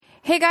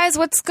Hey guys,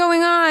 what's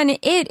going on?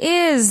 It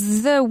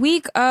is the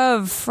week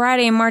of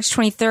Friday, March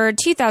 23rd,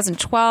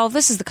 2012.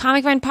 This is the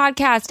Comic Vine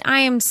Podcast.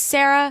 I am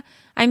Sarah.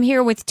 I'm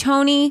here with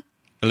Tony.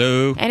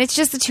 Hello. And it's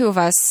just the two of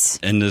us.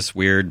 In this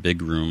weird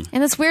big room.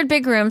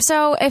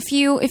 So if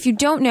you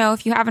don't know,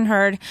 if you haven't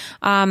heard,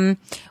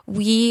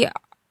 we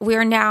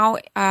are now,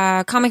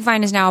 Comic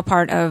Vine is now a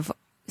part of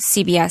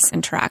CBS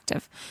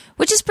Interactive,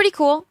 which is pretty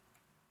cool.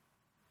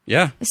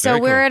 Yeah. So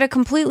we're at a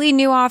completely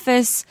new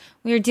office.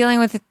 We are dealing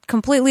with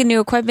completely new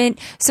equipment.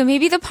 So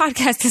maybe the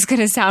podcast is going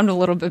to sound a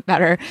little bit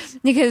better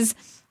because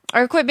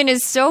our equipment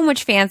is so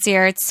much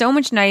fancier. It's so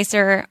much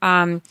nicer.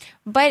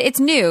 But it's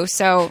new.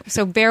 So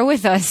bear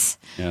with us.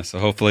 Yeah. So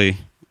hopefully,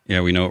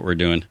 we know what we're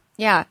doing.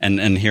 Yeah.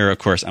 And here, of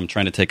course, I'm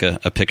trying to take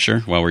a picture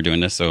while we're doing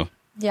this. So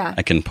yeah,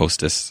 I can post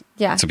this.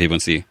 Yeah. So people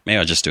can see. Maybe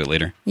I'll just do it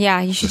later. Yeah.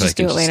 You should just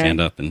do it later.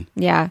 Stand up and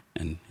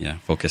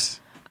focus.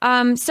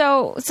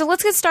 So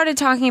let's get started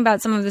talking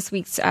about some of this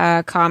week's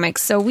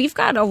comics. So we've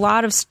got a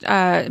lot of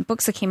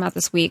books that came out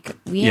this week.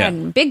 We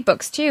had big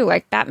books too,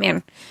 like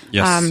Batman.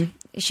 Yes.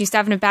 Issue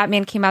 7 of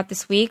Batman came out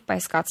this week by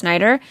Scott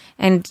Snyder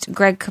and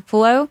Greg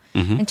Capullo.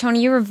 Mm-hmm. And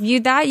Tony, you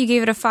reviewed that. You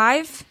gave it a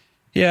 5.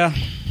 Yeah.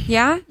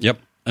 Yeah. Yep.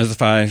 It was a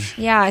 5.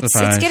 Yeah,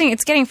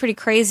 it's getting pretty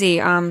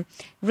crazy.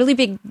 Really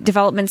big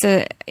developments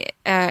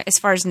as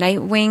far as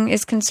Nightwing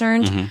is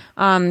concerned.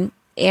 Mm-hmm.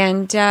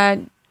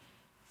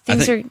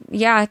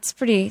 It's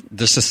pretty...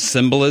 There's a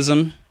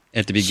symbolism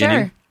at the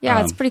beginning. Sure.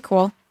 Yeah, it's pretty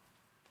cool.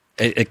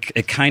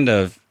 It kind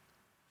of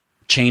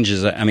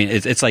changes. I mean,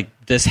 it's like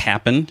this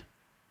happened,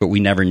 but we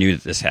never knew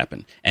that this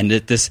happened. And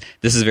this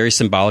is very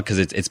symbolic because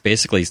it's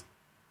basically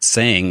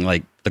saying,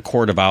 like, the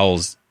Court of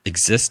Owls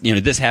exists.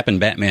 This happened,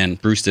 Batman,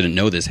 Bruce didn't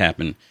know this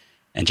happened.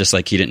 And just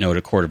like he didn't know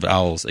the Court of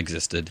Owls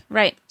existed.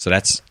 Right. So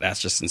that's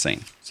just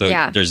insane. So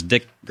there's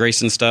Dick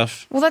Grayson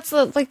stuff. Well, that's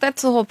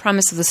the whole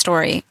premise of the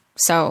story.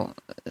 So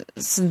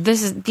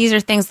these are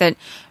things that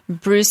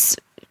Bruce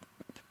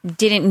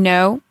didn't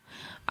know,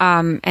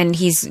 and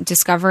he's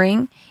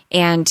discovering,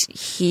 and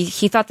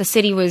he thought the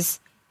city was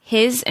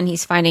his, and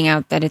he's finding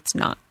out that it's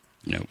not,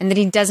 and that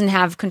he doesn't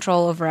have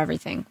control over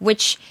everything.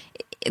 Which,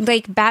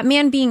 like,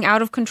 Batman being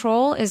out of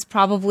control is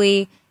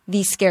probably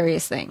the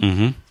scariest thing.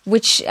 Mm-hmm.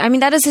 Which, I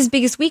mean, that is his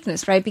biggest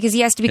weekness, right? Because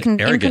he has to be in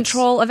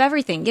control of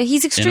everything. Yeah,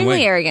 he's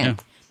extremely arrogant.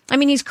 Yeah. I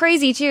mean, he's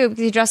crazy too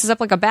because he dresses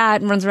up like a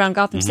bat and runs around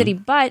Gotham City,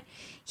 but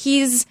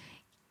he's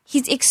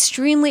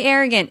extremely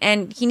arrogant,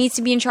 and he needs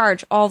to be in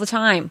charge all the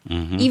time,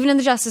 even in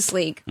the Justice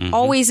League.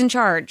 Always in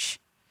charge.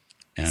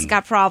 And he's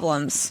got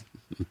problems.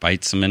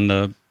 Bites him in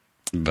the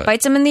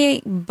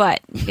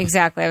butt.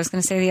 Exactly. I was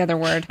going to say the other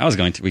word.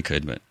 We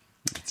could, but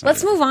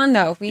let's move on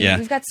though.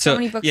 We've got so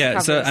many books to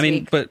cover this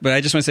week. But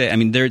I just want to say, I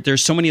mean,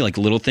 there's so many like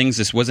little things.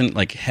 This wasn't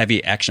like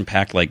heavy action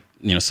packed, like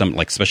some,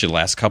 like, especially the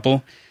last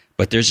couple.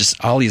 But there's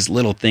just all these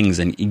little things,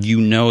 and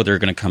they're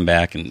going to come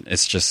back, and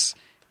it's just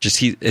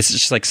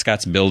like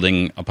Scott's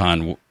building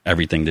upon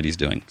everything that he's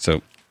doing.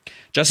 So,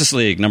 Justice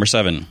League number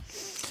 7.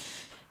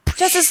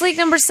 Justice League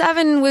number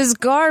 7 was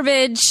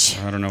garbage.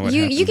 I don't know what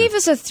you gave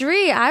us a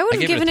 3. I would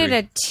have given it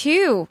a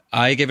 2.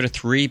 I gave it a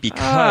 3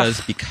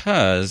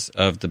 because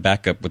of the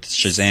backup with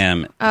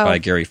Shazam by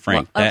Gary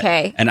Frank. Well,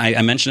 okay, and I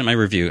mentioned in my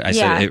review. I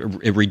said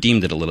it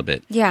redeemed it a little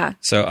bit. Yeah.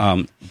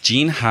 So,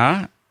 Gene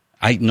Ha.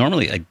 I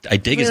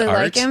dig his art.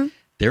 Like him?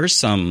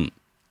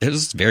 It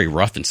was very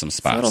rough in some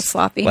spots. It's a little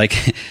sloppy.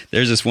 Like,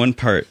 there's this one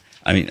part.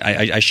 I mean,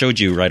 I showed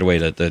you right away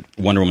the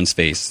Wonder Woman's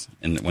face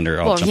and when they're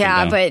all jumping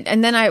down.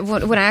 And then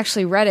when I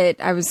actually read it,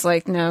 I was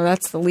like, no,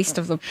 that's the least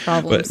of the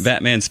problems. But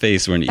Batman's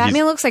face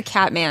Batman looks like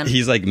Catman.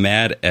 He's like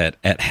mad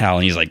at Hal,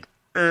 and he's like,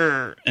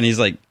 and he's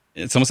like,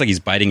 it's almost like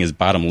he's biting his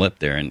bottom lip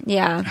there. And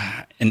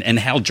and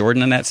Hal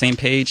Jordan on that same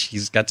page,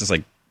 he's got this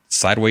like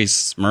sideways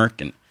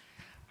smirk, and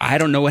I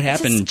don't know what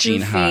happened,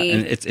 Gene Ha,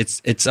 and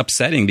it's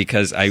upsetting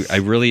because I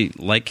really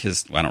like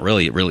his. Well, I don't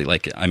really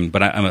like it.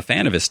 But I'm a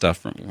fan of his stuff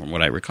from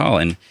what I recall,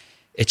 and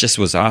it just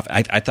was off.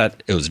 I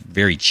thought it was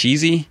very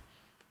cheesy.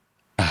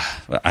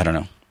 I don't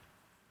know.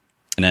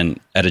 And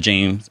then Etta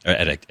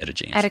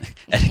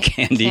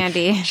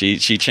Candy.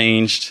 She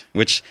changed,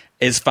 which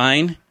is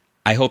fine.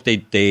 I hope they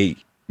do.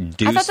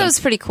 I thought that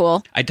was pretty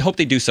cool. I hope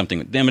they do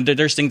something. I mean,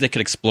 there's things they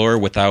could explore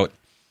without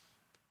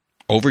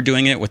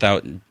overdoing it.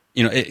 Without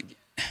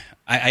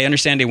I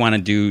understand they want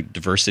to do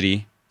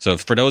diversity. So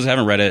for those who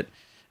haven't read it,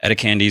 Etta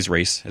Candy's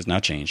race has now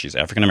changed. She's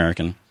African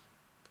American.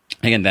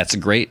 Again, that's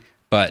great,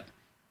 but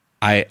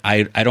I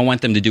don't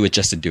want them to do it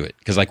just to do it.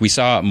 Because like we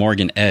saw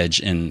Morgan Edge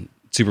in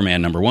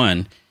Superman number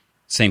 1,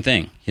 same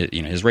thing.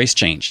 His race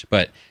changed.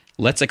 But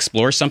let's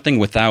explore something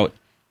without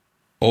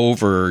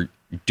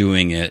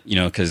overdoing it,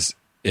 because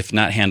if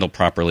not handled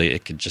properly,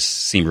 it could just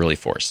seem really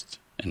forced.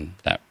 And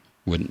that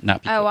would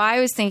not be cool. I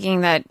was thinking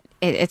that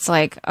it's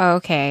like,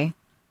 okay.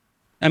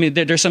 I mean,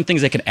 there's some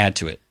things they could add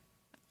to it,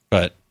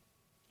 but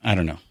I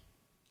don't know.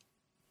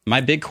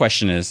 My big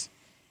question is,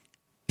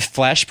 if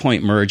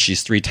Flashpoint merged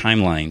these 3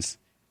 timelines,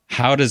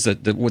 how does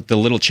with the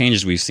little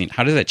changes we've seen,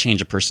 how does that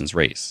change a person's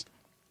race?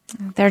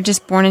 They're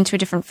just born into a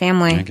different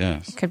family. I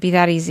guess. It could be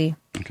that easy.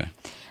 Okay.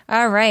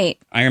 All right.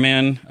 Iron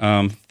Man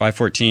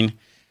 514.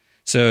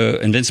 So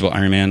Invincible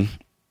Iron Man.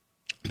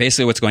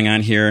 Basically what's going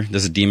on here,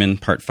 this is Demon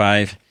Part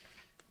 5.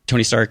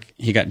 Tony Stark,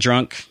 he got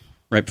drunk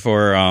right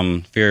before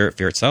Fear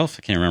Itself.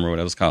 I can't remember what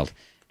it was called.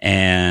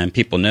 And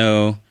people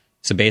know.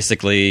 So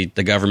basically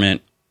the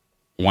government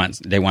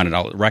wanted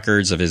all the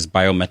records of his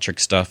biometric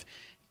stuff.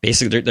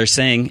 Basically they're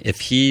saying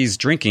if he's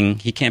drinking,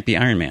 he can't be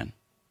Iron Man.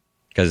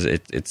 Because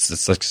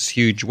it's like this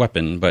huge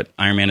weapon, but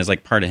Iron Man is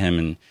like part of him,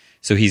 and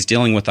so he's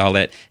dealing with all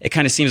that. It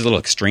kind of seems a little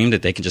extreme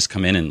that they can just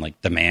come in and like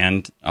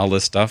demand all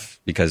this stuff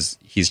because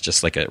he's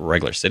just like a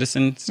regular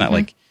citizen. It's not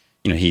like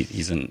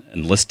he's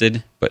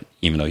enlisted, but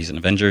even though he's an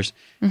Avengers,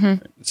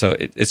 so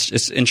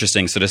it's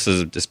interesting. So this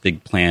is this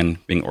big plan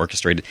being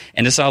orchestrated,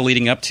 and this all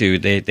leading up to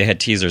they had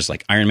teasers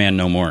like Iron Man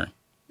No More.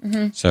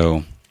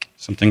 So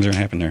some things are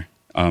happening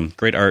there.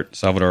 Great art,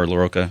 Salvador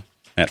Larroca.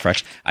 Matt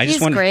Fraction. He's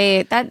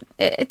great. That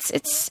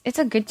it's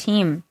a good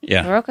team.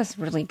 Yeah, Larroca's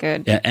really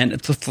good. Yeah,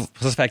 and plus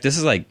the fact this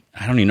is like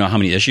I don't even know how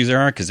many issues there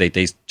are because they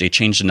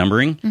changed the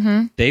numbering.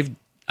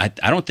 I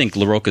don't think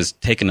Larroca's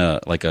taken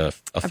a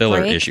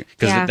filler issue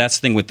because that's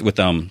the thing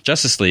with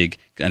Justice League.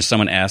 And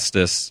someone asked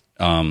this.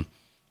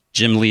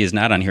 Jim Lee is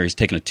not on here. He's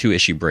taken a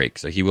 2-issue break,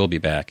 so he will be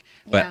back.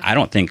 But I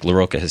don't think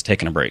Larroca has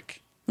taken a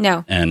break.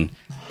 No, and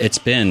it's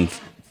been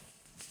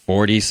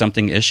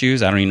 40-something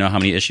issues. I don't even know how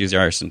many issues there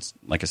are since,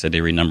 like I said,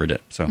 they renumbered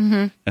it.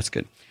 So that's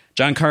good.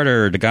 John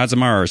Carter, The Gods of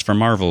Mars for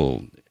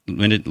Marvel.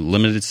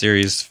 Limited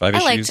series, 5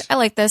 issues. I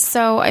like this.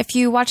 So if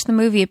you watch the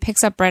movie, it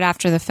picks up right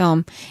after the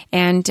film.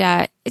 And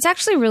it's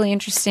actually a really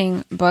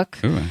interesting book.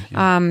 Ooh,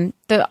 yeah.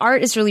 The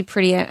art is really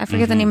pretty. I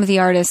forget the name of the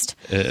artist.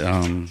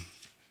 But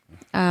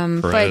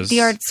the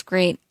art's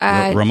great.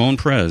 Ramon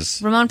Perez.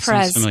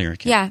 Sounds familiar.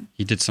 Yeah.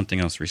 He did something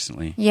else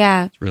recently.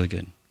 Yeah. It's really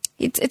good.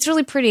 It's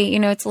really pretty.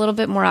 It's a little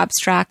bit more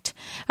abstract.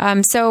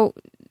 So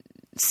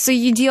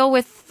you deal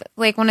with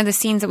like one of the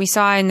scenes that we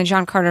saw in the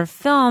John Carter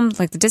film,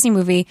 like the Disney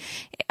movie,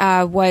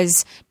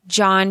 was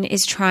John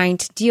is trying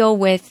to deal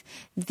with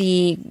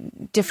the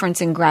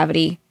difference in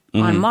gravity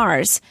on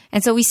Mars.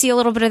 And so we see a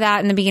little bit of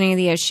that in the beginning of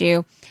the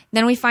issue.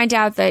 Then we find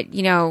out that,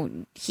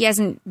 he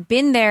hasn't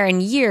been there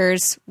in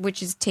years,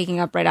 which is taking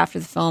up right after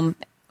the film.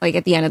 Like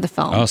at the end of the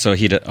film. Oh, so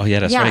that's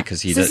right.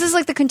 Because this is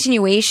like the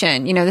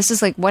continuation. This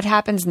is like what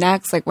happens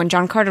next. Like when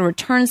John Carter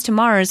returns to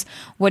Mars,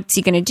 what's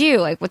he going to do?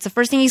 Like what's the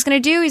first thing he's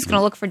going to do? He's going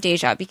to look for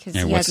Deja because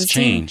he hasn't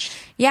changed.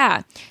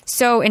 Yeah.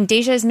 So and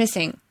Deja is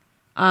missing.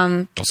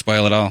 Don't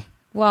spoil it all.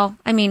 Well,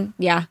 I mean,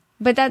 yeah,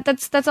 but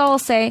that's all I'll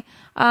say.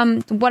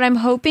 What I'm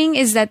hoping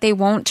is that they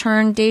won't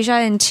turn Deja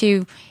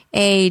into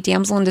a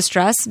damsel in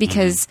distress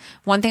because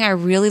one thing I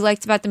really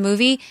liked about the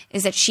movie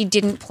is that she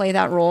didn't play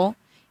that role.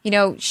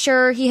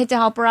 Sure, he had to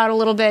help her out a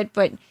little bit,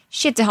 but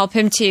she had to help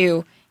him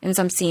too in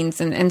some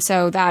scenes. And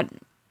so that's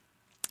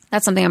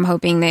something I'm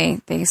hoping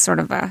they sort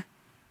of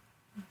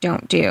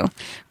don't do.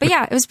 But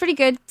yeah, it was pretty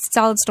good.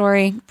 Solid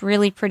story,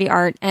 really pretty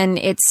art, and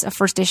it's a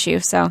first issue.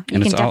 So you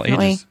can definitely.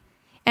 All ages.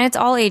 And it's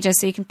all ages,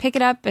 so you can pick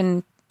it up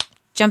and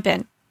jump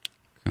in.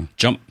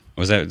 Jump.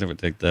 Was that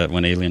the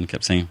one Alien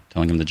kept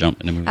telling him to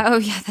jump in the movie? Oh,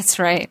 yeah, that's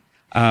right.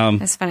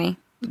 That's funny.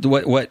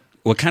 What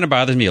kind of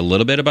bothers me a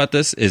little bit about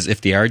this is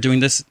if they are doing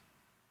this,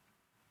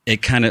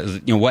 it kind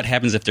of, what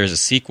happens if there's a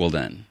sequel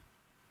then?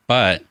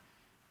 But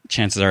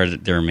chances are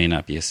that there may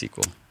not be a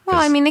sequel. Well,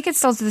 I mean, they could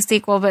still do the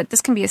sequel, but this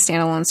can be a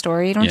standalone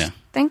story, don't you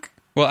think?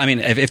 Well, I mean,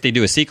 if they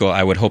do a sequel,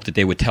 I would hope that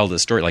they would tell the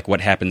story, like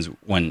what happens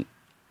when...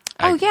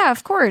 yeah,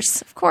 of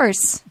course.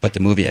 But the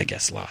movie, I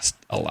guess, lost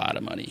a lot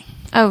of money.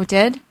 Oh,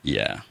 did?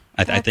 Yeah.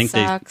 I think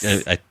sucks.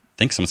 I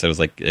think someone said it was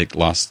like it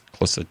lost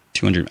close to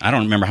 200. I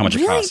don't remember how much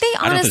it cost. They honestly,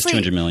 I don't know if it was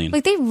 200 million.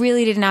 Like they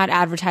really did not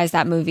advertise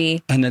that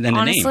movie. And then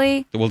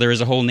honestly, the name. Well, there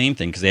is a whole name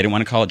thing because they didn't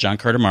want to call it John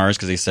Carter Mars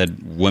because they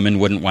said women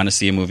wouldn't want to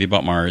see a movie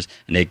about Mars,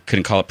 and they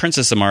couldn't call it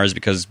Princess of Mars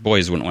because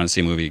boys wouldn't want to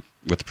see a movie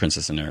with the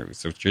princess in there.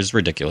 So it's just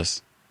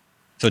ridiculous.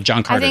 So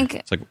John Carter.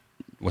 It's like,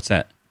 what's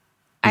that?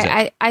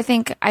 I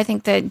think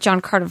that John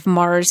Carter of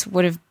Mars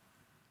would have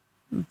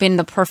been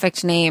the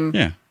perfect name.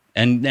 Yeah.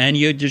 And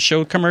you just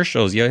show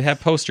commercials. You have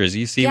posters.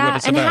 You see what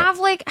it's about. Yeah,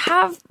 and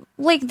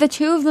have the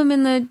two of them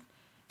in the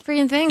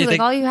freaking things. Yeah,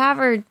 all you have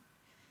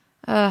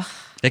are.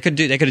 They could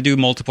do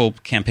multiple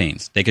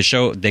campaigns. They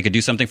could do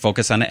something.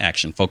 Focus on the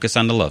action. Focus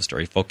on the love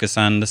story. Focus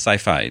on the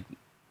sci-fi.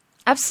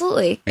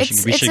 Absolutely, we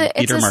should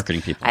beat our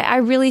marketing people. I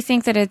really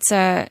think that it's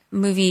a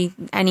movie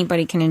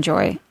anybody can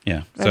enjoy.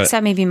 Yeah,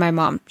 except maybe my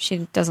mom.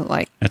 She doesn't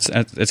like.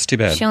 It's too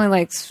bad. She only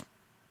likes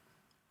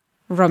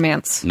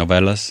romance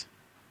novellas.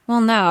 Well,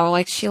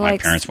 no, she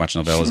likes... My parents watch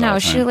novellas all the No, time.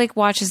 she,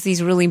 watches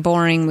these really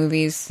boring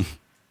movies.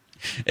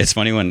 It's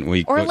funny when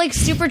we... Or,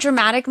 super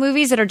dramatic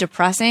movies that are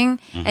depressing,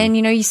 and,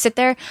 you sit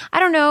there... I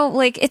don't know,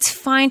 it's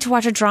fine to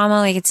watch a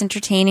drama, it's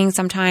entertaining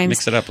sometimes.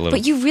 Mix it up a little.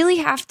 But you really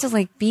have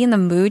to, be in the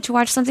mood to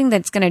watch something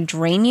that's going to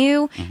drain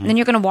you, and then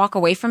you're going to walk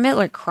away from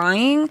it,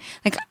 crying.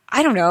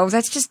 I don't know,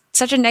 that's just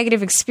such a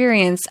negative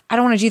experience. I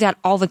don't want to do that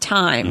all the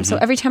time. So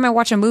every time I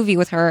watch a movie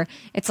with her,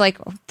 it's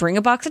bring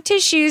a box of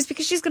tissues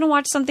because she's going to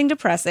watch something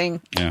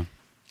depressing. Yeah.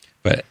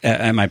 But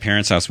at my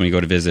parents' house, when you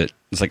go to visit,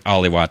 it's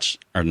all they watch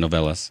are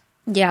novellas.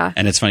 Yeah.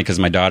 And it's funny because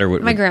my daughter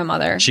would... My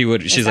grandmother. She's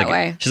like,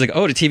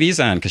 oh, the TV's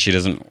on, because she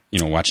doesn't,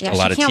 watch a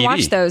lot of TV. She can't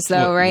watch those,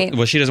 though, right?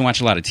 Well, she doesn't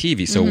watch a lot of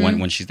TV, so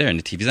when she's there and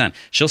the TV's on,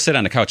 she'll sit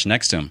on the couch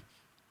next to him.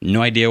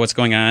 No idea what's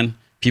going on.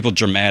 People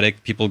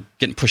dramatic, people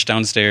getting pushed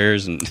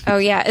downstairs. And oh,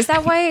 yeah. Is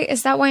that why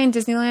in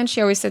Disneyland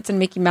she always sits in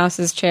Mickey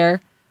Mouse's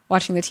chair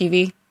watching the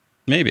TV?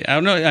 Maybe. I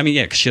don't know. I mean,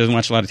 yeah, because she doesn't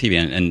watch a lot of TV.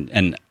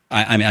 And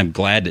I'm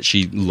glad that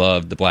she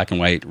loved the black and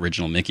white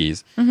original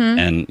Mickeys.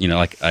 And,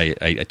 like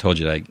I told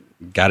you, I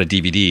got a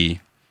DVD.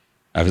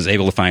 I was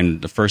able to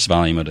find the first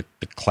volume of the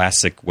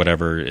classic,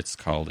 whatever it's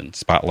called, in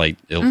Spotlight.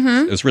 It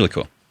was really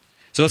cool.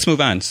 So let's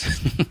move on.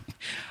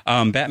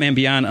 Batman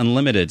Beyond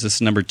Unlimited. This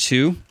is number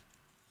 2.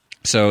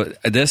 So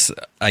this,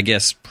 I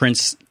guess,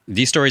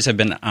 these stories have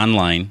been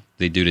online.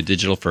 They do the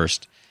digital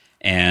first.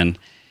 And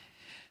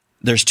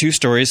there's 2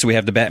 stories. So we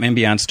have the Batman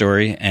Beyond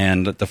story,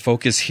 and the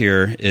focus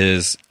here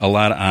is a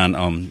lot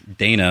on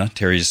Dana,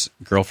 Terry's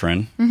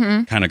girlfriend,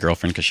 kind of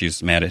girlfriend, because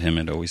she's mad at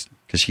him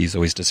because he's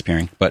always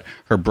disappearing. But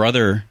her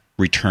brother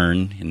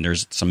returned, and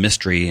there's some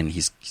mystery, and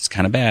he's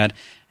kind of bad.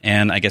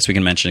 And I guess we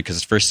can mention it because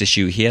his first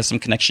issue, he has some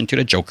connection to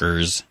the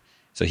Jokers.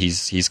 So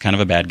he's kind of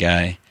a bad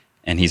guy,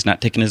 and he's not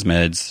taking his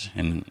meds,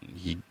 and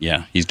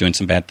he's doing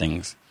some bad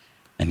things.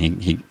 And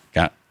he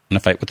got in a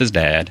fight with his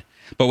dad.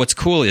 But what's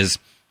cool is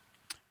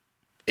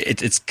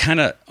it's kind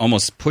of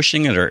almost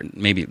pushing it, or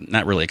maybe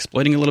not really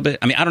exploiting a little bit.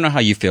 I mean, I don't know how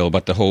you feel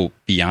about the whole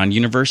Beyond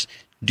universe.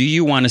 Do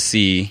you want to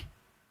see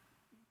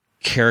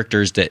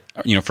characters that,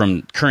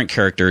 from current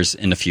characters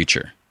in the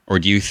future? Or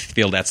do you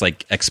feel that's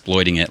like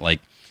exploiting it?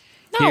 Like,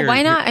 no,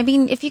 why not? I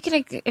mean, if you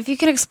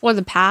can explore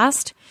the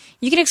past,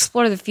 you can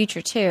explore the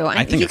future too. And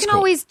I think you can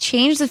always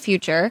change the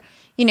future.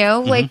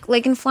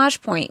 Like in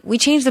Flashpoint, we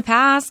changed the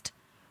past.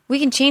 We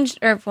can change,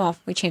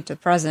 we changed the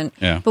present.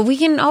 Yeah. But we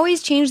can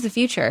always change the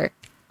future.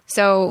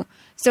 So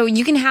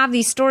you can have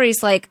these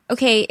stories like,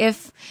 okay,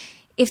 if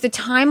the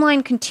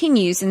timeline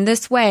continues in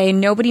this way,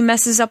 nobody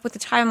messes up with the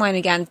timeline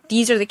again,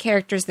 these are the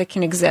characters that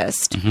can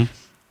exist.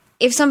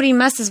 If somebody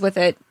messes with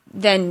it,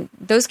 then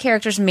those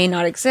characters may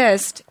not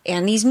exist,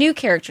 and these new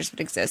characters would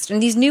exist,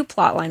 and these new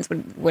plot lines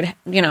would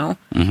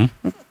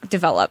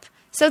develop.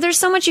 So there's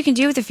so much you can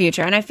do with the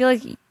future, and I feel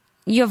like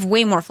you have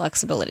way more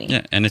flexibility.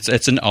 Yeah, and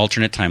it's an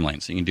alternate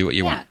timeline, so you can do what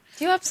you want.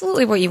 Do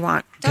absolutely what you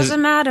want.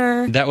 Doesn't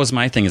matter. That was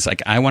my thing. Is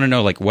like, I want to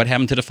know, like, what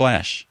happened to the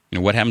Flash?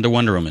 What happened to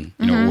Wonder Woman?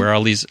 Where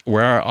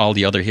are all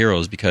the other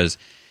heroes? Because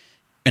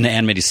in the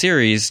animated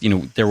series,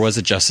 there was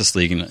a Justice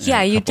League. You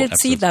did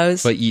episodes. See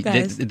those.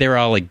 But they're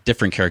all like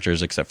different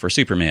characters except for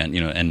Superman,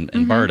 and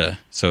Barda.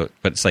 So,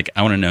 but it's like,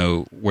 I want to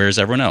know, where's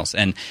everyone else?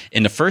 And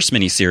in the first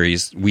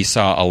miniseries, we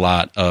saw a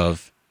lot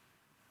of,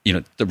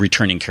 the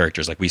returning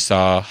characters. Like, we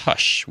saw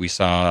Hush, we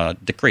saw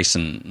Dick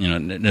Grayson,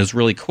 and it was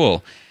really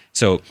cool.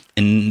 So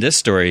in this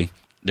story,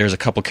 there's a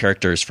couple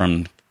characters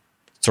from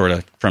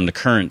the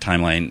current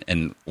timeline,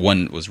 and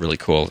one was really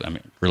cool. I'm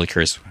really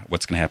curious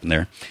what's going to happen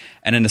there.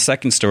 And then the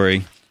second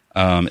story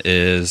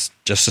is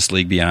Justice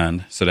League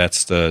Beyond. So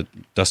that's the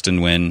Dustin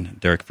Nguyen,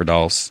 Derek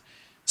Verdals.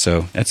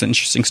 So that's an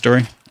interesting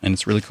story, and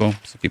it's really cool.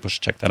 So people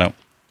should check that out.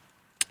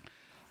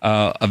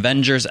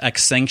 Avengers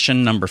X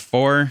Sanction number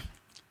 4.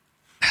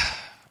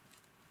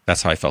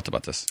 That's how I felt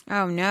about this.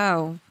 Oh,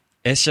 no.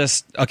 It's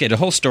just, okay, the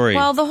whole story.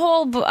 Well, the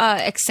whole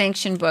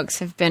X-Sanction books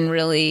have been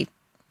really...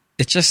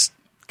 It's just...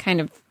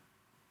 kind of...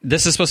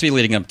 This is supposed to be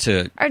leading up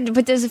to...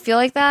 But does it feel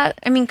like that?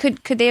 I mean, could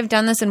they have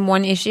done this in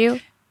one issue?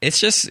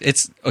 It's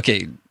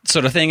okay,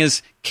 so the thing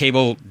is,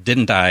 Cable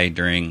didn't die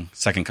during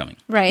Second Coming.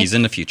 Right. He's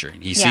in the future.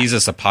 He sees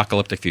this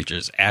apocalyptic future,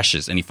 it's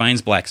ashes, and he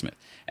finds Blacksmith.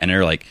 And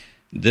they're like,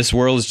 this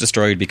world is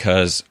destroyed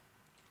because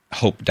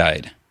Hope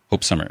died.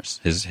 Hope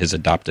Summers, his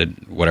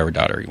adopted, whatever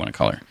daughter you want to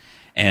call her.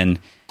 And...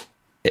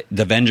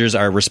 the Avengers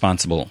are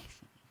responsible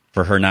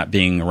for her not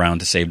being around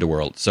to save the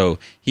world. So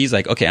he's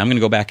like, okay, I'm going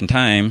to go back in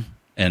time,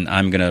 and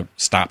I'm going to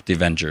stop the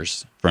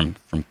Avengers from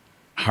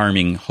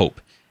harming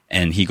Hope.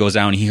 And he goes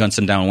down, he hunts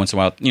them down once in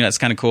a while. It's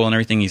kind of cool and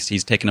everything.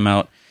 He's taking them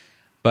out.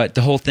 But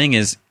the whole thing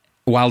is,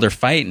 while they're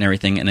fighting and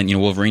everything, and then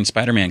Wolverine,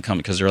 Spider-Man come,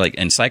 because they're like,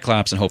 and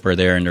Cyclops and Hope are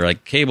there, and they're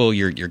like, Cable,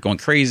 you're going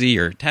crazy,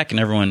 you're attacking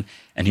everyone.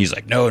 And he's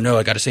like, no,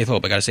 I got to save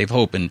Hope.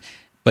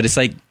 But it's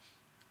like,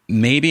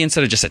 maybe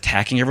instead of just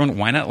attacking everyone,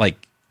 why not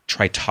like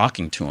try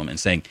talking to him and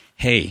saying,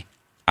 hey,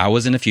 I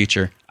was in the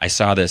future. I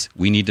saw this.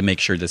 We need to make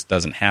sure this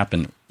doesn't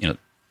happen.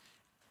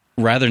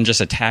 Rather than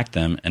just attack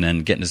them and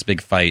then get in this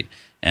big fight.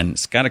 And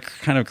it's got a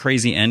kind of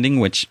crazy ending,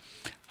 which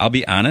I'll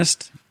be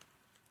honest,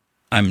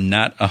 I'm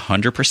not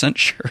 100%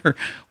 sure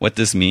what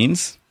this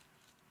means.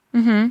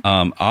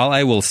 All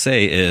I will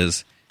say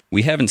is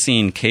we haven't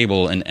seen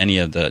Cable in any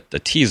of the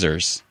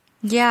teasers.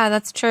 Yeah,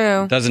 that's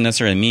true. Doesn't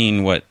necessarily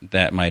mean what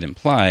that might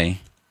imply.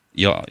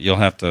 You'll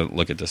have to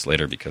look at this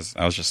later, because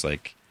I was just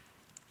like,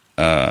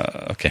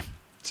 okay.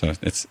 So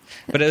it's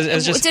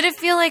just. Did it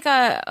feel like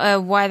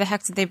why the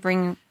heck did they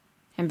bring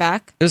him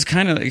back? It was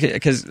kind of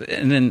because,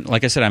 and then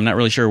like I said, I'm not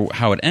really sure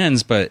how it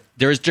ends, but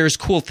there's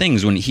cool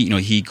things when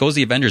he goes to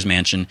the Avengers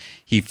Mansion,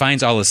 he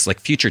finds all this like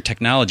future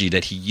technology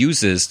that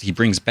he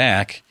brings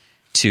back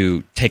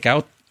to take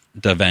out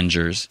the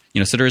Avengers.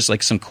 So there's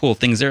like some cool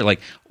things there. Like,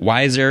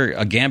 why is there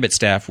a Gambit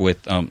staff with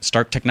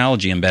Stark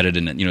technology embedded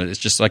in it? It's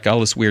just like all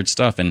this weird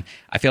stuff, and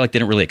I feel like they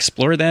didn't really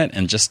explore that.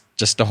 And just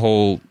the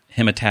whole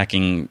him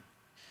attacking.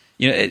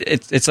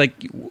 It's like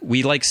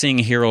we like seeing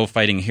hero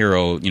fighting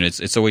hero.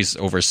 It's always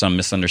over some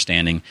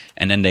misunderstanding,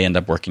 and then they end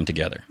up working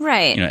together,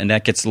 right? And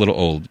that gets a little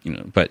old.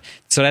 But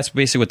so that's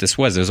basically what this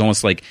was. It was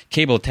almost like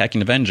Cable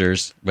attacking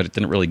Avengers, but it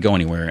didn't really go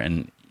anywhere.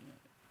 And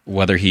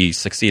whether he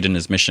succeeded in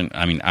his mission,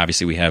 I mean,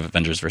 obviously we have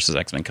Avengers versus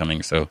X-Men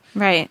coming, so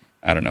right.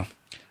 I don't know.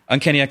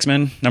 Uncanny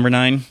X-Men number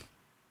 9.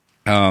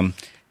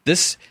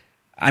 This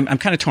I'm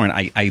kind of torn.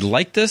 I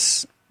like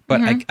this,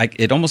 but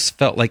it almost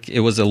felt like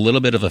it was a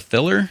little bit of a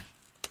filler.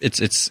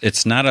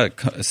 It's not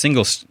a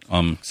single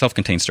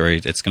self-contained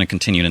story. It's going to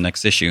continue in the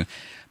next issue,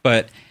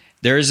 but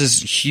there is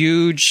this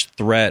huge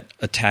threat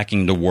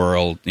attacking the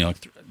world.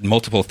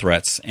 Multiple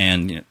threats,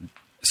 and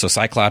so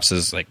Cyclops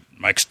is like,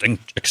 my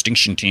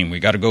extinction team. We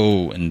got to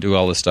go and do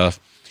all this stuff,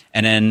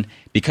 and then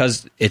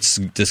because it's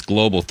this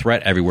global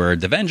threat everywhere,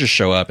 the Avengers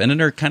show up, and then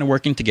they're kind of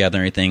working together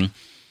and everything.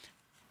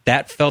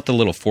 That felt a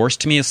little forced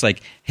to me. It's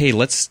like, hey,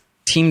 let's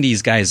team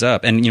these guys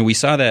up. And, we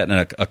saw that in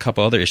a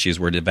couple other issues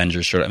where the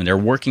Avengers showed up. I mean, they're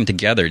working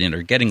together.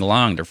 They're getting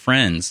along. They're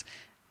friends.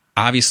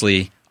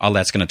 Obviously, all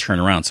that's going to turn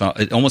around. So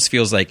it almost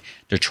feels like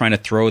they're trying to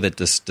throw that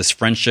this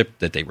friendship,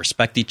 that they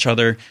respect each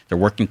other. They're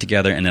working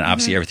together. And then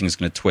obviously everything's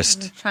going to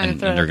twist and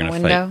they're going to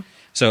fight.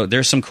 So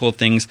there's some cool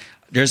things.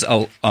 There's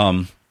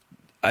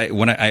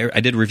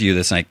I did review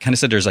this, and I kind of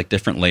said there's like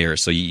different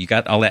layers. So you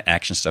got all that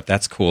action stuff.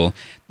 That's cool.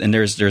 And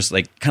there's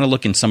like kind of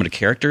looking some of the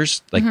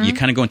characters. Like you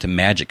kind of go into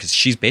Magic, because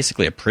she's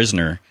basically a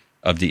prisoner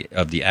of the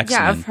X-Men.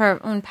 Yeah, of her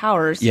own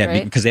powers. Yeah,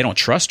 right? because they don't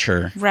trust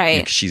her. Right.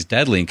 Because she's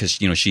deadly, because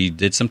she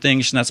did some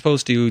things she's not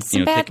supposed to.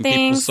 Some taking bad things.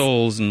 People's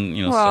souls and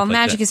Well, stuff like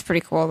Magic that. is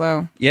pretty cool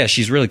though. Yeah,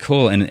 she's really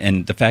cool,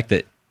 and the fact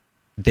that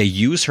they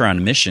use her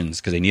on missions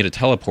because they need a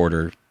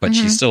teleporter, but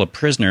she's still a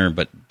prisoner.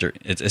 But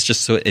it's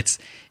just so it's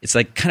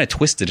like kind of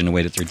twisted in a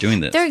way that they're doing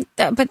this.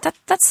 But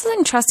that's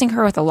entrusting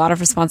her with a lot of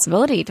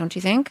responsibility, don't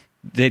you think?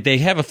 They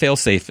have a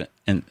failsafe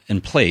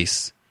in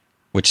place,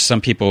 which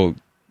some people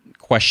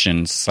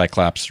question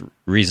Cyclops'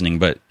 reasoning,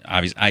 but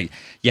obviously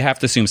you have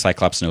to assume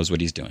Cyclops knows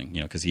what he's doing,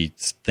 because he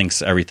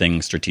thinks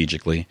everything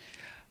strategically.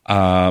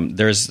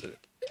 There's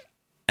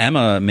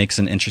Emma makes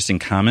an interesting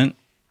comment,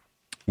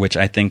 which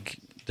I think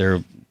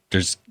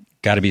there's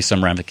got to be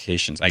some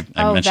ramifications. I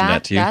mentioned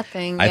that to you. That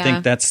thing, yeah. I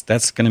think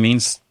that's going to mean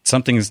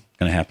something's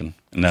going to happen,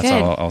 and that's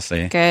all I'll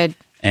say. Good.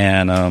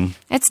 And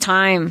it's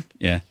time.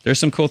 Yeah, there's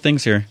some cool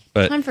things here,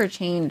 but time for a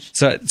change.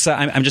 So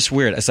I'm just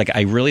weird. It's like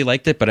I really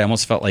liked it, but I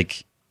almost felt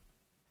like,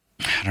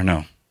 I don't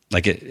know,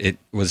 like it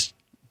was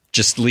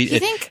just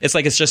it's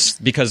like it's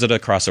just because of the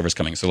crossovers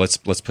coming. So let's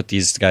put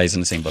these guys in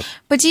the same book.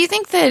 But do you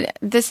think that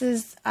this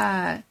is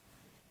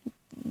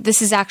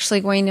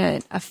actually going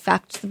to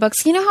affect the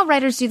books? You know how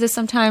writers do this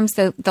sometimes?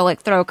 They'll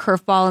like throw a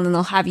curveball and then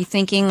they'll have you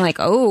thinking like,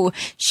 oh,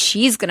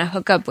 she's going to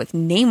hook up with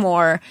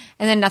Namor,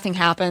 and then nothing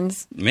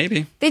happens.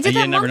 Maybe. They did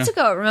that months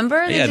ago, remember?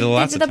 Yeah,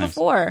 they did that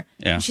before.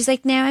 Yeah. And she's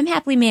like, no, I'm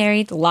happily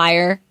married.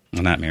 Liar.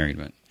 Well, not married,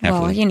 but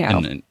happily.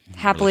 Well,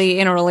 happily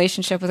in a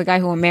relationship with a guy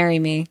who will marry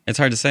me. It's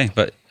hard to say,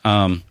 but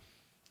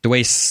the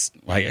way,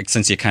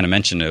 since you kind of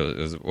mentioned it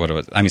was what it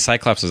was. I mean,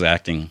 Cyclops was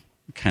acting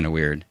kind of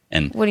weird.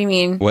 And what do you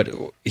mean? What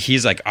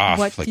he's like off.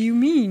 What like, do you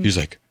mean? He's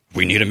like,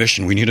 we need a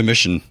mission.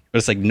 But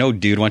it's like, no,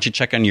 dude. Why don't you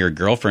check on your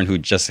girlfriend who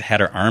just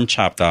had her arm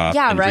chopped off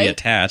and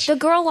reattached? The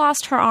girl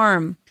lost her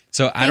arm.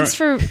 So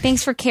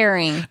thanks for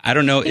caring. I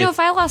don't know. If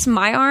I lost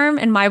my arm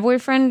and my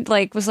boyfriend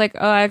was like,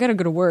 oh, I gotta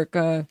go to work.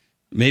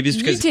 Maybe it's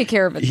because you take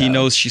care of it. He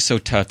knows she's so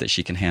tough that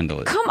she can handle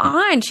it. Come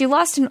on, she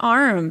lost an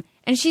arm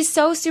and she's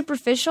so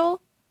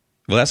superficial.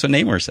 Well, that's what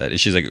Namor said.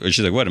 She's like,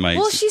 what am I?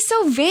 Well, she's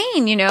so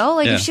vain,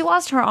 if she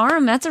lost her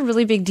arm, that's a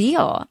really big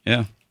deal.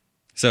 Yeah.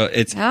 So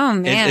it's, oh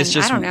man, it's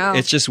just, I don't know.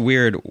 It's just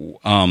weird.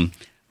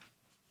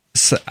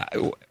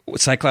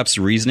 Cyclops'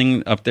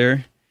 reasoning up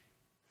there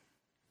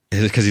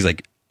is because he's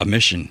like, a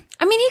mission.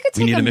 I mean, he could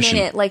take a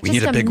minute,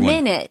 just a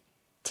minute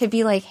to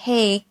be like,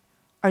 hey,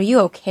 are you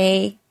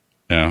okay?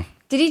 Yeah.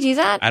 Did he do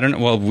that? I don't know.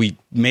 Well, we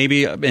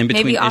maybe in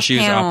between issues.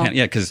 Yeah,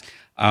 because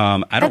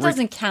that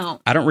doesn't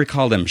count. I don't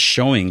recall them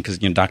showing, because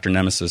Dr.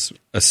 Nemesis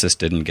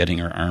assisted in getting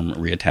her arm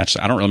reattached.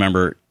 So I don't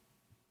remember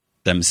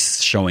them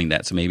showing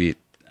that. So maybe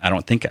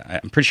I'm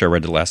pretty sure I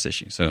read the last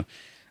issue. So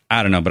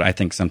I don't know, but I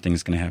think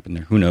something's going to happen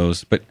there. Who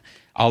knows? But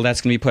all that's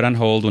going to be put on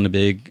hold when the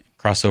big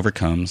crossover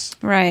comes.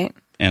 Right.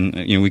 And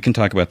we can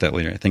talk about that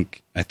later. I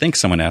think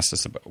someone asked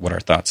us about what our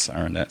thoughts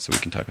are on that, so we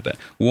can talk about that.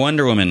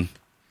 Wonder Woman.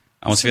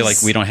 I almost feel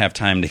like we don't have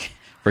time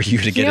for you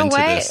to get into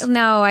this.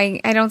 No, I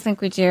don't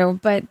think we do.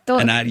 But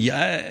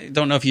I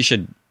don't know if you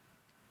should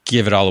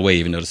give it all away,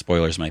 even though the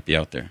spoilers might be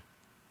out there.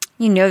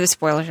 The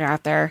spoilers are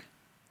out there.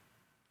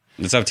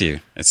 It's up to you.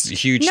 It's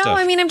huge stuff. No,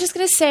 I mean, I'm just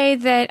going to say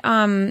that,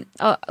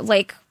 the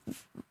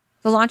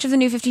launch of the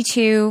New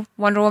 52,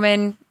 Wonder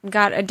Woman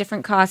got a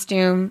different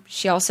costume.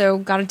 She also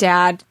got a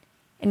dad.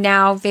 And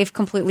now they've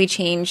completely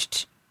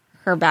changed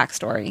her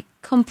backstory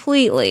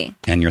completely.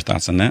 And your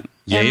thoughts on that?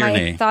 Yay or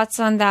nay? My thoughts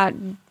on that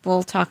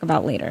we'll talk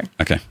about later.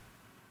 Okay.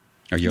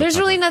 There's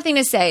really nothing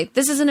to say.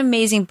 This is an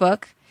amazing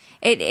book.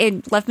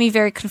 It left me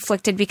very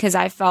conflicted because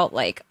I felt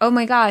like, oh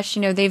my gosh,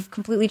 they've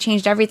completely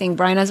changed everything.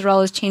 Brian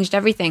Azzarello has changed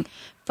everything.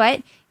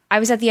 But I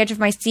was at the edge of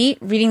my seat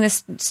reading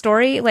this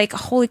story like,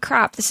 holy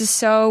crap, this is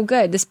so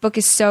good. This book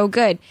is so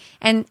good.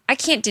 And I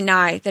can't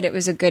deny that it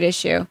was a good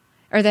issue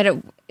or that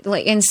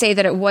and say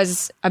that it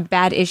was a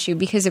bad issue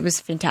because it was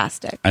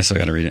fantastic. I still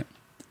got to read it.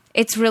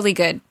 It's really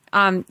good.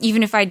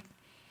 Even if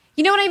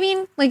you know what I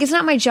mean? Like, it's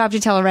not my job to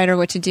tell a writer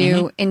what to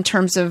do in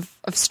terms of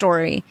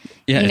story.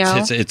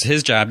 Yeah, it's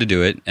his job to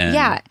do it.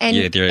 And and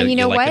you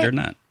know like what? It or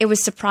not. It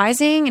was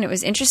surprising, and it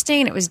was interesting,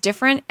 and it was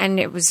different, and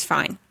it was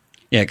fine.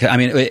 Yeah, I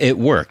mean, it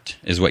worked,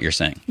 is what you're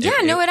saying. Yeah,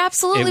 it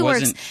absolutely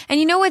works. And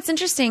you know what's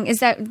interesting is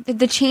that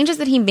the changes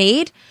that he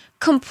made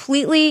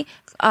completely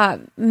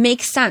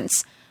make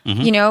sense.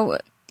 Mm-hmm.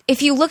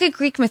 If you look at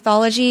Greek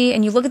mythology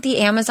and you look at the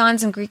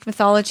Amazons in Greek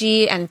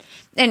mythology and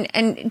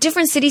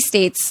different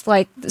city-states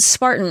like the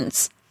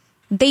Spartans,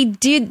 they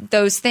did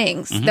those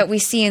things that we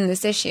see in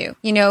this issue.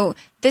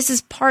 This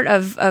is part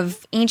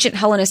of ancient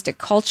Hellenistic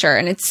culture,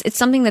 and it's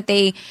something that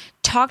they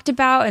talked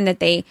about and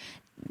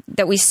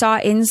that we saw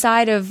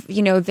inside of,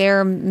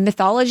 their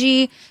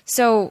mythology.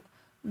 So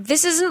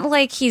this isn't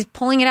like he's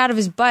pulling it out of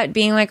his butt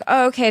being like,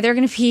 oh, okay, they're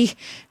going to be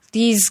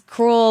these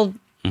cruel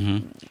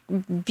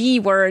B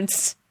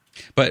words.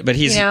 But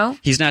he's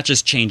not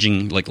just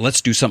changing, like, let's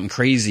do something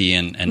crazy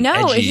and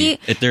edgy.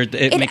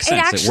 It makes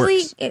sense. It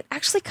works. It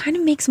actually kind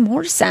of makes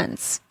more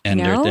sense. And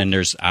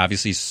there's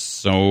obviously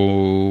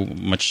so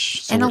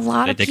much. And a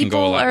lot of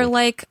people are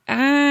like,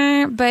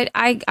 but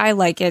I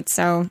like it.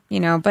 So,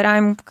 but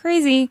I'm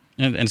crazy.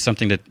 And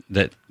something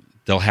that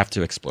they'll have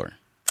to explore.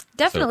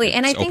 Definitely. So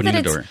and I think that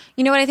it's,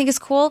 what I think is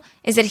cool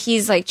is that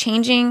he's like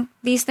changing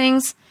these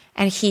things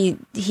and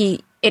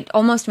it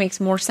almost makes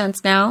more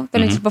sense now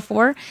than it did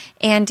before.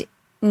 And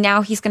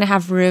now he's going to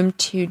have room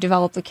to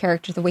develop the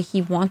character the way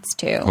he wants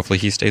to. Hopefully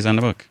he stays on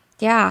the book.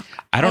 Yeah.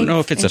 I don't know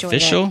if it's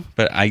official,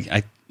 but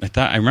I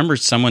remember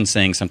someone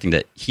saying something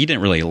that he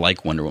didn't really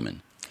like Wonder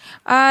Woman.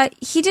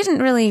 He didn't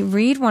really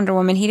read Wonder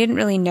Woman. He didn't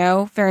really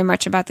know very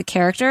much about the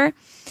character.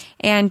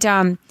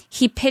 And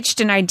he pitched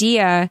an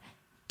idea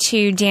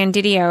to Dan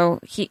Didio.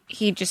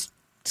 He just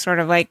sort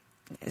of like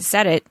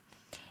said it.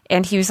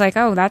 And he was like,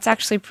 oh, that's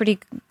actually pretty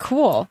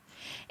cool.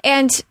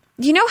 And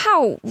you know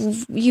how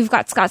you've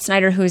got Scott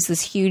Snyder, who is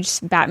this huge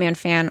Batman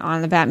fan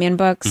on the Batman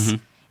books,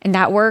 and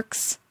that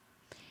works?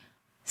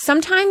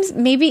 Sometimes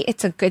maybe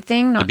it's a good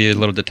thing not to be a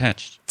little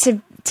detached.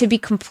 To be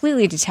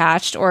completely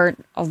detached or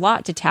a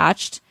lot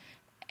detached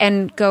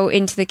and go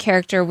into the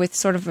character with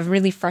sort of a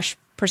really fresh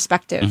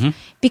perspective.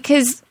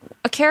 Because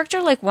a character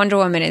like Wonder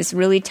Woman is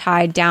really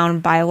tied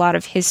down by a lot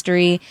of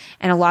history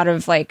and a lot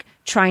of like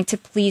trying to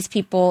please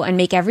people and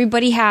make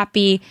everybody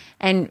happy,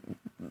 and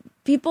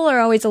people are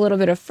always a little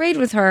bit afraid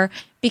with her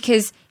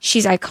because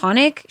she's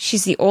iconic.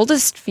 She's the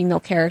oldest female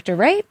character,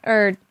 right?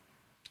 Or,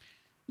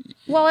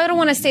 well, I don't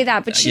want to say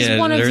that, but she's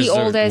one of the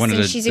oldest,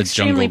 and she's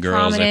extremely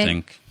prominent. I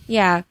think.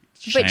 Yeah,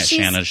 but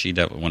Shanna, she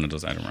dealt with one of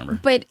those. I don't remember.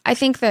 But I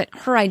think that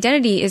her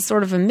identity is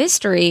sort of a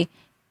mystery,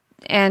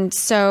 and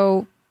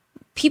so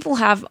people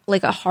have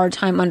like a hard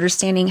time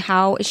understanding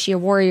how is she a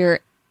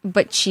warrior,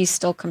 but she's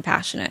still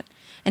compassionate.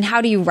 And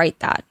how do you write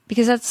that?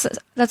 Because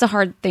that's a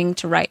hard thing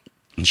to write.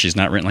 And she's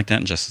not written like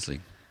that in Justice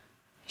League.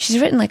 She's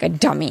written like a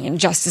dummy in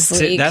Justice League.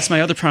 See, that's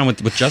my other problem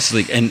with Justice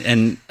League.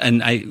 And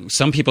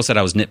some people said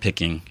I was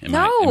nitpicking.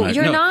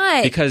 You're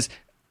not. Because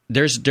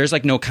there's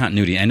like no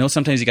continuity. I know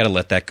sometimes you got to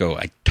let that go.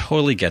 I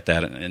totally get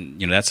that, and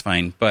that's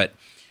fine. But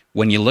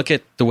when you look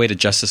at the way the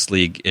Justice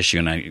League issue,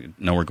 and I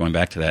know we're going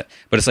back to that,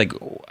 but it's like,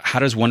 how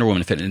does Wonder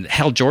Woman fit? And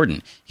Hal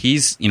Jordan,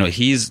 he's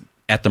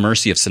at the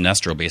mercy of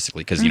Sinestro,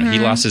 basically, because he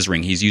lost his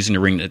ring. He's using the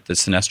ring that the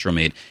Sinestro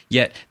made.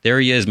 Yet there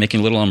he is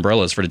making little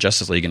umbrellas for the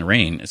Justice League in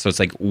rain. So it's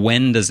like,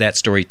 when does that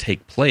story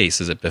take place?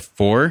 Is it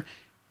before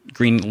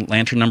Green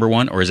Lantern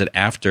 #1, or is it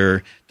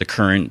after the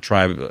current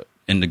tribe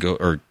Indigo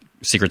or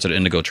Secrets of the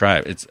Indigo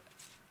tribe? It's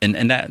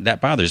and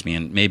that bothers me.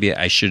 And maybe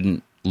I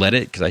shouldn't let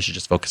it because I should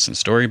just focus on the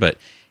story, but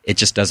it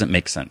just doesn't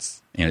make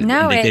sense. They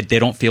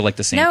don't feel like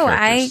the same characters.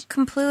 I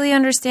completely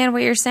understand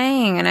what you're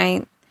saying, and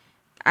I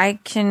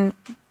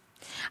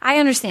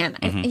understand.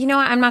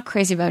 I'm not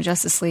crazy about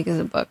Justice League as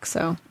a book.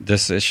 So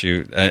this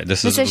issue,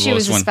 this issue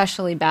was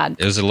especially bad.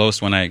 It was the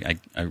lowest one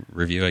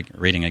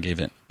rating I gave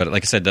it. But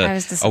like I said,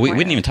 we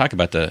didn't even talk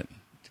about the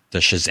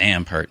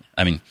Shazam part.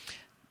 I mean,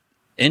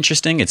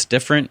 interesting. It's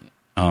different.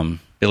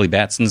 Billy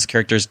Batson's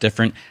character is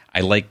different. I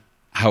like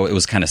how it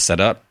was kind of set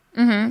up.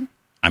 I'm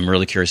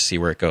really curious to see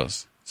where it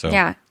goes. So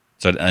yeah.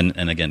 So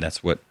and again,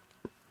 that's what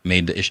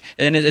made the issue.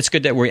 And it's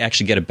good that we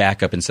actually get a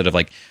backup instead of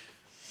like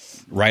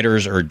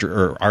writers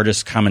or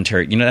artist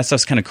commentary. That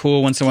stuff's kind of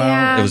cool once in a while.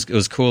 Yeah. It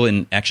was cool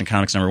in Action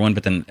Comics #1,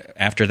 but then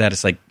after that,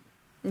 it's like,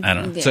 I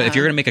don't know. Yeah. So if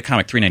you're going to make a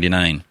comic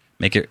 $3.99,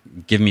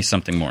 give me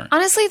something more.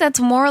 Honestly, that's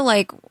more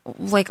like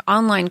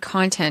online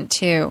content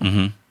too.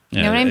 Yeah,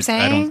 you know what I'm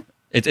saying?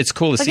 It's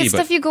cool to see. It's but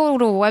stuff you go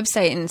to a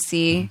website and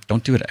see.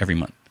 Don't do it every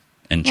month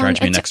and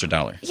charge me an extra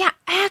 $1. Yeah,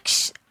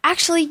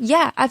 actually,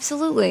 yeah,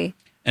 absolutely.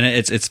 And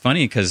it's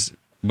funny because,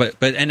 but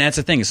and that's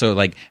the thing. So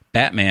like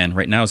Batman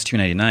right now is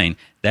 $2.99.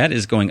 That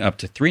is going up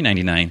to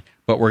 $3.99.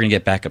 But we're gonna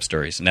get backup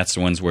stories, and that's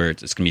the ones where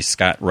it's gonna be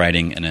Scott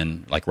writing, and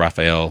then like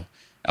Raphael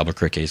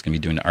Albuquerque is gonna be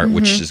doing the art,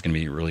 which is gonna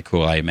be really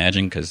cool, I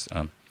imagine, because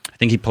I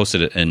think he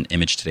posted an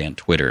image today on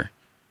Twitter,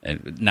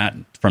 and not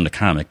from the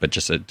comic, but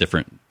just a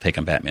different take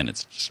on Batman.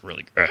 It's just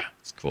really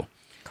it's cool.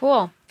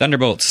 Cool.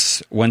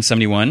 Thunderbolts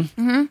 171.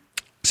 Mm-hmm.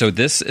 So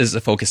this is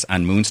a focus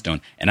on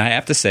Moonstone, and I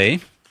have to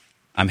say,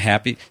 I'm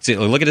happy. See,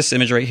 look at this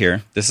image right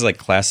here. This is like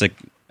classic.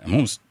 It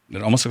almost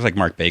looks like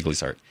Mark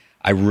Bagley's art.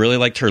 I really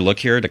liked her look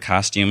here, the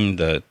costume,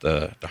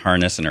 the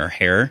harness, and her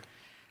hair.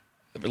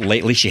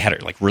 Lately, she had her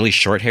like really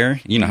short hair.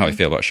 You know how I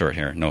feel about short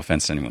hair. No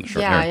offense to anyone with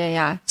short hair.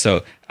 Yeah.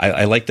 So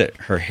I like that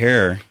her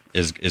hair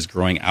is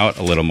growing out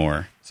a little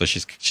more. So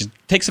she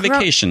takes a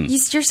vacation.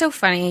 You're so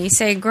funny. You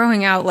say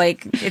growing out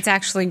like it's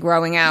actually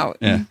growing out.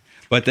 Yeah.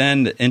 But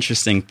then the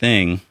interesting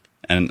thing,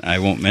 and I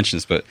won't mention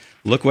this, but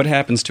look what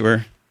happens to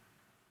her.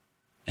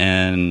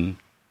 And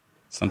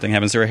something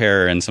happens to her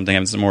hair, and something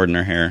happens to more than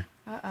her hair.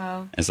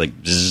 Uh-oh. It's like,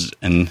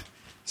 and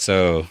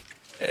so,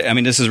 I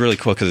mean, this is really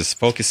cool because it's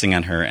focusing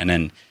on her, and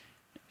then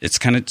it's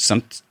kind of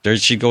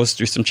she goes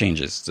through some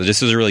changes. So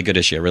this is a really good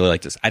issue. I really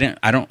like this. I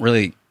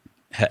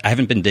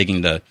haven't been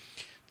digging the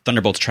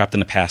Thunderbolts Trapped in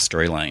the Past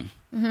storyline,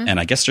 and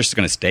I guess they're just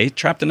going to stay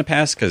trapped in the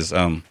past because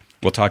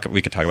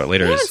we could talk about it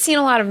later. I haven't seen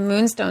a lot of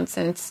Moonstone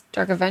since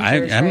Dark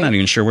Avengers. I'm not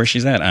even sure where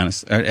she's at.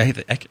 Honestly,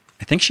 I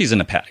think she's in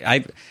the past.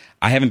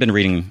 I haven't been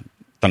reading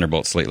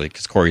Thunderbolts lately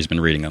because Corey's been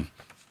reading them.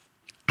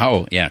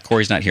 Oh, yeah.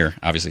 Corey's not here,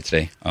 obviously,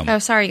 today.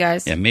 Sorry,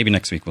 guys. Yeah, maybe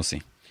next week. We'll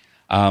see.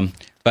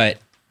 But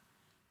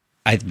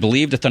I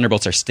believe the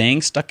Thunderbolts are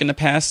staying stuck in the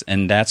past,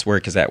 and that's where,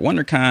 because at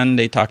WonderCon,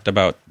 they talked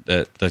about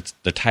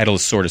the title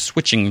is sort of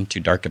switching to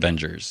Dark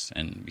Avengers,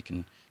 and we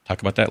can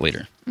talk about that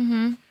later.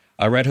 Mm-hmm.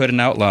 Red Hood and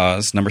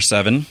Outlaws, number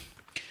 7.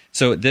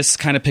 So this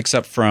kind of picks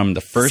up from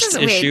the first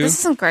issue. Wait, this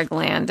isn't Greg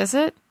Land, is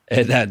it?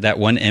 That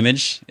one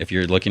image, if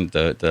you're looking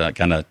at the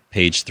kind of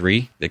page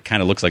 3, it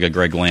kind of looks like a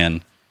Greg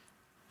Land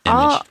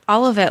image.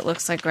 All of it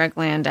looks like Greg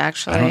Land,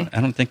 actually.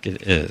 I don't think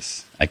it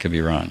is. I could be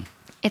wrong.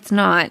 It's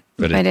not.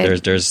 But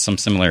there's some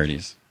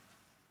similarities.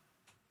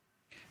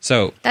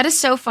 So that is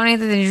so funny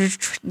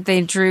that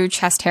they drew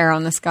chest hair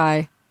on this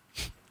guy.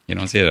 You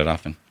don't see that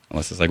often,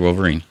 unless it's like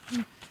Wolverine.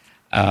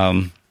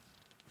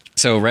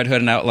 So Red Hood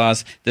and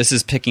Outlaws, this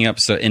is picking up.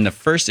 So in the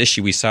first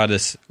issue, we saw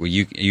this, where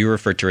you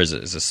referred to her as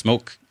a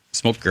smoke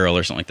girl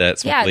or something like that.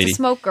 Smoke lady. It's a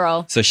smoke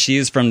girl. So she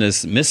is from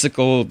this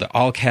mystical, the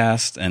All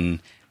Cast,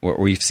 and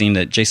we've seen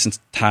that Jason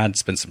Todd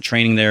spent some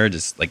training there,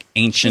 just like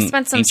ancient. He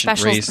spent some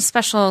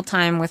special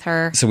time with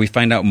her. So we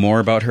find out more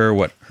about her,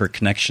 what her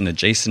connection to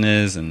Jason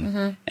is,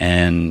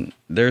 and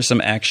there's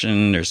some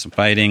action, there's some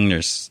fighting,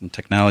 there's some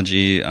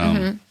technology.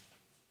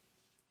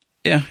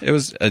 Yeah,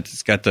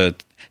 it's got the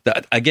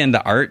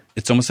art.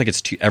 It's almost like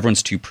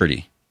everyone's too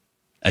pretty.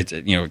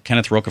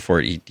 Kenneth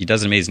Rocafort, he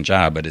does an amazing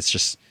job, but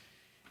it's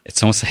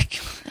almost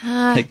like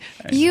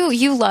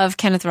you love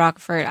Kenneth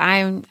Rocafort.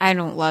 I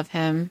don't love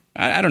him.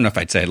 I don't know if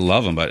I'd say I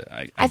love him, but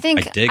I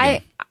dig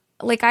him.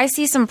 I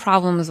see some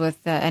problems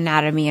with the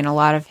anatomy in a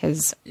lot of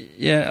his.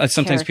 Yeah,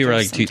 sometimes people are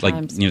like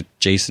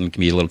Jason can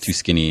be a little too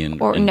skinny,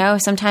 no,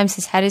 sometimes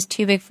his head is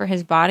too big for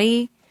his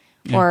body,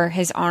 or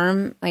his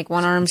arm, like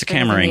one arm's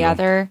bigger than the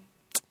other.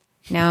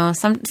 No,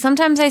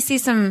 sometimes I see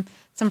some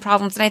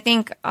problems, and I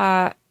think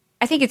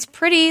it's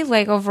pretty,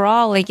 like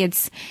overall, like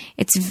it's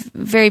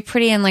very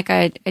pretty in like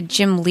a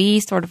Jim Lee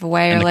sort of a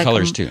way, and or like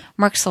colors too.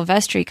 Mark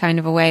Silvestri kind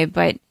of a way.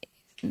 But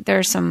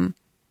there's some,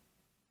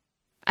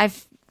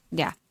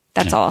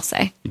 that's all I'll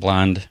say.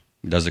 Blonde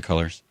does the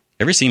colors.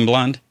 Ever seen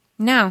Blonde?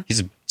 No.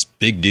 He's a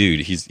big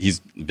dude. He's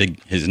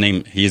big.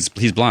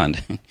 He's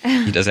blonde.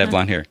 He does have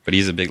blonde hair, but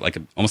he's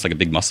almost like a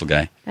big muscle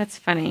guy. That's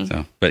funny.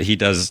 So, but he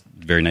does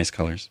very nice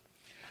colors.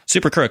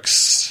 Super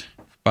Crooks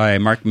by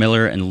Mark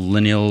Miller and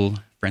Leinil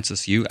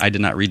Francis Yu. I did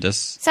not read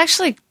this. It's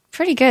actually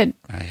pretty good.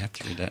 I have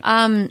to read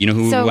that. You know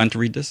who wanted to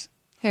read this?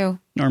 Who?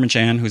 Norman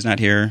Chan, who's not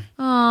here.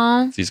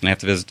 Aww. So he's going to have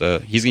to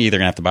visit. He's either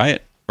going to have to buy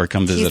it or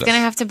come visit us. He's going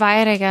to have to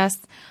buy it, I guess.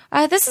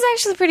 This is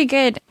actually pretty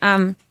good.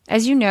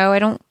 As you know, I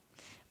don't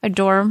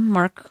adore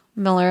Mark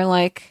Miller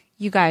like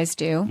you guys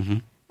do. Mm-hmm.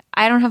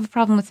 I don't have a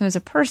problem with him as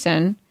a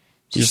person.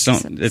 Just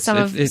don't. Some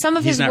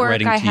of his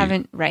work I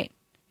haven't. Right.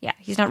 Yeah,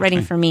 he's not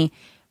writing for me.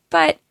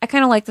 But I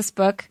kind of like this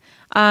book.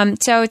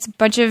 So it's a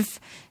bunch of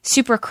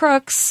super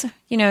crooks,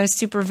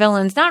 super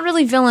villains. Not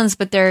really villains,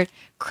 but they're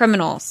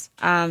criminals,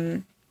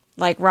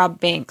 like rob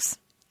banks.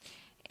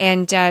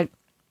 And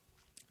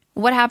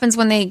what happens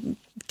when they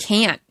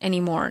can't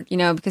anymore,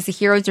 because the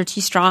heroes are too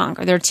strong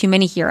or there are too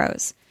many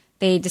heroes.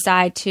 They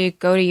decide to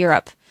go to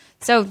Europe.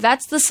 So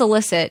that's the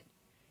solicit.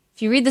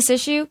 If you read this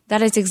issue,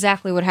 that is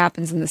exactly what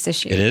happens in this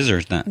issue. It is or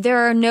it's not? There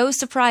are no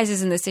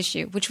surprises in this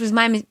issue, which was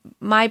my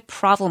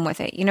problem with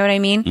it. You know what I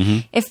mean? Mm-hmm.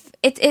 If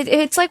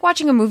it's like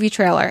watching a movie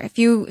trailer. If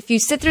you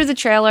sit through the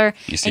trailer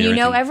and you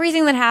know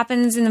everything that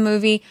happens in the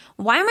movie,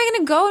 why am I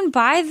going to go and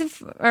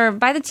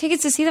buy the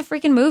tickets to see the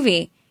freaking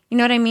movie? You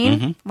know what I mean?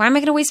 Mm-hmm. Why am I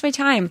going to waste my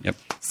time? Yep.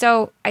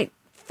 So I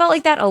felt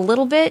like that a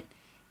little bit.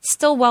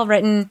 Still well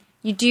written.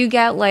 You do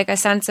get like a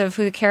sense of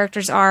who the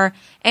characters are,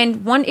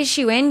 and one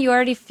issue in, you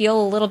already feel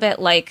a little bit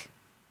like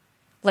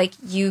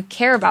you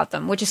care about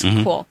them, which is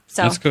cool.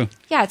 So that's cool.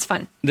 Yeah, it's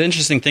fun. The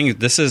interesting thing,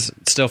 this is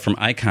still from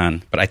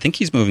Icon, but I think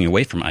he's moving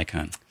away from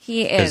Icon.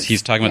 He is. Because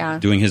he's talking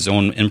about doing his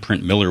own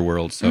imprint Miller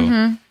World,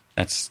 so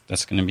that's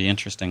going to be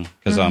interesting.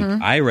 Because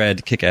I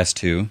read Kick-Ass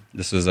 2.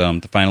 This was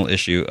the final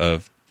issue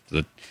of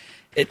the...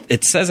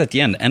 It says at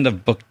the end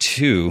of book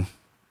 2,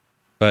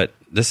 but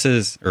this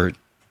is...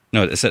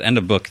 No, it said end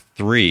of book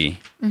 3,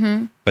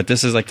 but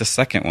this is like the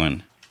second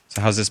one.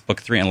 So how's this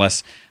book 3?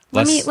 Unless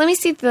let me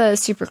see the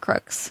Super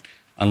Crooks.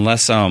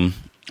 Unless I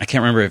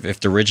can't remember if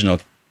the original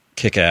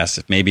Kick-Ass,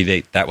 if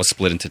maybe that was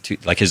split into two,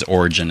 like his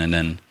origin and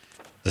then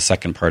the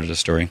second part of the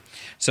story.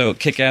 So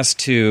Kick-Ass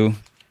 2,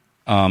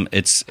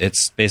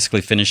 it's basically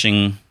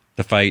finishing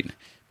the fight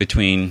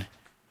between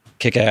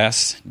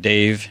Kick-Ass,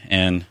 Dave,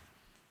 and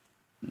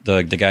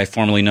the guy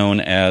formerly known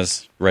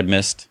as Red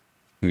Mist,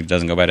 who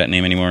doesn't go by that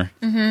name anymore,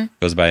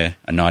 goes by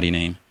a naughty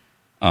name.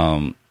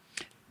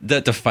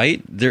 The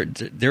fight,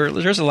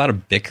 there's a lot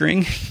of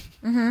bickering,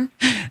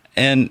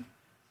 and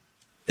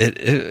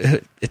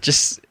it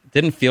just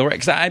didn't feel right,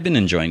 because I've been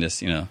enjoying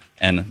this,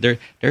 And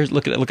there's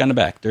look on the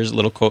back. There's a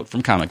little quote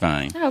from Comic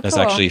Vine. Oh, that's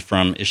cool. actually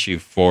from issue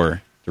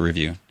 4, the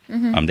review.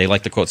 They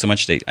like the quote so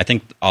much. I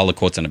think all the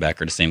quotes on the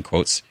back are the same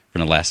quotes from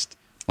the last.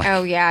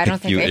 Oh yeah, I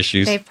don't think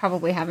issues. They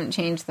probably haven't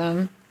changed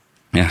them.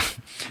 Yeah.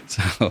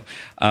 So,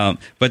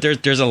 but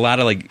there's a lot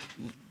of like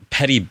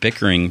petty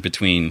bickering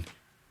between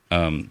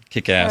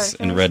Kick-Ass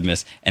and Red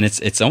Mist, and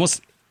it's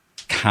almost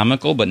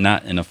comical, but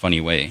not in a funny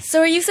way. So,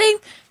 are you saying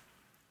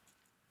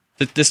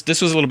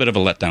this was a little bit of a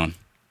letdown?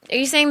 Are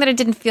you saying that it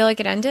didn't feel like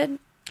it ended?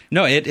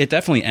 No, it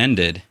definitely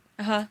ended.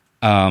 I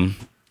don't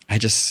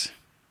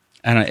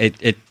know.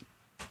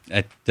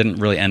 It didn't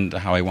really end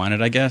how I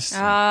wanted, I guess.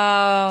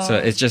 Oh.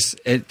 So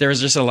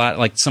there's just a lot,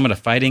 like some of the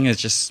fighting is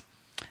just,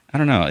 I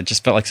don't know. It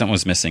just felt like something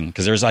was missing,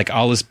 because there's like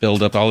all this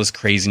buildup, all this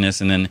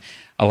craziness, and then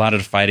a lot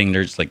of the fighting.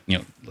 There's like,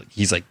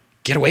 he's like,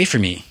 "Get away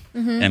from me!" I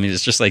mean,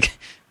 it's just like,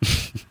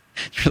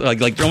 like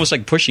they're almost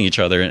like pushing each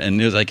other,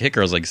 and it was like Hit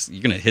Girl's like,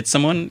 "You're gonna hit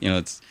someone?"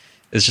 It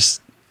was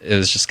just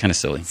kind of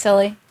silly.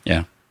 Silly.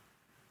 Yeah,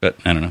 but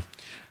I don't know.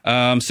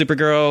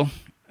 Supergirl,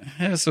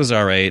 this was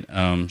all right.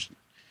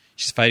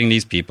 She's fighting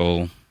these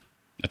people,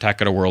 Attack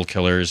of the World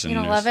Killers. And you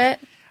don't love it?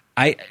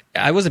 I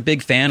was a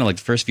big fan of like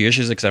the first few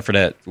issues, except for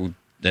that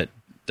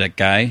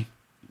guy.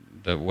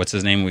 What's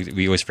his name?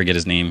 We always forget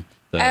his name.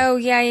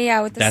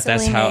 Yeah. With the silly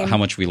that's name. how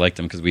much we liked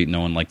him, because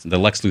no one liked him. The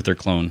Lex Luthor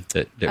clone.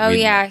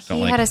 He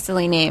had a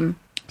silly name.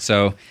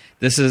 So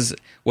this is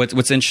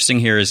what's interesting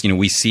here is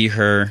we see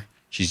her.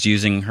 She's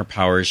using her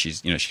powers.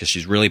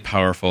 She's really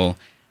powerful.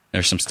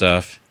 There's some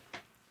stuff.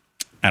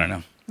 I don't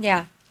know.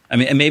 Yeah. I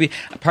mean, and maybe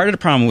part of the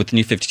problem with the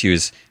New 52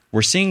 is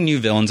we're seeing new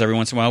villains every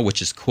once in a while,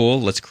 which is cool.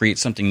 Let's create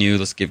something new.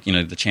 Let's give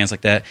the chance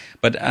like that.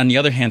 But on the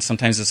other hand,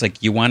 sometimes it's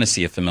like you want to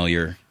see a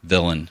familiar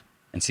villain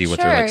and see what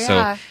they're like.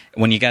 Yeah. So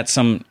when you got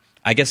some,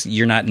 I guess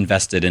you're not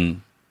invested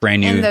in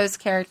brand new. In those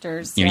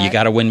characters. You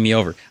got to win me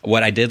over.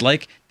 What I did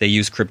like, they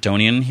used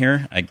Kryptonian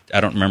here. I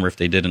don't remember if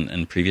they did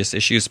in previous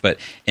issues, but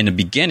in the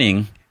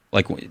beginning,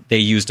 like they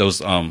used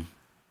those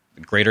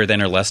greater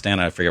than or less than,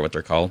 I forget what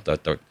they're called,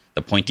 the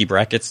pointy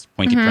brackets,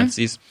 pointy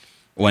parentheses,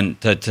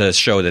 to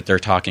show that they're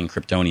talking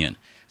Kryptonian.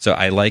 So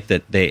I like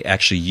that they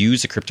actually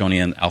use the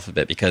Kryptonian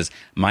alphabet, because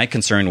my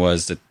concern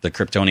was that the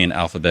Kryptonian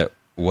alphabet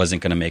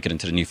wasn't going to make it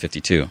into the New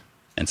 52.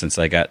 And since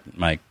I got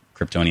my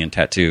Kryptonian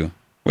tattoo,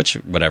 which,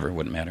 whatever,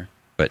 wouldn't matter,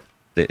 but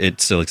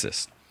it still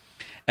exists.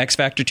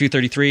 X-Factor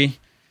 233.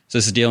 So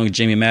this is dealing with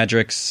Jamie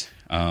Madrox.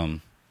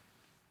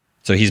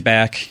 So he's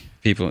back.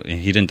 He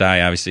didn't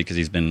die, obviously, because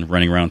he's been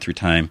running around through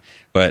time.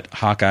 But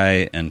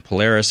Hawkeye and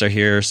Polaris are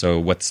here. So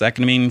what's that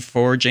going to mean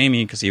for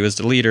Jamie? Because he was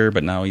the leader,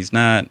 but now he's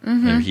not.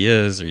 Or he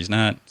is, or he's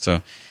not.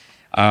 So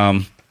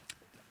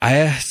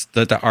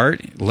the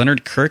art,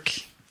 Leonard Kirk,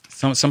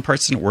 some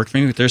parts didn't work for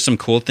me. There's some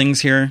cool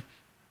things here.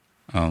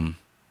 So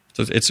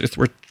it's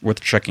worth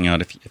checking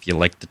out if you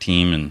like the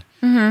team and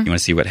you want to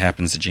see what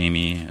happens to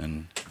Jamie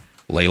and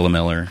Layla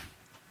Miller.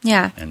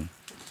 Yeah. And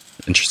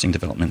interesting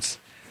developments.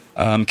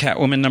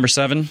 Catwoman number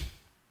 7.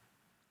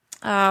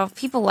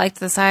 People liked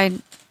this. I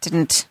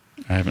didn't.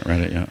 I haven't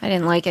read it yet. I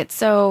didn't like it.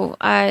 So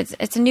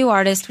it's a new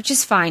artist, which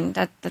is fine.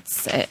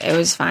 It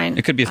was fine.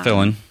 It could be a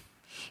fill-in.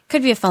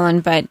 Could be a fill-in,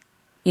 but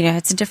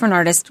it's a different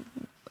artist.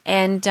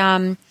 And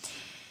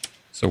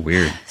so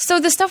weird. So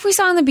the stuff we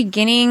saw in the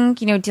beginning,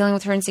 dealing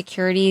with her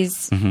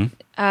insecurities, we're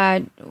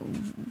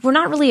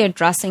not really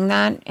addressing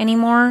that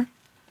anymore.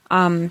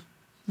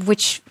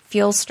 which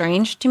feels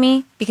strange to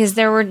me because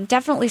there were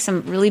definitely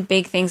some really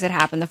big things that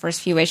happened the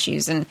first few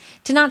issues, and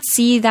to not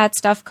see that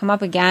stuff come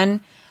up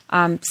again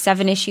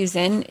 7 issues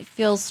in, it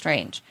feels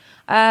strange.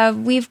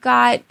 We've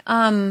got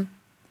a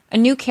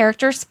new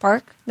character,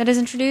 Spark, that is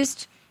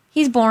introduced.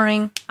 He's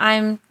boring.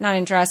 I'm not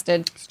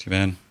interested. It's too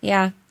bad.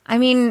 Yeah. I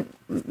mean,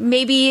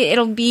 maybe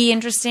it'll be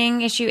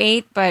interesting, issue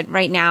 8, but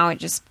right now it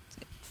just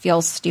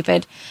feels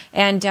stupid.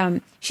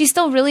 And she's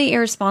still really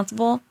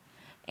irresponsible.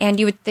 And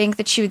you would think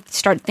that she would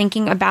start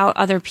thinking about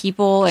other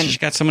people and she's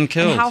got someone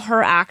killed. And how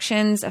her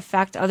actions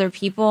affect other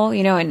people,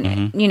 you know,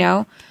 and you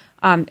know,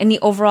 in the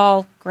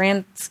overall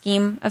grand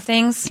scheme of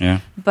things.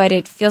 Yeah. But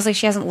it feels like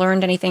she hasn't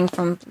learned anything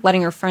from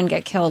letting her friend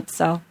get killed.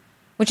 So,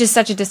 which is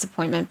such a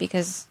disappointment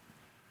because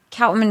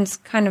Catwoman's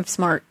kind of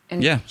smart,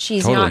 and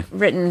she's not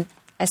written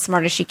as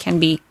smart as she can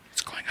be.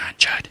 What's going on,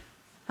 Judd?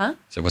 Huh?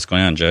 So what's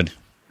going on, Judd?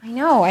 I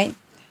know. I'm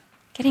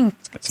getting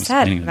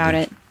sad about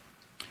it.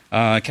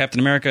 Captain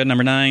America,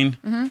 number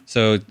 9.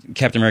 So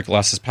Captain America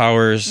lost his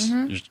powers.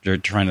 They're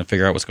trying to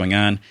figure out what's going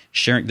on.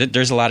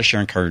 There's a lot of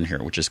Sharon Carter in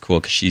here, which is cool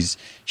because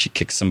she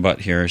kicks some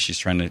butt here. She's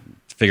trying to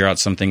figure out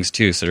some things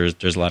too. So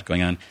there's a lot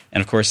going on.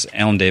 And of course,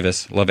 Alan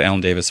Davis. Love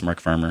Alan Davis and Mark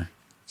Farmer.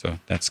 So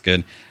that's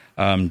good.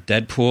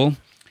 Deadpool.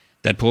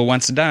 Deadpool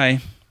wants to die.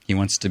 He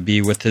wants to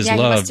be with his love.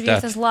 He wants to be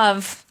with his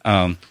love.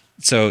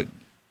 So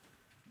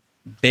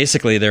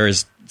basically,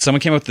 someone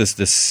came up with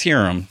this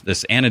serum,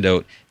 this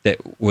antidote that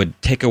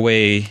would take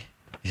away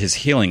his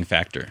healing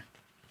factor,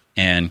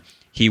 and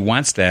he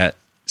wants that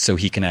so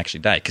he can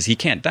actually die because he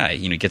can't die.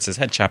 You know, he gets his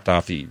head chopped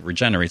off, he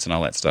regenerates, and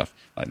all that stuff.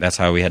 Like, that's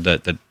how we had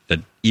the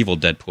evil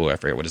Deadpool. I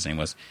forget what his name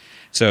was.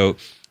 So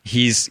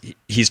he's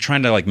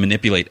trying to like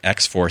manipulate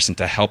X-Force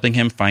into helping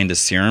him find the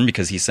serum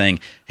because he's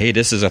saying, "Hey,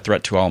 this is a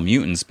threat to all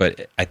mutants,"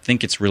 but I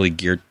think it's really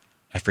geared.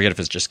 I forget if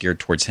it's just geared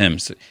towards him.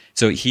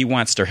 So he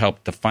wants their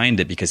help to find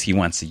it because he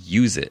wants to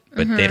use it,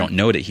 but they don't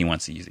know that he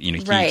wants to use it. You know,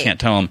 you can't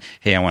tell him,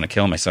 "Hey, I want to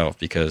kill myself,"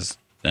 because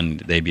then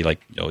they'd be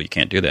like, "Oh, you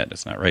can't do that.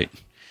 That's not right."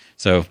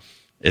 So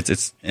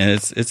it's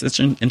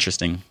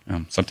interesting.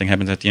 Something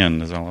happens at the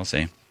end. Is all I'll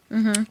say.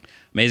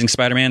 Amazing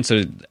Spider-Man.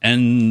 So the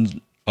end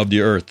of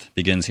the Earth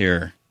begins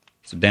here.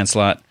 So Dan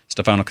Slott,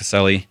 Stefano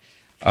Caselli,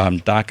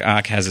 Doc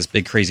Ock has this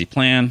big crazy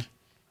plan.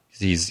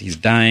 He's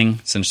dying.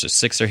 Sinister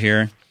Six are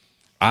here.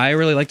 I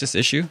really like this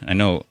issue. I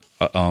know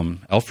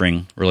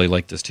Elfring really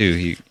liked this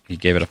too. He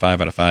gave it a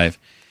 5 out of 5.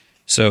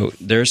 So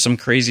there's some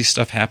crazy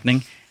stuff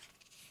happening.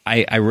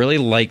 I really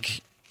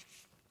like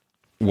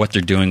what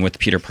they're doing with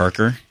Peter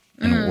Parker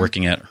and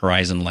working at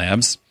Horizon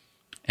Labs,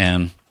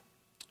 and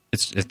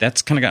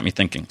that's kind of got me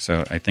thinking.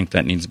 So I think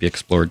that needs to be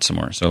explored some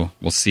more. So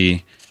we'll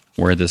see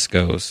where this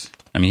goes.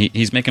 I mean,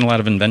 he's making a lot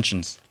of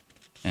inventions,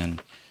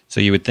 and so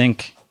you would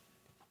think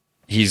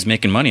he's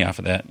making money off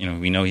of that. You know,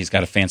 we know he's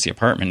got a fancy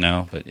apartment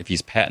now, but if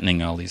he's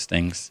patenting all these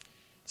things,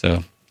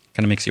 so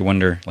kind of makes you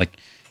wonder, like,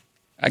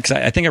 because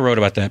I think I wrote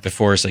about that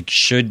before. It's like,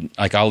 should,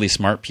 like, all these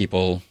smart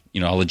people,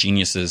 you know, all the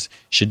geniuses,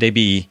 should they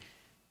be,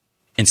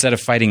 instead of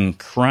fighting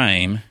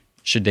crime,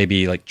 should they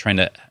be like trying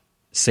to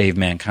save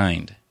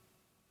mankind?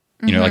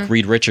 You know, like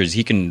Reed Richards,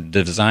 he can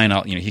design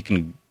all, you know, he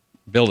can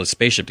build a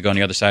spaceship to go on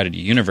the other side of the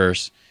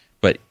universe,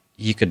 but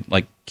he could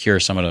like cure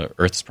some of the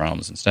Earth's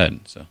problems instead.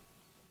 So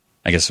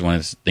I guess it's one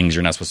of the things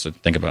you're not supposed to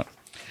think about.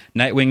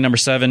 Nightwing number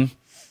 7.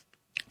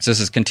 So this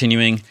is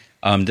continuing.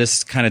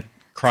 This kind of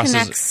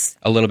crosses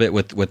a little bit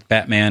with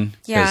Batman.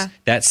 Yeah.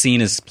 That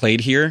scene is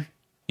played here.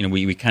 You know,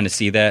 we kind of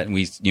see that, and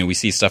we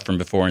see stuff from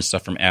before and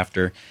stuff from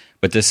after.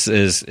 But this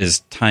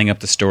is tying up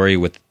the story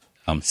with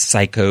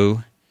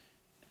Psycho,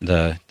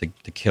 the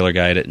killer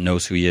guy that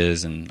knows who he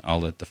is, and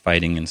all the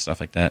fighting and stuff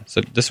like that.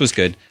 So this was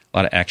good. A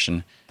lot of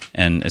action,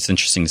 and it's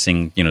interesting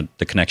seeing, you know,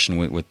 the connection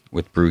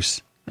with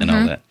Bruce and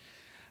all that.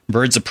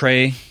 Birds of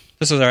Prey.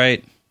 This was all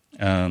right.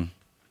 I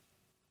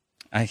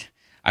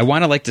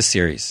want to like this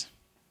series.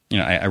 You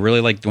know, I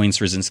really like Dwayne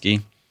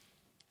Straczynski.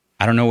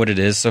 I don't know what it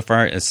is so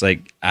far. It's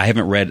like I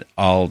haven't read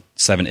all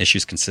 7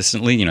 issues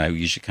consistently. You know, I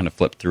usually kind of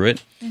flip through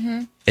it.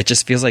 It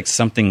just feels like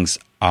something's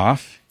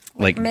off.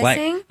 Like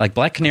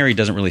Black Canary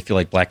doesn't really feel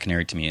like Black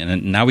Canary to me.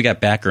 And now we got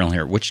Batgirl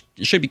here, which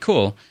should be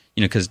cool.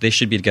 You know, because they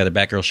should be together.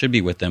 Batgirl should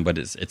be with them, but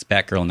it's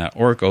Batgirl and not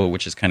Oracle,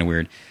 which is kind of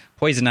weird.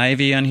 Poison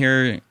Ivy on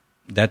here.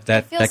 That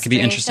could be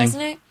interesting,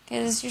 doesn't it?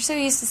 Because you're so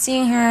used to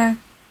seeing her.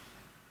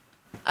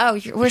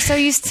 We're so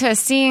used to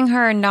seeing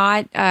her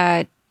not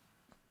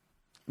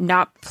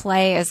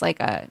play as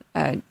like a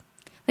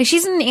like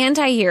she's an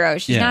anti-hero.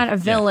 She's not a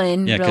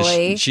villain,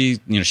 really. She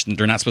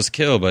they're not supposed to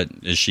kill, but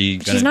is she?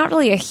 She's not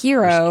really a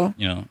hero.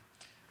 You know,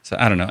 so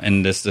I don't know.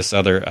 And this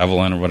other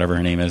Evelyn or whatever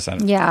her name is,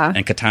 yeah.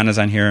 And Katana's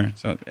on here.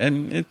 So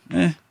and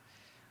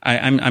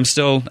I'm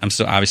still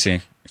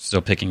obviously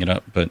still picking it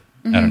up, but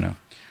I don't know.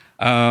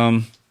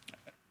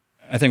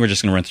 I think we're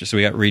just going to run through. So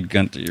we got Reed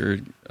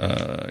Gunther,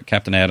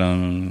 Captain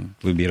Atom,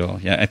 Blue Beetle.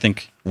 Yeah, I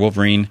think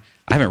Wolverine.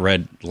 I haven't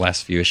read the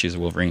last few issues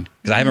of Wolverine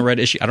because I haven't read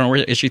I don't know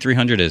where issue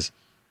 300 is.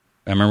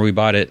 I remember we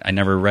bought it. I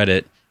never read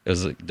it. It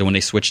was like when they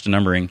switched to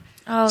numbering.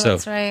 Oh, so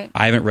that's right.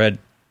 I haven't read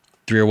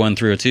 301,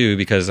 302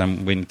 because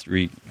I'm waiting to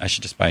read. I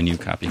should just buy a new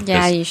copy.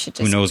 Yeah, you should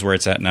just. Who knows where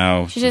it's at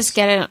now? You should just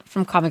get it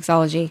from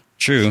Comixology.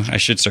 True. I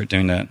should start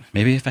doing that.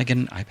 Maybe if I get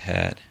an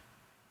iPad.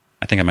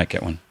 I think I might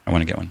get one. I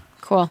want to get one.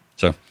 Cool.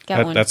 So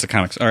that's the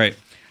comics. All right.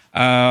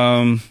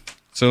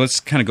 So let's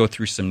kind of go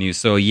through some news.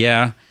 So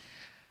yeah,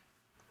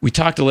 we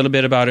talked a little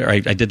bit about it.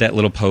 I did that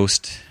little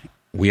post.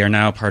 We are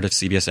now part of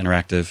CBS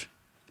Interactive.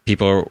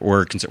 People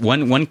were concerned.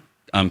 One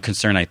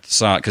concern I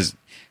saw,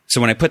 so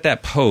when I put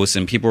that post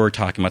and people were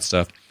talking about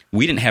stuff,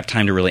 we didn't have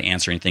time to really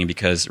answer anything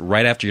because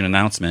right after your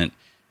announcement,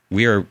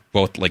 we are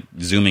both like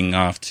zooming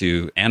off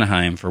to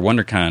Anaheim for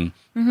WonderCon,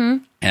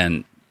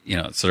 and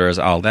so there was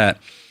all that.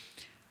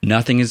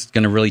 Nothing is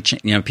going to really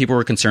change. People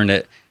were concerned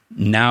that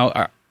now,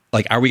 are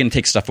we going to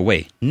take stuff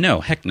away?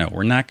 No, heck no.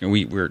 We're not.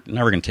 We're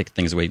never going to take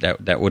things away.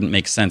 That wouldn't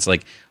make sense.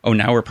 Like, oh,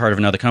 now we're part of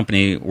another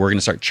company. We're going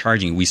to start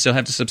charging. We still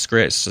have the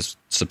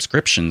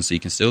subscriptions, so you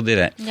can still do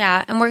that.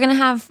 Yeah, and we're going to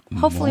have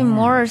hopefully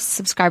more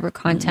subscriber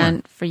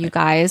content for you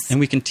guys.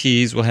 And we can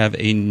tease. We'll have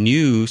a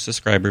new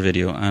subscriber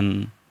video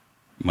on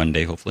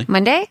Monday, hopefully.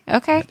 Monday?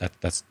 Okay.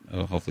 That's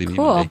hopefully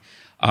cool.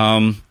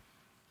 Monday.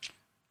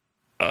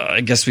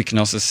 I guess we can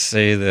also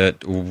say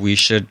that we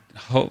should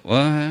hope.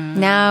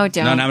 No,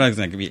 don't. No, I'm not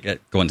going to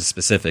go into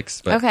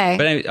specifics. But,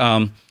 okay.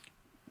 But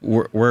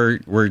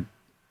we're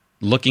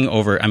looking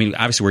over. I mean,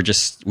 obviously,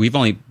 we've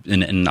only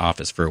been in the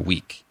office for a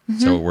week,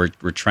 so we're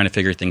trying to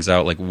figure things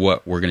out, like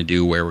what we're going to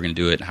do, where we're going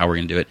to do it, how we're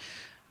going to do it.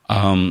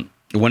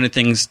 One of the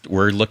things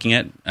we're looking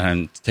at,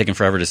 and it's taking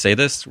forever to say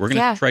this, we're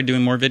going to try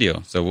doing more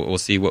video. So we'll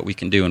see what we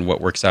can do and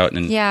what works out,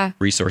 and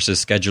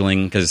resources,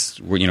 scheduling,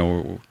 because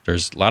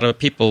there's a lot of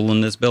people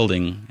in this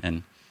building,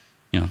 and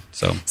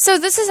so. So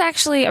this is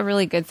actually a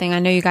really good thing. I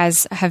know you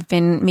guys have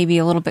been maybe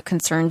a little bit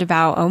concerned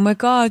about, oh my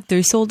God,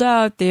 they're sold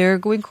out, they're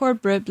going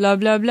corporate, blah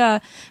blah blah.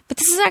 But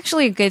this is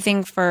actually a good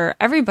thing for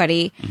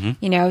everybody.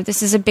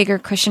 This is a bigger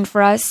cushion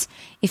for us.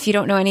 If you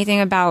don't know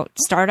anything about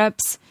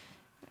startups.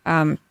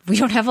 We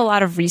don't have a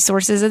lot of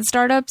resources at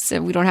startups.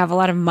 We don't have a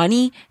lot of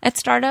money at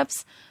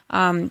startups.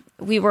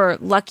 We were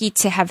lucky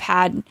to have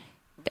had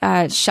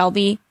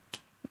Shelby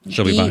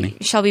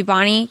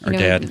Bonnie, our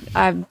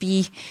dad,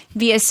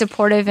 be as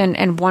supportive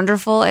and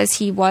wonderful as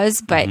he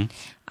was. But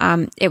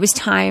it was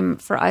time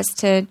for us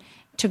to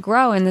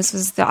grow, and this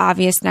was the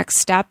obvious next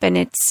step. And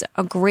it's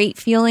a great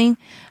feeling.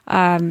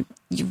 And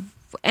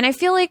I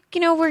feel like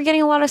we're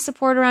getting a lot of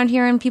support around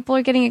here, and people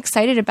are getting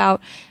excited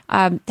about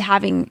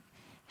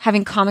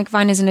having Comic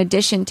Vine as an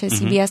addition to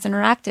CBS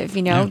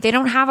Interactive. They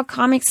don't have a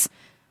comics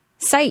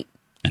site.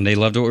 And they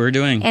loved what we were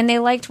doing. And they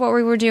liked what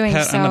we were doing.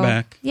 Pat on the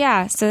back.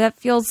 Yeah, so it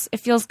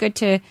feels good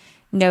to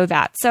know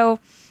that. So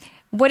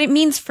what it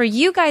means for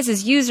you guys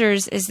as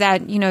users is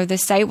that, the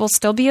site will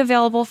still be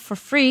available for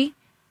free,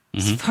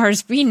 as far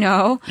as we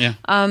know. Yeah.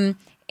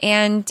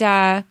 And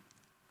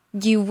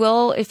you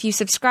will, if you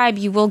subscribe,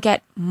 you will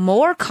get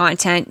more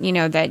content,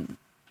 that...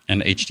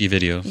 And HD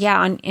videos.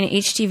 Yeah, in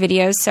HD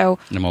videos. So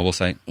the mobile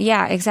site.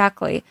 Yeah,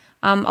 exactly.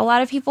 A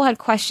lot of people had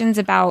questions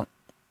about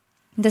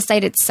the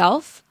site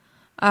itself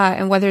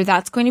and whether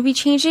that's going to be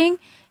changing.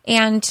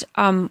 And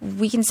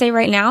we can say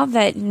right now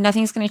that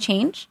nothing's going to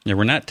change. Yeah,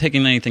 we're not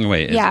taking anything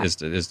away. Is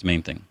the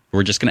main thing.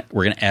 We're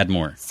gonna add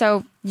more.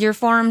 So your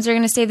forums are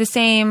going to stay the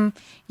same.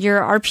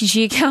 Your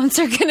RPG accounts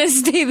are going to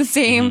stay the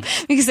same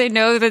because I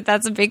know that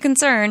that's a big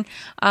concern.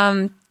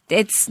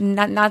 It's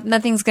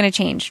nothing's going to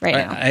change right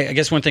now. I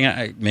guess one thing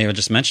I may have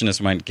just mentioned this,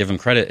 might give them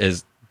credit,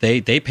 is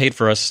they paid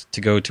for us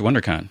to go to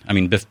WonderCon. I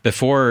mean,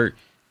 before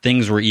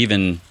things were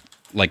even,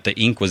 like the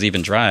ink was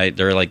even dry,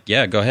 they were like,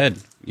 yeah, go ahead.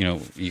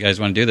 You guys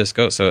want to do this,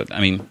 go. So, I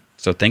mean,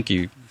 thank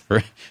you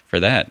for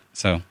that.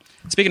 So,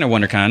 speaking of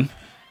WonderCon,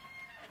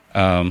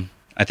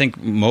 I think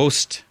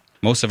most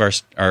of our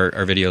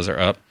videos are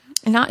up.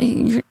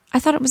 I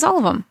thought it was all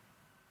of them.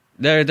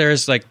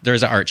 There's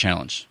an art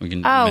challenge. We can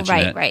mention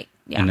it. Right.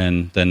 Yeah.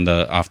 And then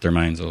the Off Their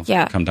Minds will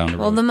come down the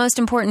road. Well, the most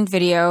important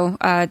video,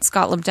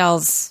 Scott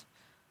Lobdell's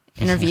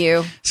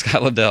interview.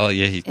 Scott Lobdell,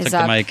 he took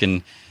the mic,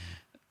 and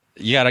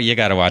you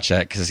gotta watch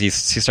that because he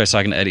starts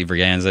talking to Eddie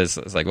Berganza.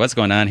 It's like, what's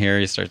going on here?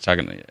 He starts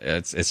talking.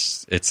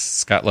 It's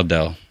Scott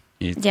Lobdell.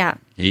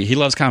 He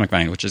loves Comic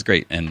Vine, which is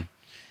great.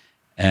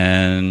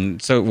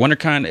 And so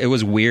WonderCon, it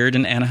was weird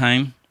in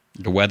Anaheim.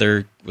 The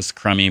weather was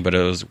crummy, but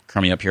it was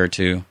crummy up here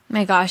too.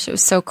 My gosh, it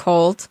was so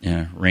cold.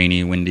 Yeah,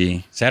 rainy,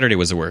 windy. Saturday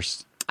was the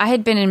worst. I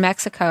had been in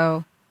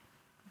Mexico,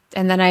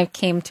 and then I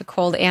came to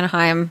cold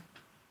Anaheim.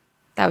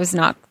 That was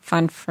not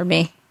fun for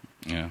me.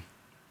 Yeah.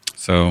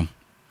 So,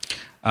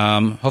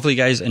 hopefully you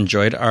guys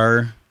enjoyed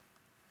our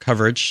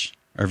coverage,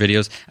 our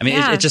videos. I mean,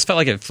 it just felt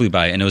like it flew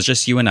by, and it was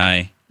just you and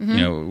I.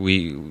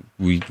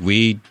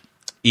 We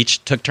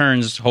each took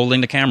turns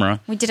holding the camera.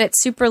 We did it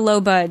super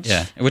low budge.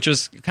 Yeah, which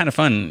was kind of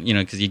fun,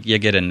 because you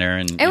get in there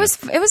and it was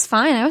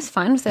fine. I was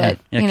fine with it.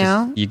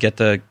 Yeah, you get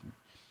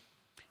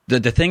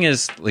the thing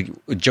is, like,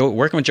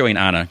 working with Joey and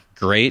Anna,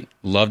 great,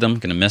 loved them,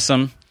 gonna miss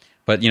them,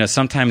 but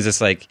sometimes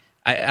it's like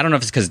I don't know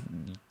if it's because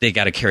they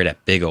got to carry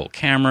that big old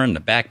camera and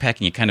the backpack,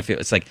 and you kind of feel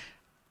it's like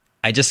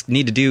I just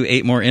need to do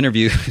 8 more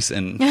interviews,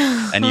 and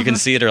you can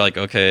see it. They're like,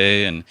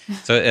 okay, and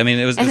so I mean,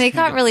 it was. And they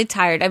got really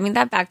tired. I mean,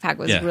 that backpack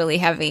was really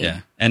heavy.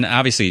 Yeah, and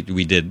obviously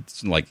we did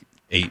like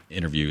 8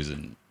 interviews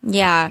in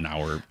an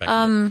hour.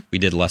 We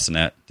did less than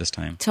that this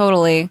time.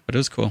 Totally, but it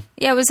was cool.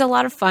 Yeah, it was a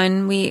lot of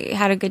fun. We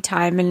had a good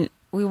time, and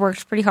we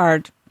worked pretty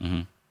hard.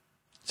 Mm-hmm.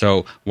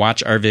 So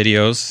watch our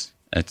videos.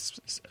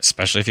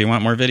 Especially if you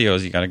want more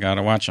videos, you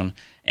gotta watch them.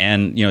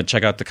 And,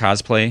 check out the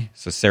cosplay.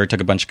 So Sarah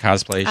took a bunch of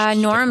cosplay.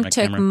 Norm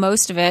took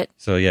most of it.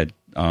 So, yeah.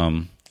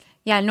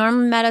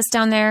 Norm met us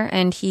down there,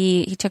 and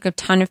he took a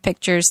ton of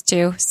pictures,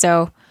 too.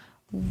 So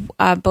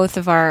both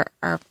of our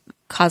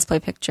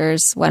cosplay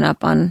pictures went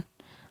up on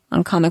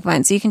Comic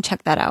Vine. So you can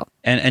check that out.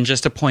 And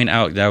just to point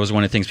out, that was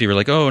one of the things people were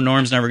like, oh,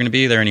 Norm's never going to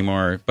be there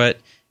anymore. But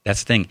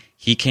that's the thing.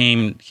 He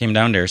came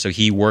down there, so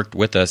he worked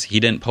with us. He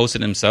didn't post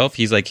it himself.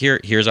 He's like,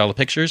 here's all the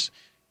pictures.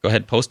 Go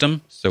ahead, post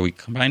them. So we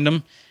combined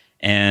them.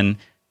 And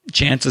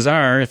chances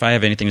are, if I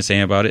have anything to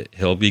say about it,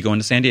 he'll be going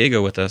to San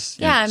Diego with us.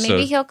 Yeah,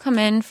 maybe he'll come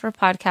in for a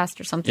podcast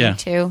or something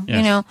too.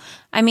 Yes.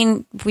 I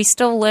mean, we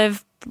still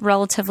live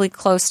relatively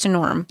close to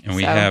Norm. And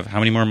we have, how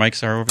many more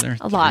mics are over there?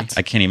 A lot.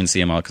 I can't even see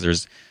them all because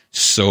there's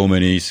so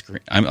many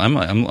screens.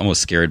 I'm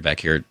almost scared back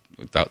here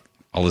without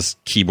all this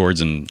keyboards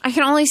and... I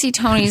can only see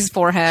Tony's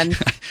forehead.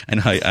 I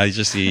know, I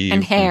just see...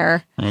 And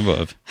hair. From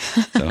above.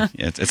 So,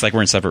 yeah, it's like we're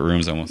in separate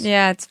rooms almost.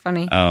 Yeah, it's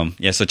funny.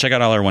 So check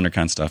out all our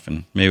WonderCon stuff,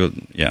 and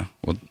maybe,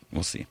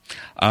 we'll see.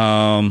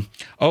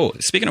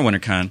 Speaking of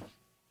WonderCon,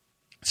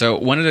 so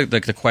one of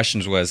the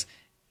questions was,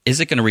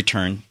 is it going to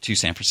return to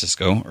San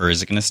Francisco, or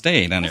is it going to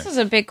stay down there? This is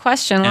a big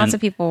question. Lots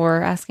of people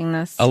were asking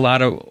this. A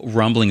lot of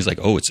rumblings like,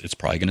 it's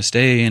probably going to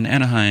stay in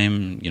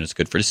Anaheim. It's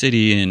good for the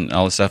city and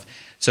all this stuff.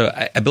 So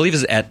I believe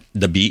it's at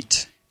The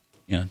Beat.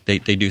 They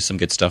do some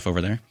good stuff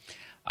over there.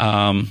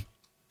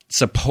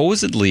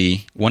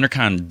 Supposedly,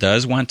 WonderCon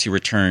does want to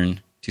return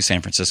to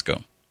San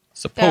Francisco.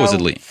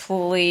 Supposedly. Oh,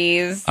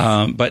 please.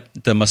 But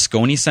the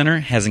Moscone Center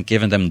hasn't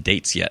given them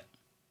dates yet.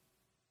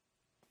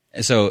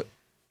 So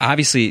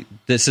obviously,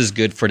 this is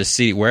good for the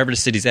city, wherever the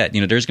city's at.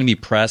 There's going to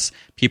be press.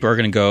 People are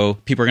going to go.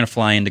 People are going to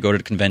fly in to go to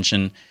the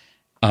convention.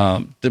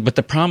 But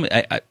the problem,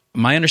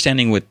 my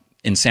understanding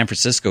in San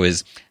Francisco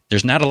is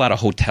there's not a lot of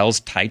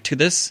hotels tied to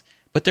this,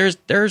 but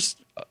there's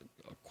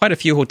quite a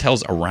few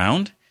hotels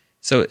around.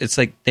 So it's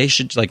like they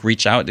should like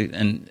reach out,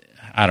 and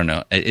I don't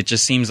know. It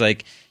just seems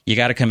like you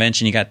got a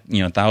convention, you got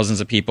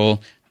thousands of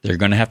people. They're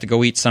going to have to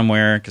go eat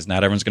somewhere because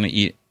not everyone's going to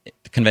eat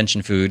the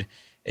convention food.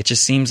 It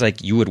just seems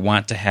like you would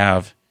want to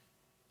have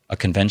a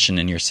convention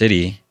in your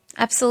city.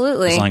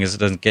 Absolutely. As long as it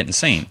doesn't get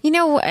insane.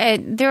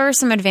 There are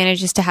some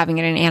advantages to having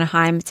it in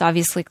Anaheim. It's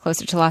obviously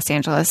closer to Los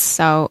Angeles.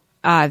 So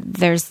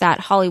there's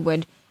that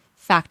Hollywood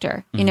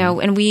factor,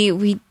 and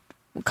we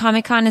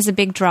Comic-Con is a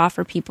big draw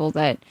for people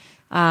that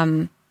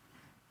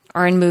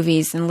are in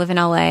movies and live in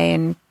LA,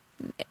 and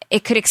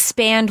it could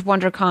expand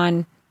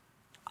WonderCon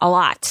a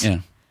lot. Yeah.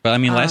 But I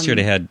mean, last year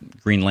they had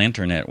Green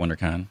Lantern at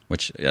WonderCon,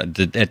 which that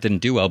didn't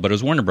do well, but it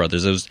was Warner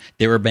Brothers.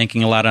 They were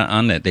banking a lot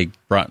on that. They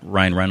brought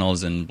Ryan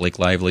Reynolds and Blake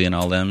Lively and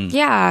all them.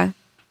 Yeah.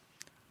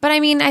 But I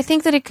mean, I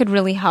think that it could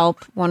really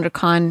help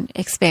WonderCon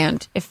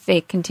expand if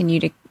they continue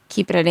to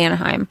keep it at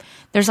Anaheim.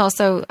 There's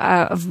also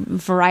a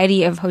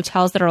variety of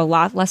hotels that are a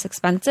lot less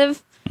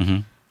expensive.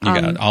 Mm-hmm.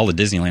 You got all the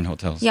Disneyland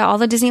hotels. Yeah, all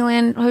the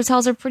Disneyland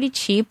hotels are pretty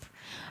cheap.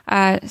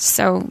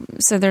 So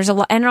there's a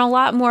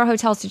lot more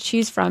hotels to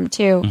choose from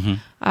too. Mm-hmm.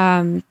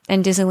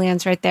 And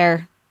Disneyland's right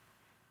there,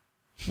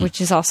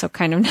 which is also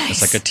kind of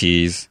nice. It's like a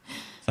tease.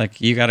 It's like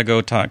you got to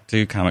go talk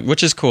to comic,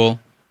 which is cool,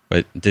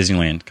 but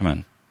Disneyland, come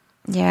on.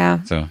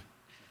 Yeah. So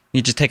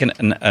you just take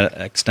an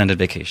extended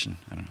vacation.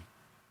 I don't know.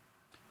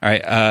 All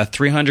right,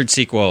 300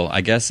 sequel. I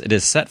guess it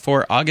is set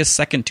for August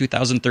 2nd,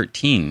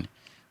 2013,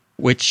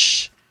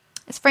 which...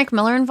 Is Frank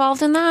Miller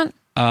involved in that?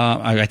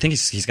 I think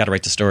he's got to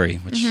write the story,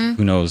 which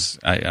who knows?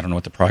 I don't know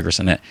what the progress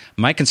on that.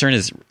 My concern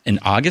is in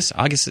August.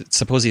 August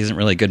supposedly isn't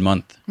really a good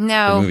month for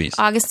movies.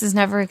 August is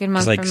never a good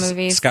month for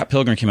movies. Scott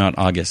Pilgrim came out in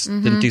August.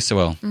 Didn't do so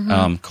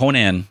well.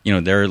 Conan,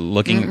 they're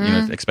looking,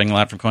 expecting a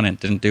lot from Conan.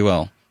 Didn't do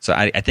well. So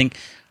I think...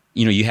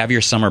 you have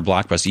your summer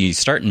blockbuster. You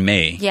start in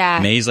May. Yeah.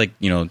 May's like,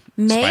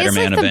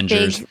 Spider-Man,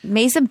 Avengers.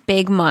 May's a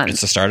big month. It's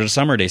the start of the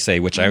summer, they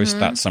say, which I always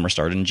thought summer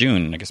started in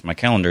June. I guess my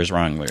calendar is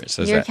wrong where it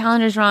says Your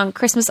calendar's wrong.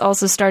 Christmas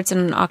also starts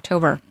in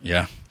October.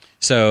 Yeah.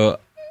 So,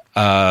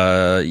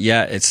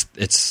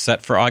 it's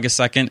set for August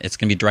 2nd. It's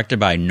going to be directed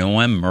by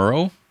Noam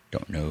Murrow.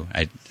 Don't know.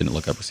 I didn't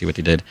look up to see what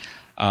he did.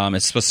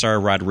 It's supposed to star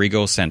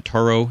Rodrigo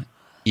Santoro,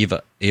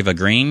 Eva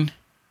Green.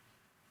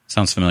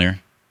 Sounds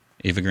familiar.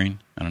 Eva Green?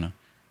 I don't know.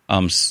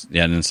 And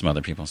then some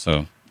other people.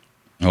 So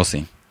we'll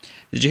see.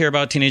 Did you hear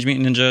about Teenage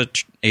Mutant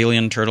Ninja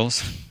Alien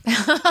Turtles?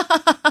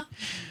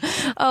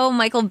 Oh,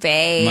 Michael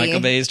Bay.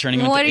 Michael Bay is turning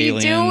into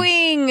aliens. What are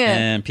you doing?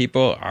 And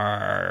people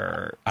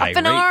are up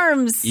in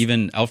arms.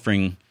 Even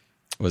Elfring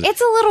was.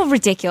 It's a little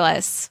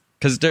ridiculous.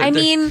 Because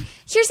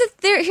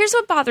here's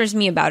what bothers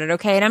me about it.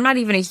 Okay, and I'm not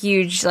even a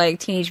huge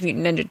Teenage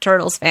Mutant Ninja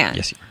Turtles fan.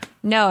 Yes, you are.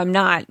 No, I'm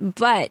not.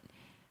 But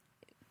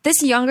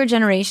this younger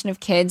generation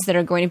of kids that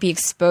are going to be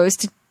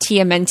exposed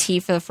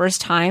TMNT for the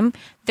first time,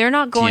 they're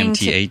not going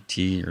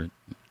TMT or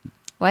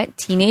what?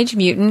 Teenage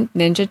Mutant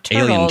Ninja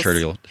Turtles.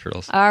 Alien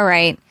Turtles. All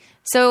right.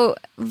 So,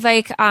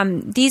 like,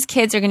 these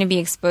kids are going to be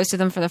exposed to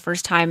them for the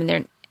first time, and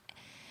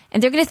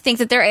they're going to think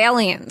that they're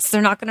aliens.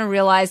 They're not going to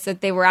realize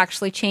that they were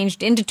actually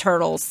changed into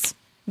turtles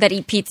that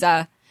eat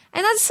pizza,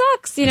 and that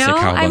sucks. You know,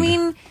 I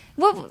mean,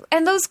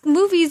 and those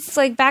movies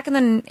like back in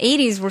the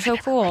 80s were so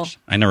cool.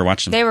 I never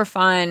watched them. They were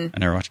fun. I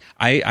never watched.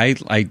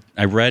 I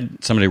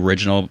read some of the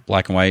original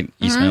black and white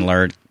Eastman and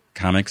Laird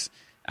comics.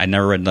 I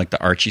never read like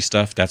the Archie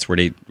stuff. That's where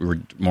they were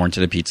more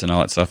into the pizza and all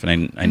that stuff.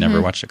 And I never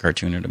watched the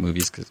cartoon or the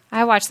movies. Cause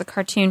I watched the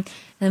cartoon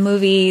and the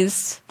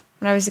movies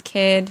when I was a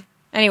kid.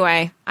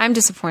 Anyway, I'm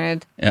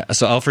disappointed. Yeah,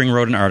 so Elfring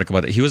wrote an article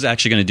about it. He was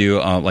actually going to do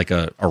like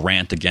a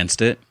rant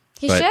against it.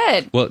 He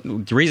should. Well,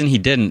 the reason he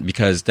didn't,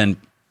 because then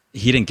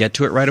he didn't get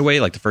to it right away.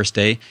 Like the first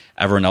day,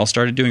 everyone else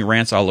started doing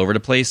rants all over the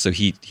place. So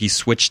he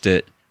switched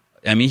it.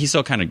 I mean, he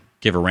still kind of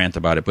gave a rant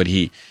about it, but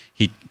he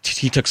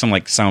took some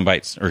like sound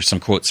bites or some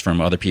quotes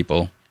from other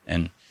people.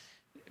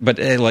 But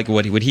like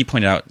what he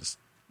pointed out,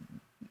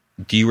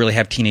 do you really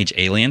have teenage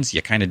aliens?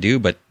 You kind of do,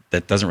 but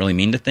that doesn't really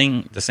mean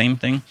the same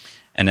thing.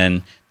 And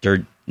then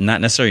they're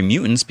not necessarily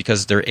mutants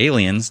because they're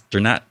aliens.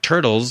 They're not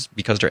turtles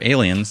because they're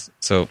aliens.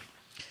 So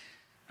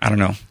I don't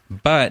know.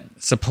 But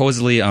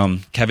supposedly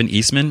Kevin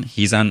Eastman,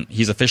 he's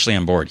officially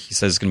on board. He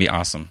says it's going to be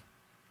awesome.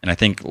 And I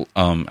think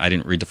I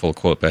didn't read the full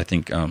quote, but I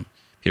think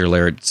Peter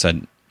Laird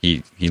said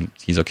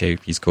he's okay.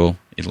 He's cool.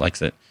 He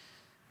likes it.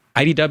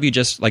 IDW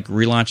just like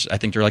relaunched. I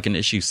think they're like in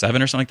issue 7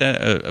 or something like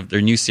that of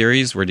their new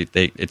series where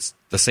it's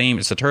the same.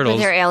 It's the turtles.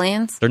 But they're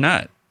aliens. They're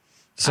not.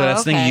 So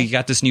that's the thing. You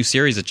got this new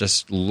series that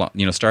just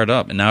started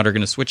up, and now they're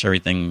going to switch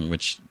everything.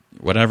 Which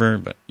whatever,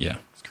 but yeah,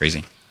 it's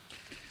crazy.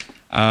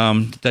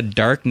 The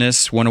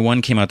Darkness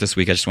 101 came out this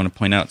week. I just want to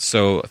point out.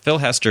 So Phil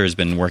Hester has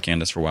been working on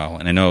this for a while,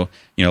 and I know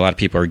a lot of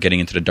people are getting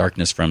into the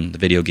Darkness from the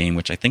video game,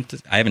 which I think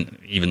I haven't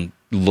even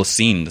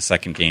seen the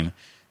second game.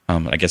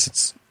 I guess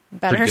it's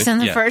better than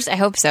the first. I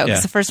hope so,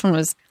 because the first one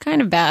was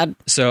kind of bad.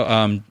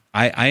 So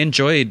I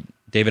enjoyed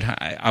David.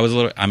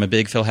 I'm a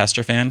big Phil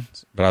Hester fan,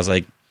 but I was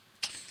like,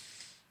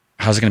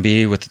 how's it going to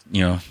be with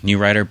new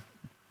writer?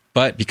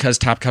 But because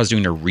Top Cow's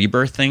doing a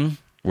rebirth thing,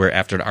 where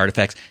after the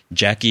artifacts,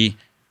 Jackie.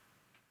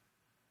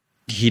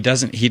 He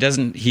doesn't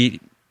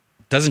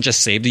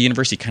just save the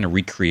universe. He kind of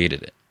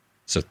recreated it.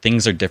 So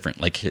things are different.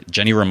 Like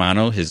Jenny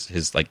Romano,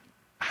 his like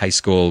high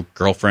school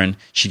girlfriend,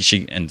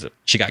 she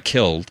got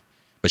killed,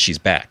 but she's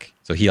back.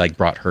 So he like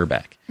brought her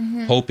back.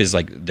 Mm-hmm. Hope is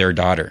like their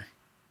daughter.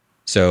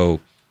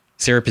 So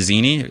Sarah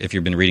Pizzini, if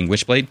you've been reading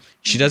Witchblade,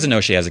 she doesn't know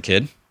she has a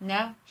kid.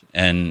 No.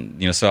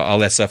 And so all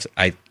that stuff.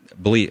 I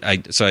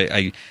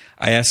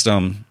asked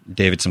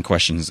David some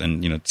questions,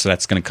 and so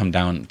that's going to come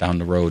down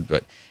the road.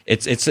 But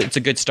it's a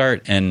good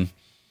start, and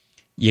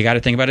you got to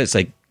think about it. It's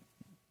like,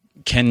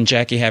 can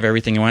Jackie have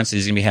everything he wants?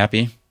 Is he going to be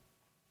happy?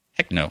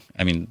 Heck no.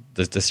 I mean,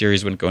 the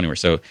series wouldn't go anywhere.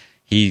 So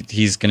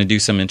he's going to do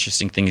some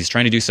interesting things. He's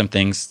trying to do some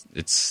things.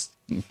 It's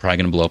probably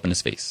going to blow up in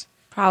his face.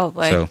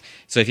 Probably.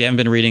 So if you haven't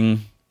been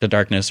reading The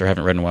Darkness or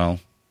haven't read in a while,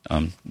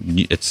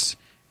 it's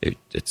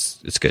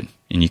good,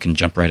 and you can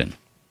jump right in.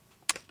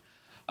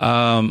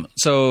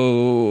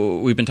 So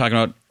we've been talking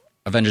about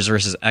Avengers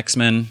versus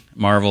X-Men.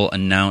 Marvel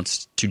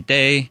announced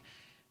today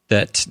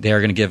that they are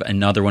going to give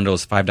another one of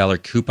those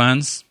 $5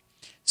 coupons.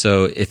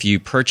 So if you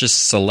purchase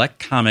select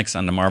comics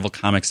on the Marvel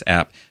Comics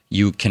app,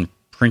 you can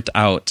print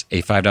out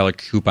a $5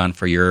 coupon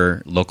for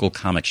your local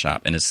comic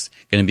shop. And it's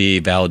going to be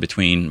valid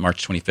between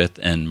March 25th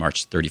and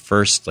March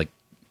 31st, like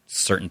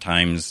certain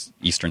times,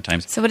 Eastern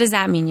times. So what does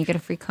that mean? You get a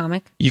free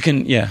comic? You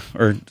can,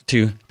 or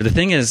two. But the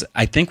thing is,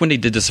 I think when they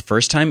did this the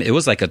first time, it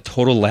was like a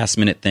total last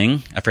minute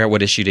thing. I forgot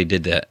what issue they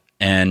did that.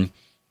 And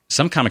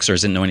some comic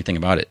stores didn't know anything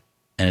about it.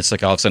 And it's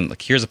like all of a sudden,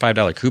 like, here's a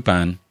 $5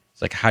 coupon.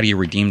 It's like, how do you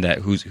redeem that?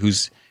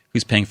 Who's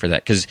paying for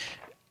that? Because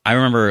I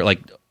remember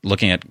like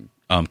looking at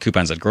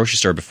coupons at grocery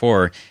store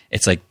before.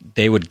 It's like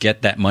they would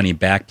get that money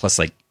back plus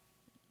like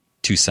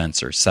 2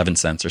 cents or 7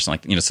 cents or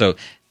something. So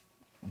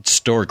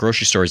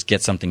grocery stores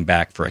get something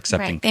back for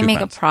accepting right. They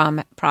coupons.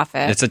 Make a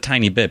profit. It's a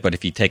tiny bit, but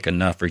if you take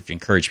enough or if you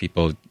encourage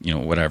people,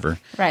 whatever.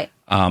 Right.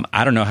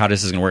 I don't know how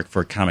this is going to work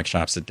for comic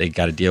shops that they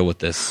got to deal with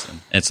this.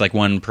 It's like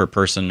one per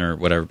person or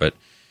whatever, but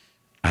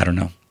I don't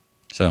know.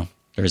 So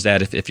there's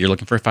that. If you're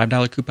looking for a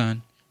 $5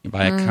 coupon, you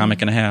buy a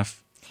comic and a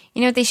half.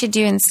 You know what they should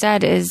do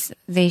instead is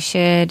they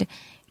should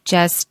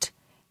just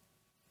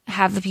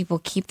have the people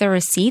keep their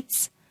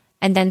receipts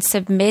and then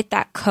submit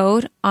that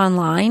code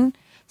online.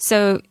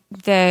 So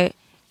the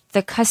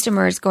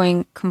customer is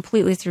going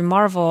completely through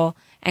Marvel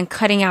and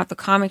cutting out the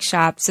comic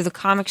shop so the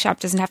comic shop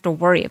doesn't have to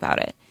worry about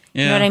it.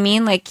 Yeah. You know what I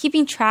mean? Like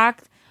keeping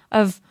track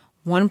of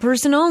one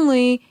person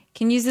only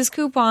can use this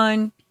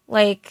coupon.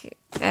 Like,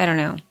 I don't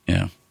know.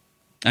 Yeah.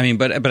 I mean,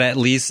 but at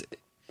least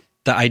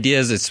the idea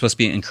is it's supposed to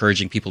be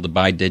encouraging people to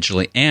buy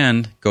digitally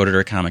and go to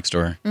their comic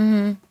store.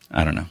 Mm-hmm.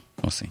 I don't know.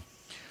 We'll see.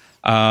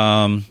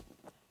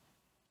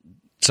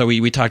 So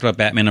we talked about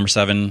Batman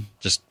 #7.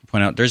 Just to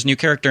point out, there's a new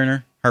character in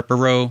her, Harper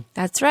Row.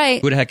 That's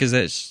right. Who the heck is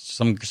it?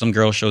 Some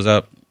girl shows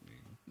up.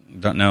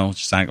 don't know. It's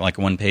just like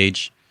one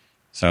page.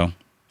 So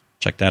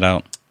check that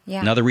out.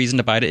 Yeah. Another reason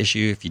to buy the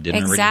issue if you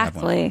didn't already have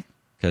one. Exactly.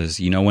 Because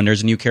when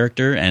there's a new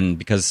character, and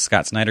because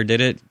Scott Snyder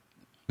did it,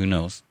 who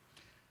knows?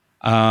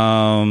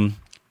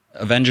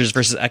 Avengers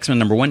vs. X-Men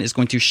 #1 is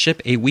going to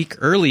ship a week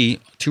early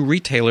to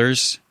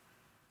retailers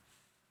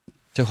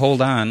to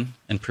hold on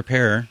and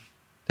prepare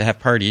to have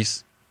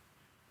parties.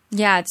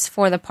 Yeah, it's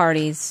for the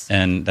parties.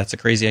 And that's a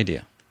crazy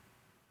idea.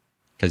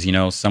 Because,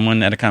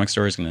 someone at a comic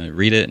store is going to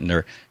read it, and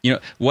they're,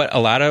 what a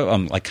lot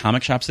of like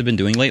comic shops have been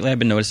doing lately, I've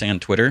been noticing on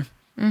Twitter,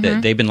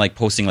 that they've been like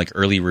posting like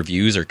early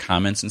reviews or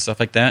comments and stuff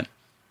like that.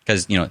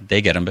 Because,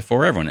 they get them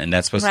before everyone. And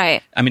that's what's...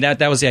 Right. I mean,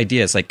 that was the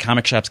idea. It's like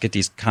comic shops get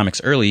these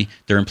comics early.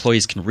 Their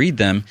employees can read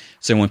them.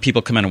 So when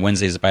people come in on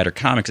Wednesdays to buy their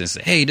comics and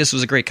say, hey, this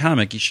was a great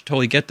comic. You should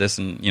totally get this.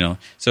 And,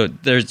 so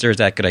there's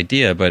that good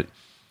idea. But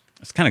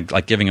it's kind of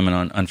like giving them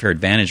an unfair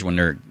advantage when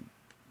they're,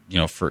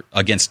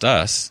 against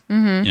us.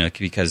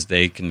 Because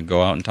they can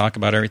go out and talk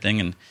about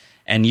everything.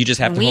 And you just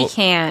have to... We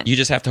can't. You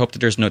just have to hope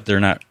that they're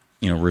not,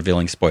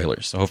 revealing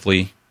spoilers. So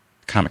hopefully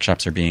comic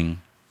shops are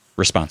being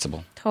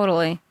responsible.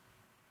 Totally.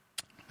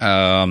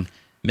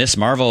 Miss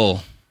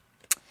Marvel,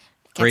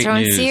 great her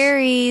own news.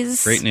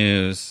 Series. Great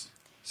news.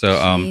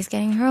 So she's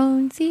getting her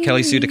own series.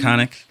 Kelly Sue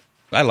DeConnick,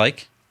 I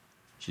like.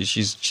 She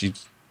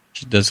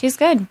does. She's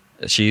good.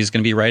 She's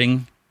going to be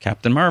writing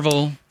Captain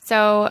Marvel.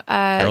 So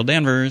Carol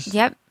Danvers.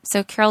 Yep.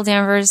 So Carol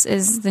Danvers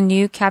is the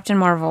new Captain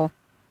Marvel,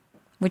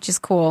 which is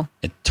cool.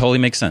 It totally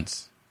makes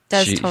sense.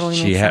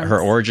 Totally make sense.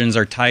 Her origins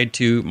are tied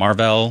to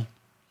Marvel,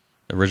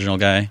 the original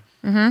guy,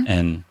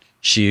 and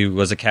she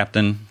was a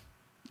captain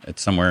at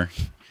somewhere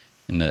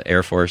in the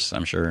Air Force,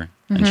 I'm sure,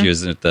 and she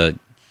was at the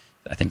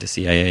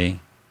CIA.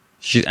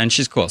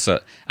 She's cool.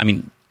 So I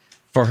mean,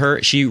 for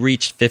her, she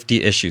reached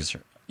 50 issues.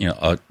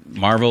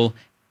 Marvel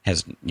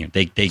has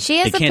she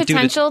has the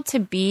potential to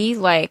be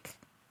like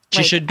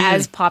she should be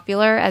as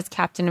popular as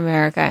Captain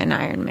America and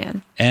Iron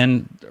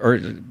Man, or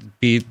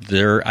be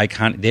their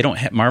icon. They don't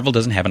have, Marvel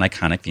doesn't have an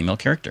iconic female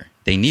character.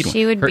 They need one.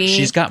 She would be.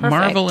 She's got perfect.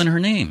 Marvel in her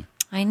name.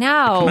 I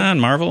know. Come on,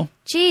 Marvel.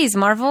 Jeez,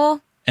 Marvel.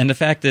 And the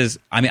fact is,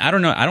 I mean, I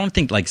don't know. I don't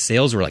think like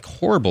sales were like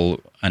horrible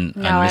on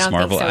Miss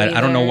Marvel. So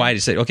I don't know why they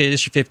said, okay,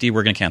 this is 50,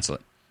 we're going to cancel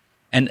it.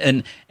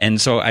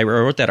 And so I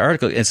wrote that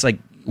article. It's like,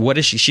 what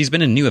is she? She's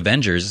been in New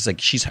Avengers. It's like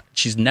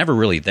she's never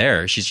really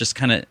there. She's just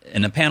kind of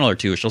in a panel or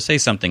two. She'll say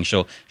something.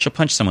 She'll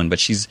punch someone, but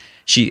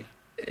she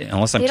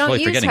unless I'm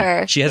totally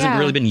forgetting, she hasn't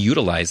really been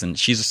utilized. And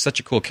she's such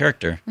a cool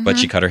character. But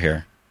she cut her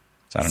hair,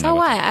 so I don't know. So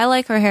what? I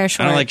like her hair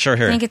short. I don't like short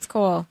hair. I think it's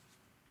cool.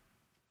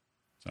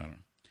 So I don't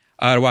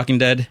know. The Walking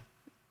Dead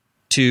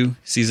 2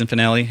 season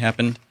finale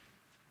happened.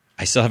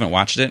 I still haven't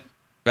watched it,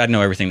 but I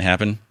know everything that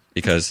happened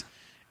because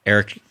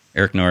Eric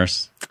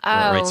Norris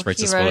writes the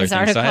spoiler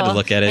thing, so I had to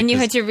look at it. And you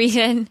had to read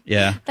it.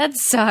 Yeah. That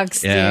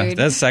sucks, dude. Yeah,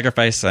 that's a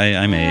sacrifice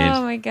I made.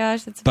 Oh my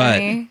gosh, that's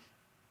funny.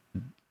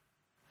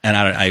 And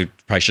I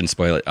probably shouldn't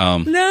spoil it.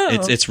 No.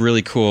 It's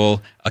really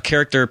cool. A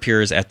character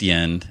appears at the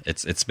end.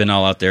 It's been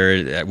all out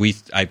there.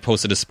 I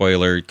posted a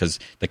spoiler because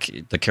the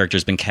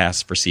character's been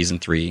cast for season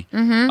 3. It's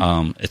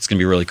going to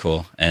be really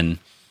cool. And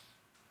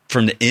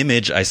from the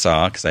image I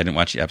saw, because I didn't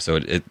watch the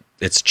episode,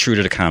 it's true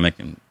to the comic,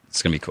 and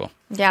it's going to be cool.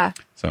 Yeah.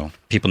 So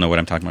people know what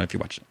I'm talking about if you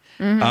watch it.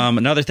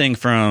 Another thing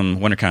from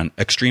WonderCon,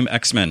 Extreme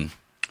X-Men.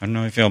 I don't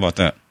know how you feel about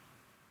that.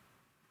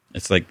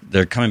 It's like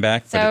they're coming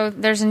back. So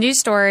there's a new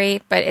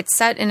story, but it's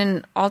set in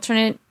an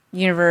alternate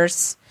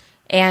universe,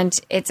 and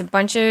it's a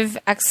bunch of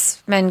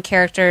X-Men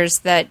characters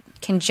that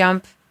can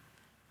jump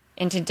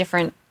into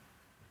different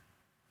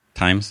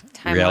timelines,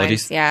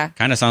 realities. Yeah.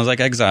 Kind of sounds like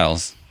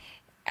Exiles.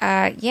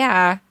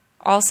 Yeah.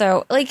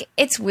 Also, like,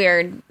 it's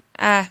weird.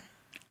 I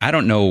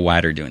don't know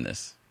why they're doing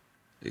this.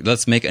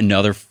 Let's make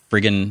another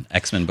friggin'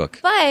 X-Men book.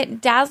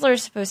 But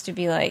Dazzler's supposed to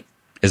be like...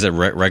 Is it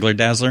regular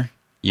Dazzler?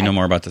 You know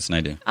more about this than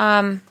I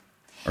do.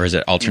 Or is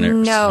it alternate?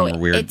 No,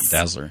 weird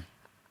Dazzler.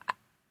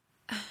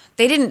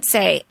 They didn't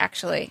say,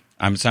 actually.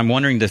 I'm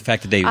wondering the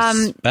fact that they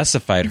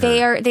specified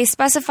her. They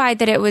specified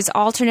that it was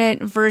alternate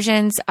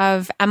versions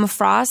of Emma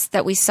Frost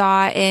that we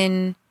saw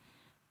in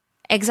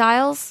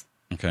Exiles.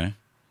 Okay.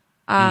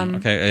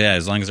 Okay, yeah,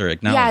 as long as they're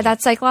acknowledged. Yeah,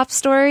 that Cyclops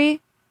story,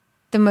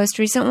 the most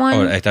recent one.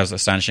 Oh, that was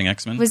Astonishing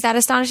X-Men? Was that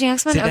Astonishing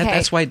X-Men? See, okay.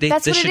 That's why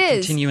this should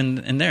continue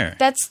in there.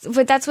 That's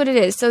what it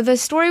is. So the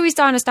story we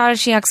saw in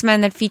Astonishing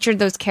X-Men that featured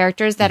those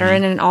characters that are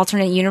in an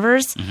alternate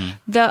universe,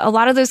 a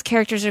lot of those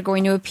characters are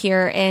going to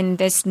appear in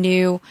this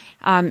new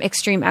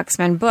Extreme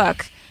X-Men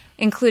book,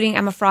 including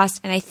Emma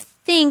Frost, and I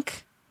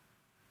think...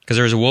 Because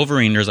there's a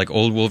Wolverine, there's like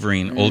old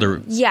Wolverine, older,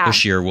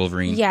 bushier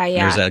Wolverine. Yeah.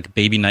 There's that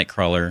baby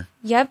Nightcrawler.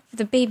 Yep,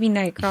 the baby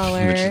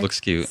Nightcrawler. Which looks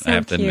cute, so I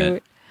have to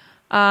admit.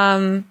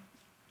 And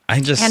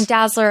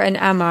Dazzler and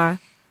Emma.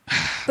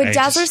 But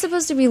Dazzler's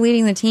supposed to be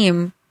leading the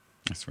team.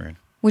 That's weird.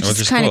 Which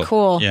is kind of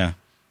cool. Yeah.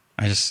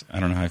 I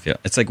don't know how I feel.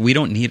 It's like we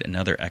don't need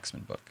another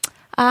X-Men book.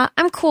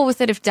 I'm cool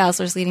with it if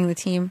Dazzler's leading the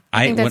team.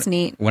 I think that's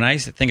neat. When I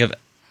think of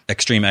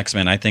Extreme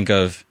X-Men, I think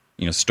of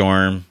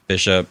Storm,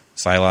 Bishop,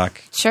 Psylocke,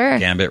 sure,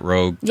 Gambit,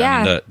 Rogue. Yeah.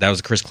 I mean, that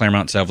was Chris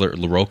Claremont, Salvador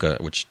Larroca,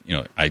 which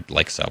I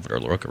like Salvador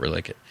Larroca, really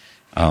like it.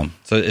 So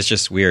it's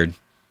just weird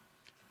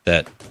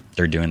that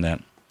they're doing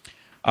that.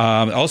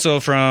 Also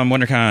from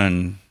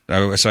WonderCon,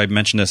 so I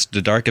mentioned this,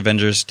 the Dark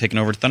Avengers taking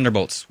over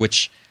Thunderbolts,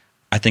 which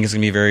I think is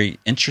going to be very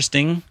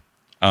interesting.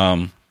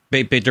 They're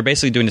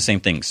basically doing the same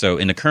thing. So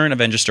in the current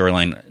Avengers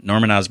storyline,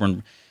 Norman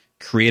Osborn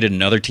created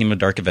another team of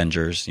Dark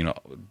Avengers,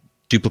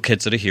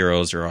 duplicates of the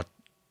heroes. They're all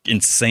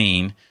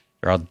insane.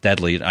 They're all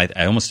deadly.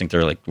 I almost think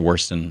they're like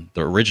worse than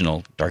the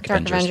original Dark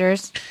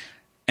Avengers.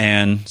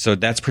 And so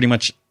that's pretty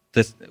much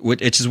this.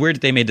 It's just weird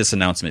that they made this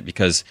announcement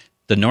because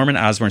the Norman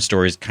Osborn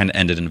stories kind of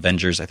ended in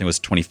Avengers. I think it was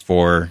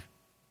 24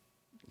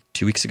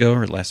 2 weeks ago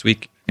or last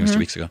week. I think it was 2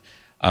 weeks ago.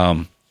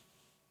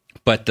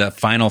 But the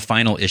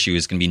final issue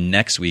is going to be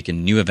next week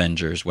in New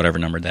Avengers, whatever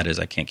number that is.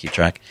 I can't keep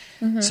track.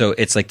 So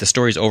it's like the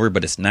story's over,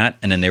 but it's not.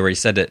 And then they already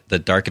said that the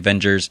Dark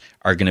Avengers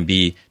are going to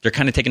be, they're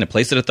kind of taking the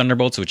place of the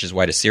Thunderbolts, which is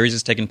why the series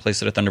is taking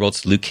place of the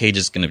Thunderbolts. Luke Cage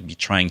is going to be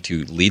trying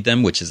to lead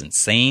them, which is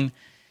insane.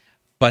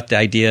 But the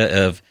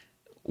idea of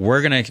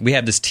we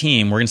have this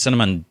team, we're going to send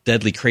them on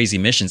deadly, crazy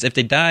missions. If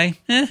they die,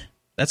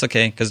 that's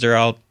okay because they're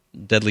all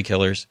deadly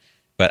killers.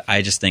 But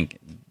I just think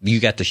you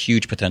got the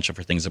huge potential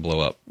for things to blow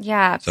up.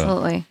 Yeah,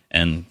 absolutely. So,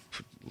 and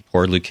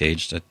poor Luke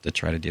Cage to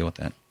try to deal with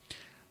that.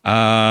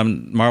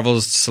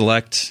 Marvel's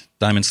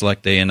Diamond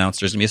Select, they announced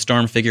there's going to be a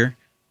Storm figure.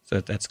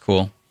 So that's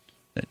cool.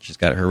 That she's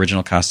got her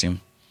original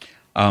costume.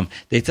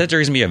 They said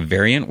there's going to be a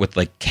variant with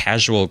like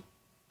casual,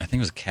 I think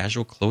it was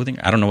casual clothing.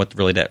 I don't know what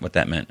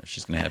that meant. If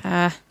she's going to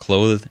have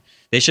clothes.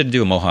 They should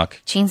do a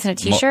mohawk. Jeans and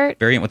a t-shirt?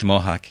 Variant with a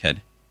mohawk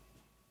head.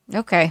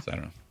 Okay. So I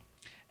don't know.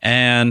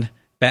 And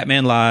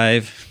Batman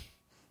Live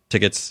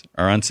tickets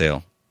are on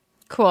sale.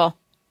 Cool.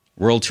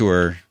 World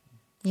Tour.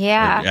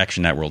 Yeah.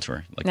 Actually, not World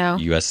Tour. Like no.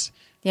 U.S.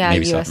 Yeah,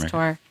 maybe U.S. South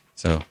tour.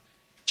 So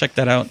check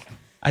that out.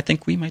 I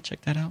think we might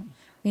check that out.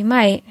 We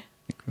might. I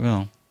think we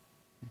will.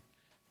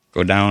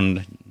 Go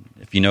down,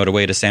 if you know the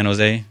way to San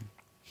Jose,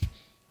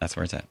 that's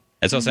where it's at.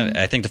 It's also,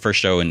 I think the first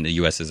show in the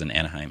U.S. is in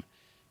Anaheim.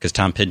 Because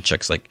Tom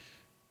Pinchuk's like,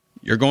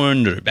 you're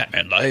going to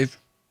Batman Live?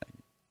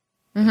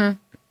 So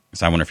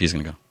I wonder if he's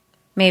going to go.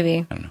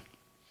 Maybe. I don't know.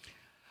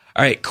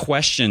 All right,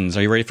 questions.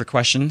 Are you ready for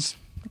questions?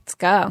 Let's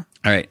go.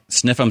 All right,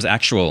 Sniffum's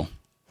Actual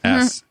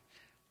asks,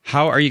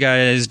 how are you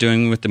guys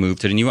doing with the move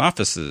to the new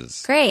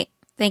offices? Great.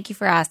 Thank you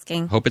for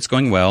asking. Hope it's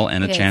going well,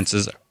 and the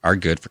chances are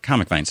good for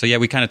Comic Vine. So yeah,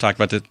 we kind of talked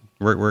about it.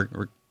 We're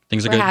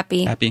things are good.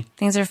 Happy.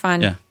 Things are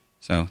fun. Yeah.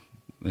 So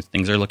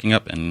things are looking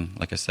up, and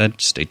like I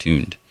said, stay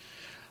tuned.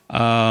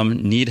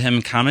 Need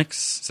Him Comics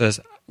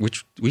says,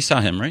 which we saw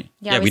him, right?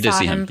 Yeah, we did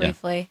see him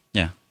briefly.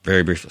 Yeah,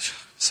 very briefly.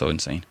 So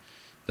insane.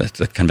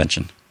 The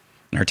convention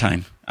in our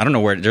time. I don't know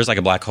where. There's like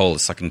a black hole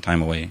sucking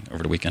time away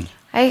over the weekend.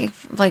 I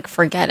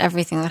forget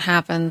everything that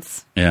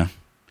happens. Yeah.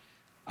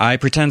 I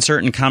pretend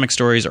certain comic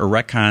stories or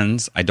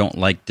retcons I don't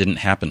like didn't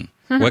happen.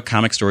 What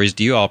comic stories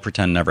do you all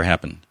pretend never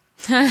happened?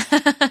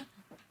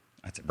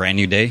 That's a Brand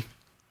New Day.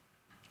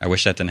 I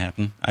wish that didn't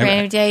happen.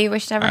 Brand New Day you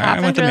wish never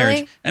happened, went to really?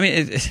 marriage. I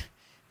mean,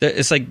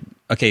 it's like,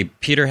 okay,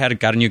 Peter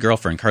got a new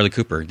girlfriend, Carly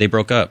Cooper. They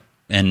broke up.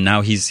 And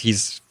now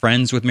he's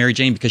friends with Mary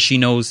Jane because she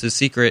knows his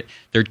secret.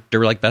 They're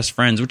like best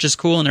friends, which is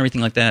cool and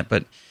everything like that.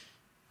 But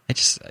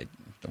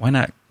why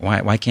not?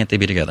 Why can't they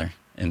be together?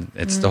 And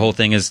it's the whole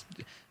thing is,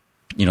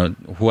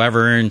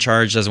 whoever in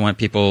charge doesn't want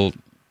people,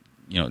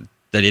 that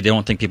they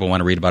don't think people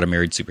want to read about a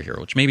married superhero,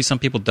 which maybe some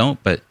people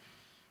don't, but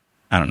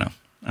I don't know.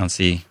 I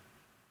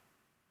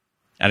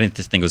didn't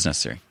think it was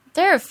necessary.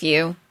 There are a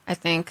few, I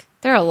think.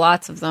 There are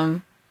lots of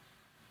them.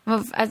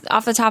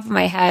 Off the top of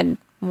my head,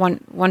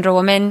 Wonder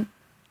Woman,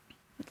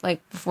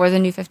 like before the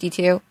New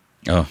 52.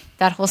 Oh.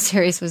 That whole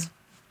series was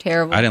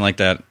terrible. I didn't like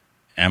that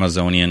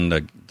Amazonian,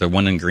 the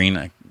one in green.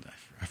 I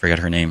forgot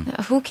her name.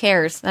 Who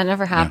cares? That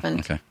never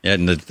happened. Okay. Yeah,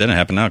 and it didn't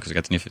happen now because we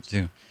got the New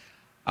 52.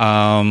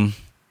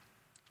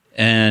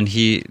 And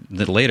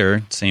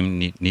later, same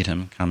Need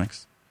Him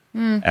Comics,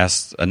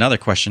 asked another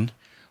question.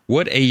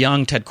 Would a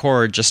young Ted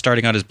Kord just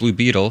starting out as Blue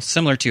Beetle,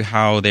 similar to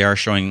how they are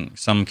showing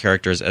some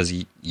characters as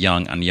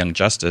young on Young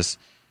Justice,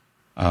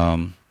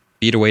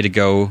 be the way to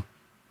go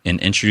in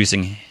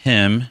introducing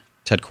him,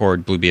 Ted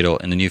Kord, Blue Beetle,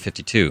 in the New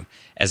 52?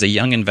 As a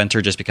young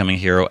inventor just becoming a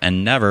hero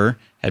and never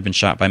had been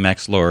shot by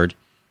Max Lord,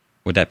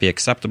 would that be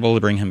acceptable to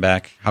bring him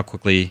back? How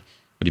quickly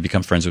would he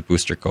become friends with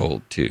Booster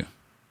Gold, too?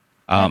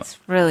 That's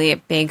really a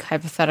big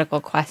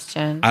hypothetical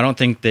question. I don't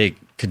think they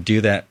could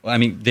do that. I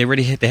mean,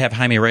 they have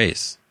Jaime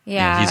Reyes.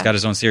 Yeah. He's got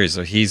his own series,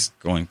 so he's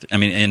going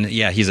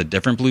he's a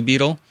different Blue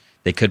Beetle.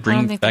 They could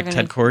bring back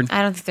Ted Kord.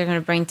 I don't think they're going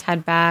to bring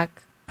Ted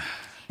back.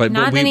 But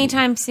not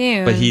anytime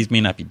soon. But he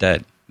may not be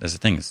dead. That's the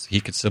thing.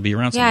 He could still be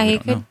around. Yeah, he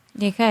could.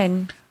 He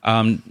could.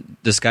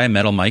 This guy,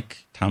 Metal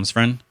Mike, Tom's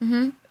friend,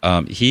 I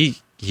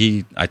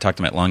talked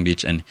to him at Long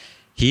Beach, and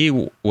he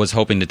was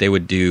hoping that they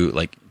would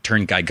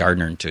turn Guy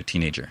Gardner into a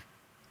teenager.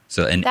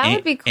 So that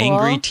would be cool.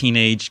 Angry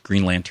teenage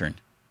Green Lantern.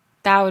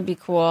 That would be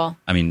cool.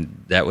 I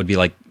mean, that would be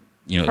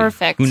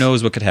perfect. Who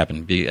knows what could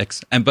happen?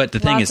 But the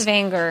thing is, lots of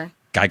anger.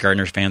 Guy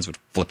Gardner's fans would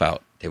flip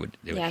out. They would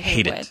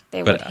hate it.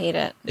 They would hate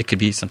it. It could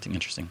be something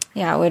interesting.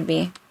 Yeah, it would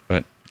be.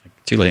 But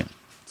too late.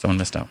 Someone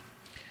missed out.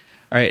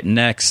 All right,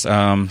 next,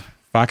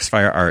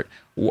 Foxfire Art.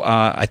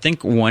 I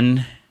think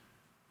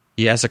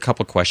he has a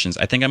couple questions.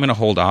 I think I'm going to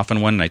hold off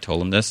on one, and I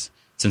told him this,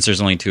 since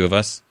there's only two of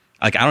us.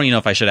 Like, I don't even know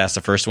if I should ask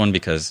the first one,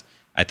 because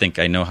I think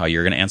I know how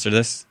you're going to answer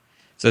this.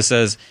 So it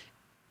says,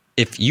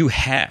 if you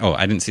had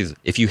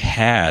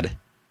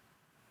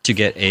to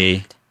get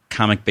a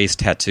comic-based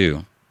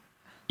tattoo,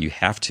 you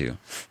have to.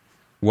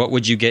 What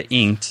would you get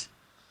inked?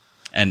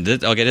 And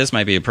this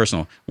might be a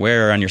personal.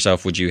 Where on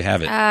yourself would you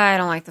have it? I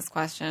don't like this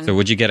question. So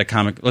would you get a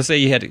comic? Let's say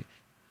you had,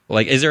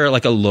 like, is there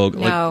like a logo?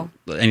 No.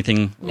 Like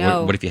anything?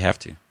 No. What if you have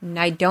to?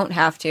 I don't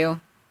have to. All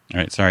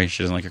right. Sorry,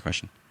 she doesn't like your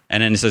question.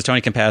 And then it says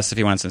Tony can pass if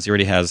he wants, since he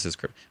already has his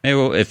script. Maybe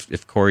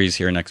if Corey's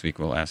here next week,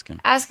 we'll ask him.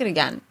 Ask it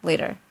again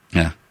later.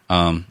 Yeah.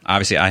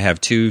 Obviously, I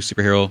have two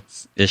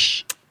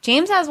superhero-ish.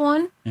 James has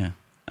one. Yeah.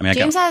 I mean,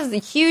 James has a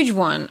huge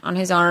one on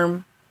his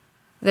arm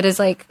that is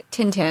like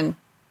Tintin.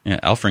 Yeah.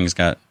 Elfring's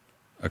got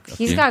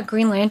He's got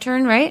Green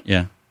Lantern, right?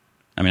 Yeah.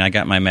 I mean, I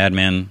got my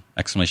Madman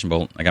exclamation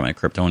bolt. I got my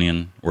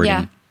Kryptonian wording.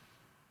 Yeah.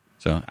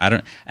 So I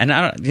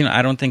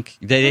don't think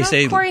they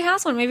say Corey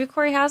has one. Maybe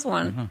Corey has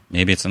one.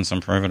 Maybe it's in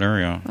some private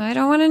area. I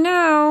don't want to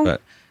know.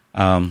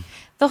 But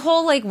the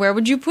whole, like, where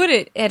would you put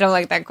it? I don't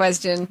like that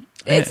question.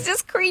 It's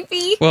just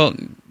creepy. Well,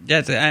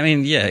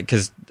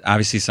 because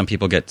obviously some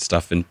people get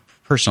stuff in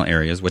personal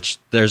areas, which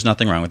there's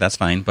nothing wrong with. That's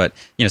fine. But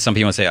some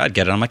people say I'd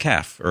get it on my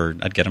calf or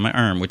I'd get it on my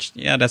arm, which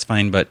that's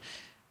fine. But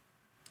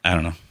I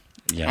don't know.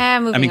 Yeah,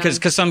 I mean,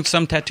 because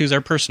some tattoos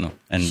are personal,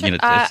 and it's,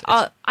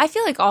 I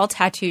feel like all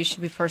tattoos should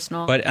be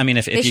personal. But I mean,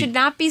 if they should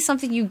not be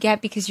something you get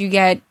because you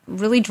get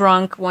really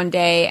drunk one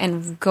day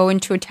and go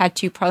into a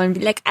tattoo parlor and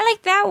be like, "I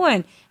like that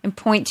one," and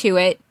point to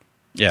it.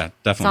 Yeah,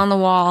 definitely. It's on the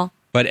wall.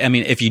 But I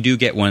mean, if you do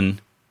get one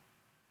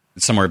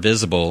somewhere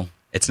visible,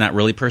 it's not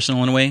really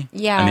personal in a way.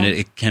 Yeah, I mean,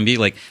 it can be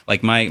like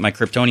my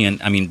Kryptonian.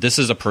 I mean, this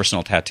is a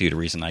personal tattoo. The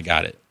reason I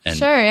got it, and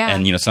sure, yeah,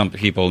 and some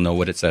people know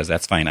what it says.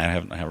 That's fine. I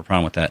have a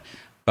problem with that,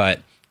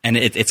 but. And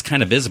it's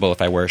kind of visible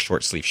if I wear a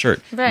short sleeve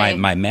shirt. Right.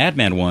 My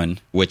Madman one,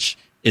 which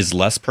is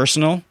less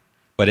personal,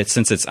 but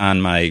since it's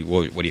on my,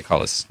 what do you call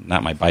this?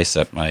 Not my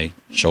bicep, my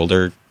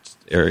shoulder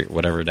area,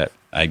 whatever that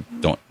I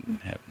don't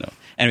have. No.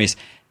 Anyways,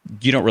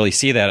 you don't really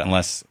see that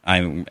unless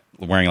I'm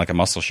wearing like a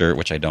muscle shirt,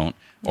 which I don't,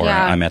 or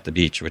I'm at the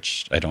beach,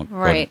 which I don't.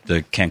 Right. Go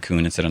to Cancun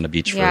and sit on the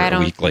beach for a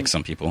week like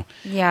some people.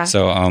 Yeah.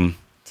 So,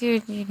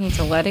 dude, you need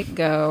to let it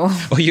go.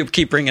 Well, you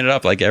keep bringing it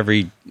up like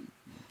every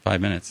 5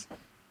 minutes.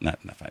 Not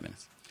 5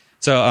 minutes.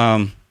 So,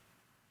 I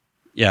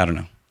don't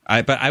know.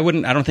 I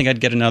don't think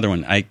I'd get another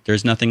one.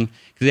 There's nothing,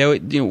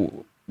 because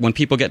when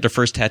people get their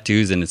first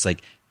tattoos, and it's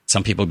like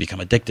some people become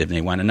addicted and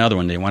they want another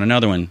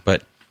one.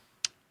 But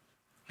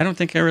I don't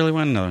think I really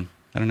want another one.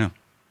 I don't know.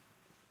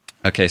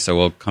 Okay, so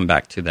we'll come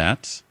back to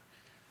that.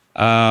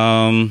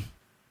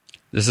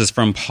 This is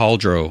from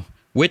Pauldro.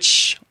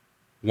 Which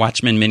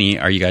Watchmen mini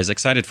are you guys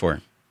excited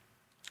for?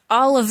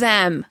 All of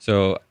them.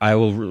 So I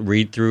will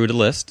read through the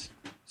list.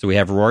 So we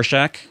have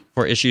Rorschach.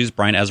 4 issues,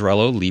 Brian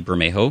Azzarello, Lee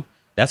Bermejo.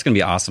 That's going to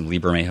be awesome, Lee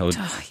Bermejo.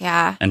 Oh,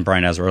 yeah. And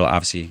Brian Azzarello,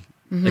 obviously.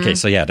 Mm-hmm. Okay,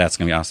 so that's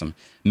going to be awesome.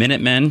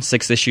 Minutemen,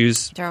 6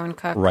 issues. Darwin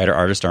Cook.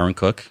 Writer-artist Darwin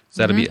Cook.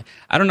 So that'll be...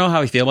 I don't know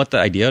how I feel about the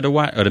idea of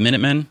the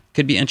Minutemen.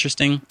 Could be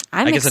interesting.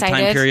 I'm excited. I guess a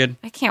time period.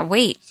 I can't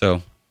wait.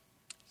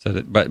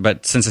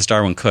 But since it's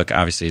Darwin Cook,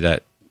 obviously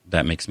that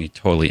makes me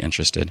totally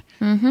interested.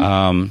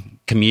 Mm-hmm.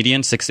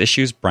 Comedian, 6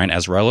 issues, Brian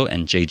Azzarello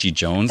and J.G.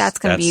 Jones. That's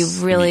going to be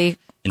really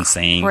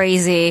insane.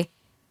 Crazy.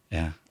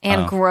 Yeah.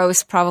 And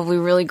gross, probably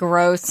really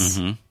gross.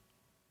 Mm-hmm.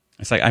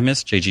 It's like, I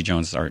miss J.G.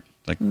 Jones' art.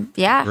 Like,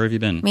 yeah, where have you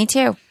been? Me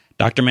too.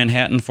 Dr.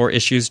 Manhattan, 4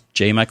 issues,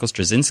 J. Michael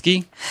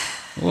Straczynski.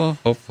 Well,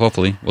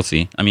 hopefully, we'll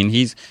see. I mean,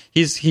 he's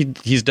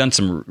done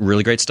some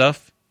really great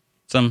stuff,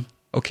 some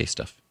okay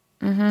stuff.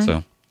 Mm-hmm.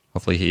 So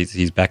hopefully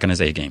he's back on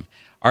his A game.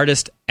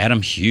 Artist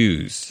Adam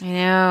Hughes. I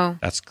know.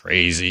 That's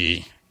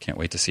crazy. Can't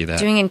wait to see that.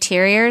 Doing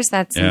interiors,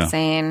 that's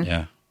insane.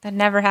 Yeah. That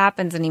never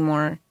happens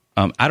anymore.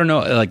 I don't know,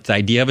 like the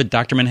idea of a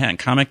Dr. Manhattan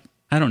comic,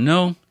 I don't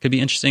know. Could be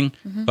interesting,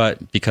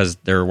 but because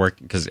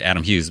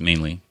Adam Hughes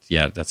mainly,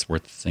 that's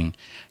worth seeing.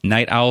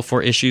 Night Owl,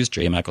 4 issues,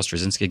 J. Michael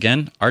Straczynski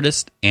again.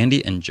 Artist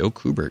Andy and Joe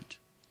Kubert.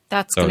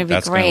 That's going to be great.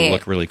 That's going to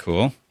look really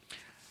cool.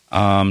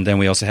 Then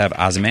we also have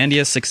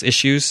Ozymandias, 6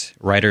 issues,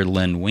 writer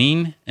Len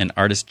Wein and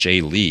artist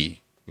Jay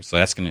Lee. So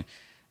that's going to...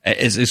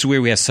 It's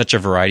weird we have such a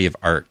variety of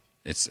art.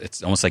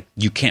 It's almost like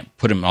you can't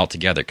put them all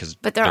together.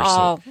 But they're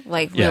all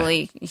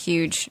really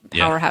huge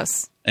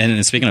powerhouse.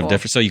 And speaking of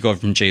different, so you go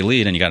from Jay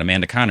Lee and you got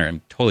Amanda Conner,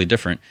 and totally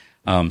different.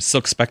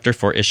 Silk Spectre,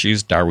 4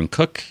 issues, Darwin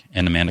Cook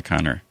and Amanda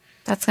Conner.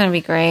 That's going to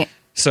be great.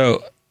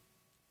 So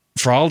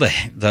for all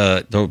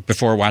the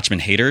Before Watchmen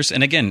haters,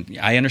 and again,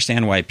 I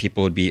understand why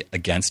people would be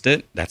against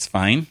it. That's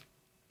fine.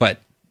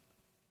 But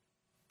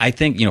I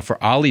think,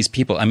 for all these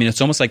people, I mean, it's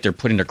almost like they're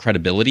putting their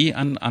credibility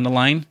on the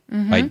line,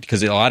 right?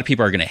 Because a lot of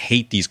people are going to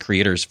hate these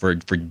creators for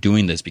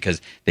doing this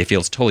because they feel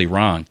it's totally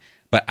wrong.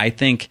 But I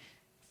think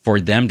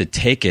for them to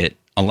take it,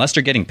 unless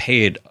they're getting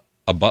paid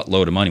a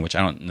buttload of money, which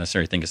I don't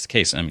necessarily think is the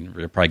case. I mean,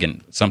 they're probably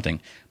getting something,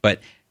 but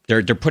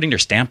they're putting their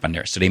stamp on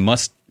there. So they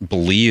must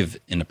believe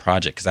in the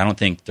project, because I don't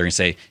think they're going to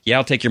say, yeah,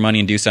 I'll take your money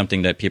and do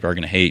something that people are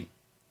going to hate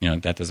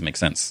that doesn't make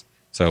sense.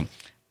 So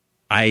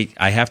I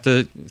have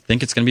to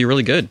think it's going to be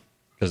really good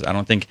because I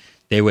don't think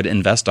they would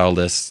invest all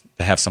this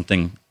to have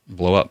something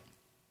blow up.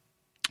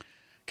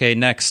 Okay,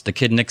 next, the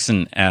Kid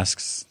Nixon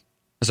asks.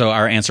 So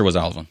our answer was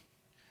all of them.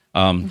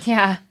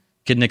 Yeah.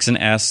 Kid Nixon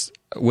asks,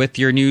 with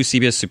your new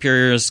CBS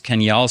superiors,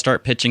 can y'all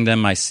start pitching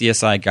them my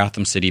CSI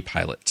Gotham City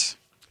pilot?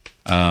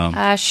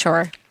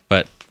 Sure.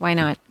 But why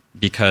not?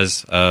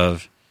 Because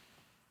of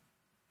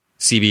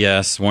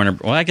CBS, Warner.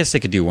 Well, I guess they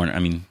could do Warner. I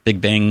mean, Big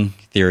Bang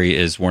Theory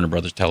is Warner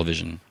Brothers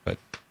Television, but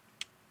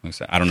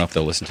I don't know if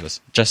they'll listen to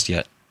us just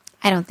yet.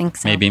 I don't think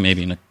so.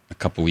 Maybe in a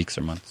couple weeks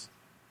or months.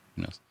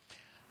 Who knows?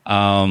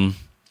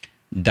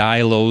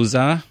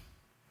 Diloza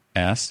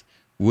asks,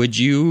 would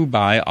you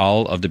buy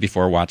all of the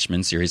Before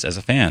Watchmen series as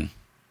a fan?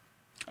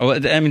 Oh,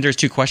 I mean, there's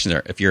two questions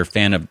there. If you're a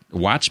fan of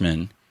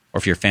Watchmen or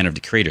if you're a fan of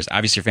the creators.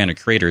 Obviously, if you're a fan of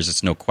creators,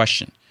 it's no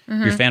question. If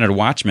you're a fan of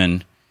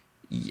Watchmen,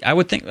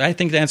 I think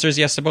the answer is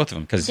yes to both of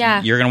them because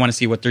you're going to want to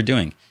see what they're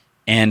doing.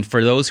 And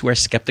for those who are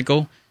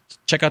skeptical,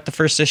 check out the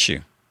first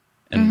issue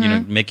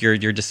and make your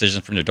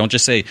decision from there. Don't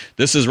just say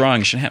this is wrong.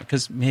 You shouldn't have,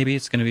 because maybe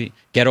it's going to be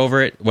get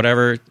over it.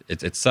 Whatever,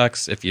 it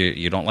sucks if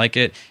you don't like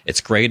it.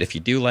 It's great if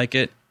you do like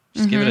it.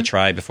 Just give it a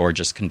try before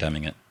just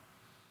condemning it.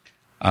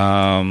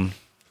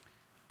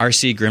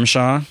 R.C.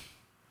 Grimshaw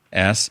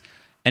asks,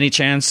 any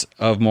chance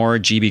of more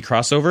GB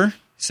crossover?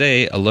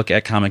 Say a look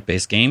at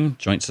comic-based game,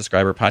 joint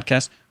subscriber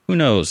podcast. Who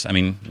knows? I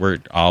mean, we're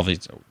all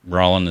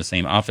in the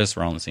same office.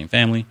 We're all in the same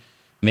family.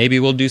 Maybe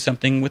we'll do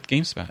something with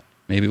GameSpot.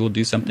 Maybe we'll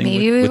do something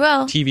with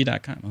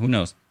TV.com. Who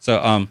knows?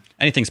 So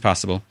anything's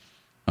possible.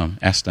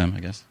 Ask them, I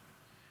guess.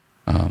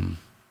 And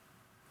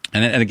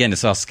again,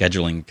 it's all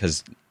scheduling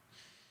because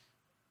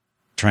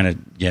trying to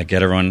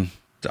get everyone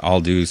to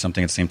all do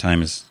something at the same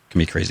time can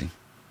be crazy.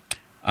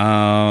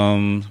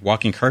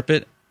 Walking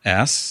Carpet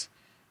asks,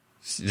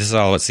 this is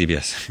all at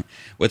CBS.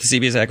 With the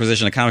CBS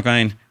acquisition of Comic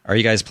Vine, are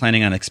you guys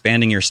planning on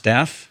expanding your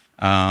staff?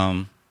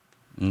 Not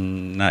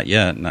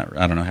yet.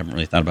 I don't know. I haven't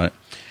really thought about it.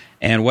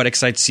 And what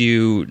excites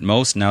you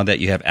most now that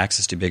you have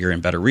access to bigger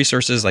and better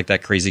resources like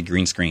that crazy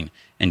green screen?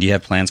 And do you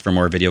have plans for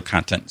more video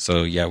content?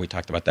 So yeah, we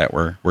talked about that.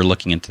 We're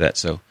looking into that.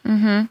 So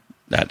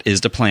that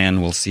is the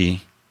plan. We'll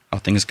see how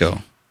things go.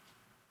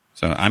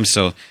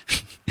 So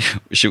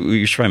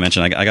we should probably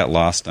mention I got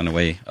lost on the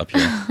way up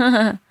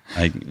here.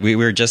 We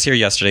were just here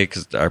yesterday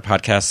because our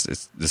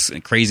podcast, this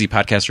crazy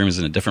podcast room is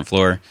in a different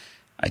floor.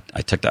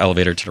 I took the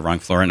elevator to the wrong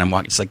floor, and I'm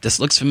walking. It's like, this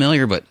looks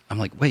familiar, but I'm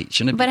like, wait,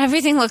 shouldn't it be? But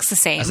everything looks the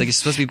same. I was like, it's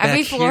supposed to be back here.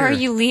 Every floor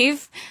you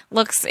leave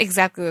looks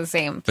exactly the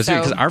same. But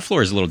because our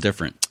floor is a little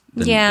different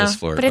than this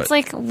floor. But it's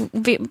like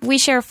we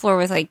share a floor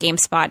with like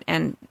GameSpot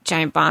and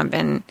Giant Bomb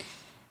and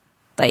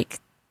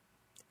like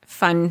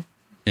fun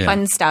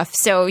stuff.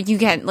 So you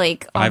get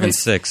like all 5 and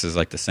 6 is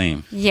like the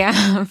same.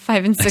 Yeah,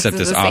 5 and 6 except is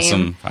this the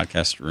awesome same.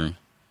 podcast room.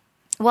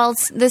 Well,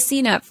 it's the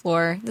CNET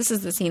floor. This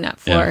is the CNET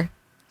floor.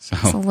 Yeah. So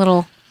it's a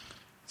little.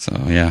 So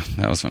yeah,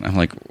 that was when I'm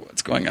like,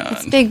 what's going on?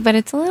 It's big, but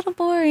it's a little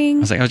boring. I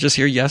was like, I was just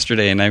here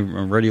yesterday, and I'm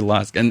already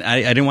lost. And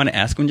I didn't want to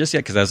ask one just yet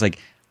because I was like,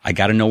 I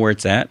got to know where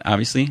it's at,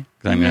 obviously,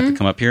 because I'm gonna have to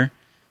come up here.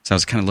 So I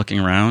was kind of looking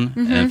around,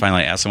 and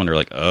finally I asked someone. They're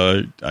like,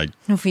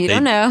 we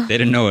don't know. They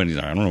didn't know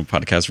anything. I don't know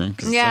podcast room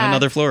because it's on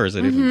other floors.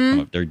 They didn't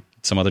come up. They're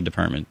some other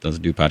department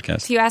doesn't do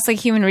podcasts. If you ask like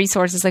human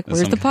resources, like,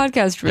 where's the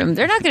podcast room?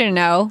 They're not going to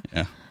know.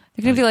 Yeah,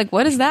 they're going to be like,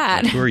 what is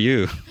that? Who are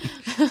you?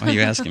 Why are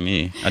you asking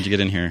me? How'd you get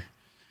in here?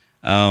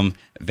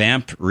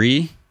 Vamp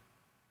Re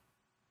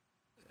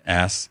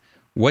asks,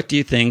 what do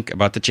you think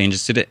about the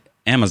changes to the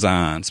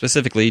Amazon?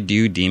 Specifically, do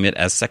you deem it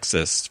as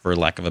sexist, for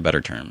lack of a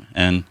better term?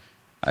 And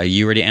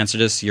you already answered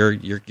this.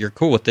 You're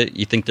cool with it.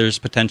 You think there's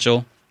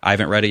potential. I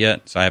haven't read it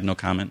yet, so I have no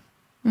comment.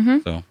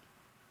 So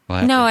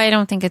I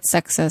don't think it's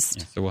sexist.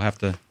 Yeah, so we'll have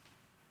to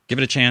give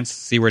it a chance,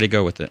 see where they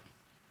go with it.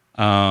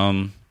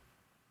 Ryan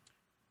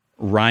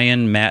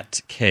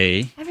Matt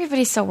K.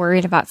 Everybody's so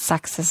worried about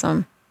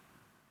sexism.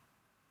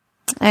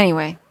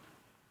 Anyway.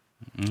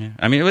 Yeah.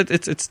 I mean,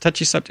 it's a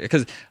touchy subject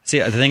because, see,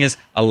 the thing is,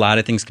 a lot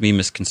of things can be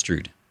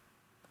misconstrued.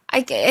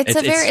 It's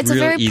a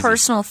very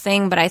personal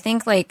thing, but I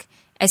think like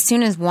as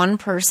soon as one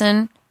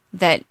person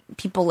that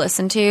people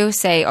listen to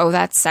say, "Oh,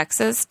 that's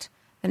sexist,"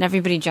 then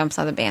everybody jumps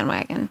on the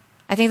bandwagon.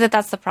 I think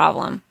that's the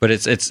problem. But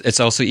it's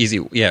also easy,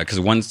 yeah, because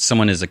once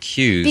someone is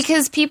accused,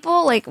 because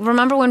people like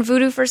remember when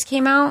Voodoo first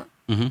came out,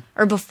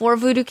 or before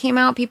Voodoo came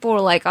out, people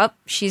were like, "Oh,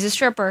 she's a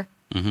stripper."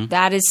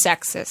 That is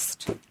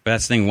sexist. But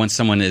that's the thing. Once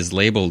someone is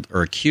labeled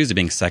or accused of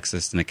being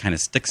sexist, and it kind of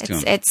sticks to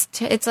them.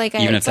 It's like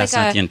even if that's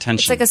not the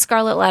intention. It's like a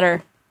scarlet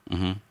letter.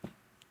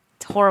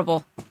 It's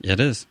horrible. Yeah, it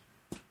is.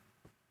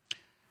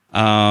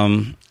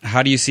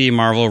 How do you see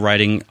Marvel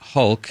writing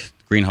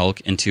Green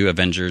Hulk, into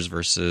Avengers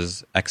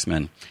versus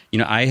X-Men? You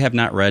know, I have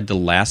not read the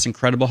last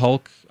Incredible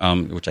Hulk,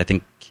 which I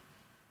think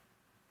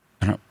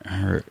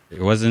it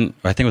wasn't.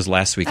 I think it was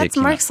last week. That's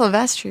Mark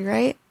Silvestri,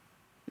 right?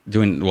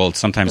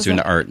 Sometimes doing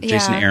the art. Yeah.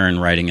 Jason Aaron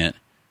writing it.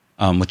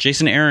 What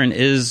Jason Aaron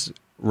is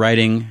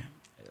writing,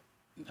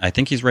 I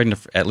think he's writing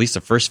at least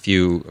the first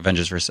few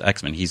Avengers vs.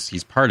 X-Men.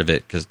 He's part of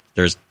it because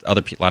there's a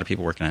lot of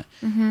people working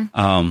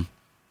on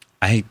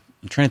it.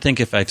 I'm trying to think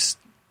if I think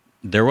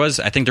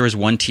there was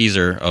one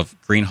teaser of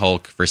Green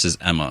Hulk versus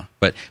Emma,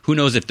 but who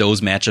knows if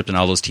those matchups and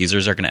all those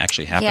teasers are going to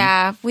actually happen.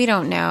 Yeah, we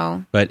don't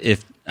know. But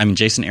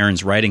Jason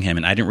Aaron's writing him,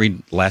 and I didn't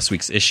read last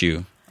week's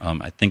issue.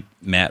 I think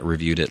Matt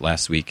reviewed it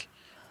last week.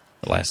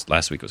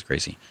 Last week was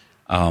crazy.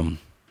 So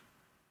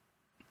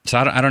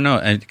I don't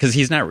know, because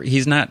he's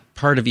not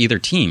part of either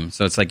team.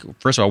 So it's like,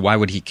 first of all, why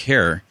would he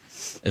care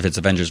if it's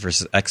Avengers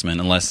versus X-Men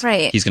unless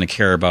he's going to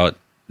care about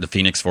the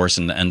Phoenix Force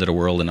and the end of the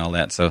world and all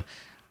that. So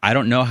I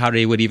don't know how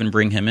they would even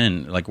bring him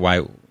in. Like,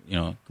 why?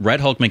 Red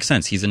Hulk makes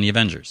sense. He's in the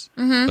Avengers.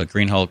 Mm-hmm. But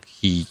Green Hulk,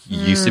 he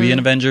used to be an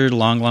Avenger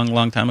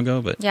long time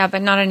ago. But yeah,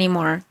 but not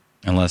anymore.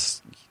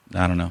 Unless,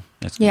 I don't know.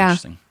 That's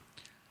interesting.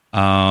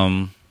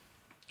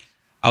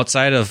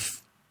 Outside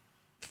of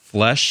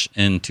Flesh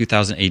in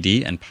 2000 AD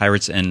and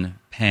Pirates in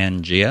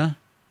Pangaea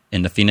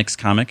in the Phoenix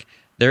comic,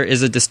 there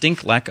is a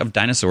distinct lack of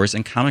dinosaurs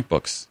in comic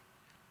books.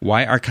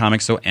 Why are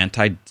comics so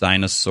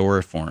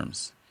anti-dinosaur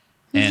forms?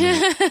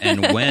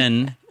 And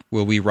when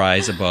will we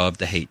rise above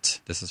the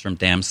hate? This is from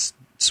Dam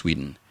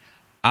Sweden.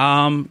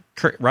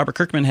 Robert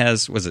Kirkman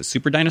has, was it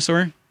Super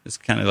Dinosaur? It's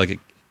kind of like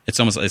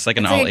it's like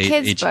an all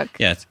age book.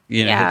 Yeah,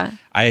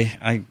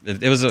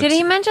 it was. Did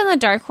he mention the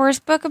Dark Horse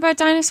book about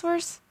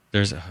dinosaurs?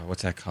 There's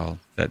what's that called?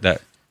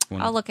 That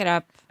one. I'll look it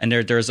up. And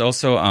there's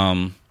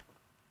also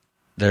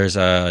there's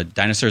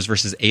Dinosaurs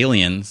versus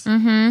Aliens.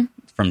 Mm-hmm.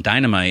 From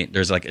Dynamite.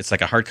 It's like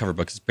a hardcover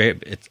book.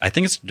 I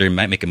think they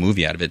might make a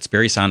movie out of it. It's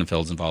Barry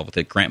Sonnenfeld's involved with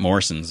it. Grant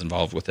Morrison's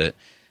involved with it.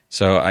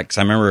 So I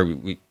remember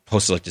we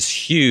posted like this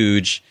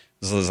huge.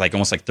 This was like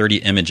almost like 30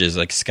 images,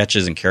 like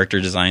sketches and character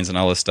designs and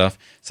all this stuff.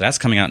 So that's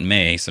coming out in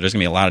May. So there's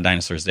gonna be a lot of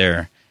dinosaurs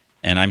there.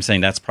 And I'm saying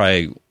that's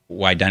probably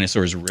why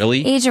dinosaurs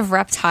really Age of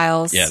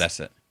Reptiles. Yeah, that's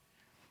it.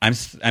 I'm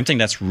thinking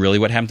that's really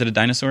what happened to the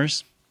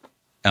dinosaurs.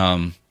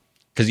 Because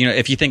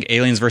if you think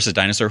aliens versus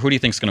dinosaur, who do you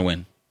think's gonna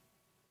win?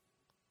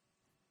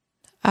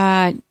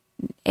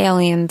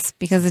 Aliens,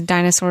 because the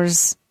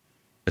dinosaurs.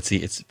 But see,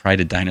 it's probably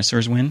the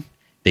dinosaurs win.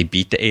 They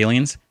beat the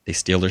aliens. They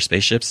steal their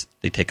spaceships.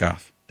 They take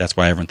off. That's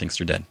why everyone thinks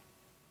they're dead.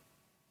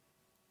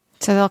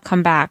 So they'll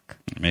come back.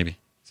 Maybe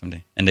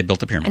someday. And they built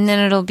the pyramids. And then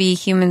it'll be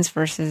humans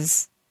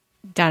versus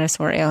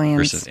dinosaur aliens.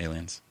 Versus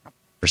aliens.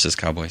 Versus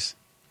cowboys.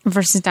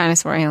 Versus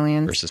dinosaur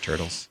aliens. Versus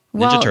turtles.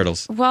 Ninja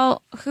Turtles.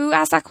 Well, who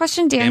asked that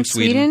question? Dan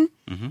Sweden?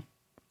 Mm-hmm.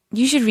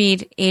 You should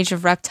read Age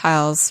of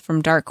Reptiles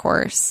from Dark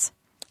Horse.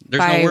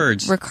 There's no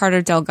words.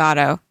 Ricardo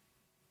Delgado.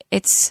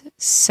 It's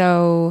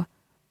so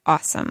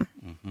awesome.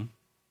 Mm-hmm.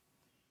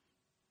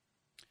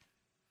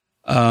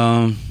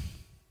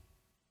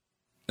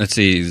 Let's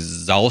see.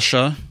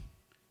 Zalsha.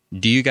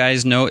 Do you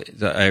guys know?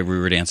 I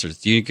already answered this.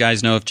 Do you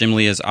guys know if Jim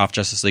Lee is off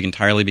Justice League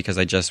entirely? Because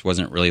I just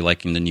wasn't really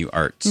liking the new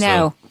art.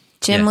 No.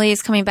 Jim Lee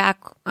is coming back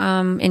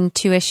in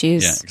 2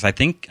 issues. Yeah, because I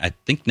think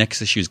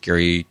next issue is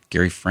Gary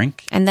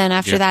Frank. And then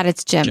after that,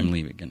 it's Jim. Jim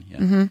Lee again, yeah.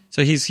 Mm-hmm.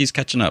 So he's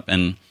catching up.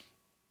 And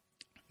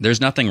there's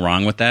nothing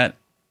wrong with that.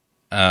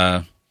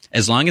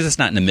 As long as it's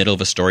not in the middle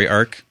of a story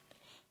arc.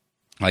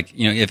 Like,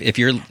 if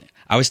you're...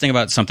 I always think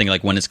about something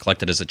like when it's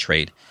collected as a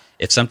trade.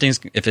 If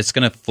it's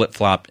going to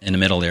flip-flop in the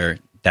middle there,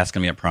 that's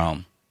going to be a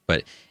problem.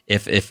 But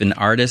if an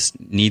artist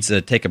needs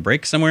to take a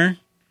break somewhere...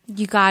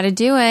 You got to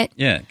do it.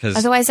 Yeah, because...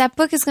 Otherwise, that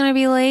book is going to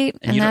be late,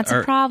 and that's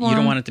a problem. You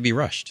don't want it to be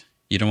rushed.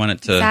 You don't want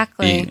it to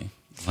be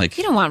like...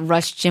 You don't want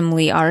rushed Jim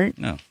Lee art.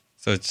 No.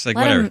 So it's like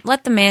whatever.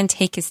 Let the man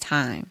take his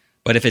time.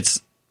 But if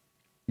it's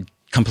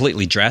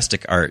completely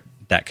drastic art,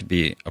 that could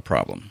be a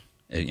problem.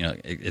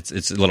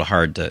 It's a little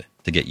hard to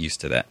get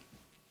used to that.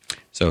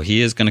 So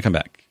he is going to come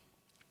back.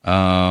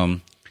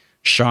 Sean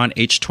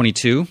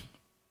H22,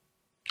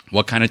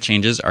 what kind of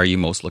changes are you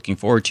most looking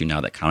forward to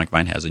now that Comic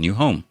Vine has a new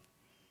home?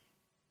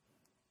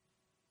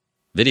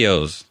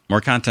 Videos, more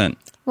content,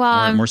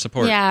 more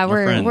support. Yeah,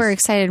 we're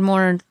excited.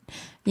 More,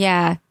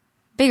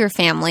 bigger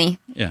family.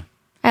 Yeah,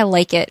 I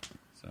like it.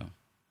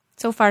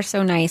 So far,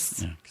 so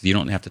nice. Yeah, because you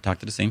don't have to talk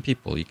to the same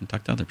people. You can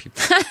talk to other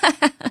people.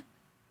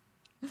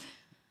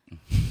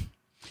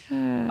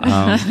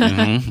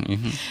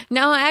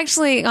 No,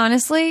 actually,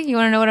 honestly, you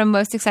want to know what I'm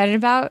most excited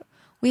about?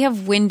 We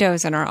have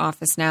windows in our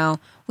office now.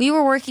 We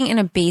were working in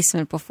a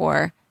basement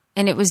before,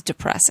 and it was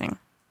depressing.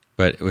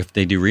 But if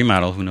they do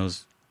remodel, who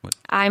knows what?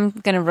 I'm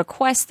going to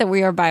request that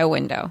we are by a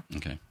window.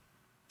 Okay.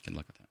 Good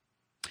luck with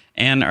that.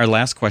 And our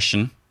last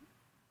question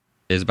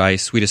is by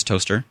Sweetest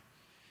Toaster.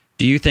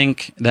 Do you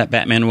think that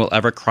Batman will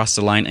ever cross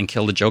the line and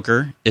kill the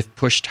Joker if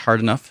pushed hard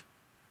enough?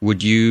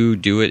 Would you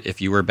do it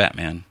if you were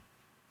Batman?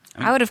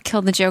 I would have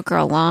killed the Joker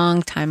a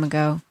long time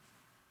ago.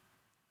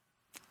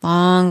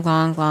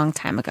 Long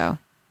time ago.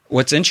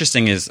 What's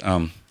interesting is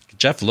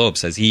Jeff Loeb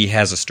says he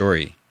has a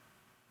story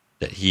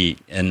that he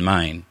in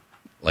mind,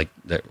 like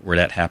that where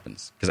that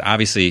happens. Because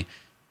obviously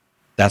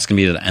that's going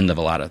to be the end of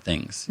a lot of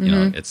things.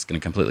 Mm-hmm. It's going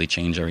to completely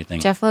change everything.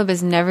 Jeff Loeb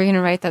is never going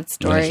to write that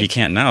story. Well, he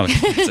can't now.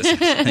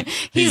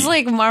 He's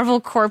like Marvel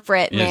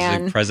corporate, man.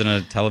 He's like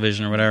president of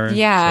television or whatever.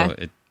 Yeah. So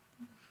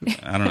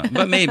I don't know.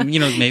 But maybe,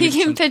 maybe.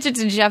 He can pitch it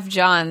to Jeff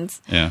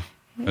Johns. Yeah.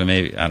 But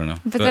maybe, I don't know.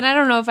 But then I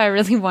don't know if I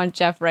really want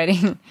Jeff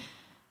writing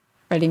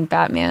writing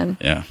Batman.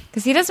 Yeah.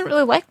 Because he doesn't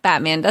really like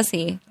Batman, does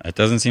he? It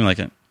doesn't seem like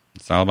it.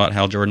 It's all about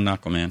Hal Jordan and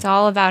Aquaman. It's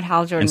all about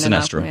Hal Jordan and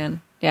Aquaman.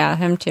 Yeah,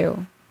 him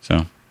too.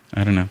 So,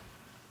 I don't know.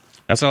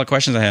 That's all the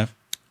questions I have.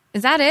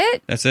 Is that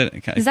it? That's it.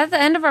 Is that the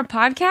end of our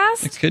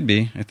podcast? It could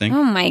be, I think.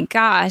 Oh my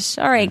gosh.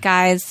 All right,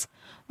 guys.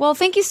 Well,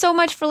 thank you so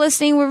much for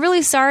listening. We're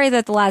really sorry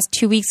that the last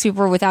 2 weeks we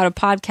were without a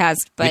podcast.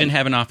 But we didn't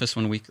have an office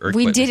 1 week.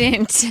 We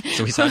didn't.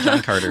 So we saw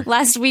John Carter.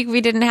 Last week we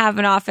didn't have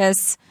an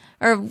office.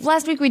 Or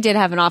last week we did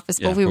have an office,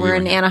 but we were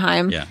in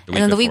Anaheim. Yeah, and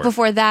then the week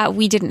before that,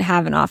 we didn't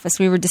have an office.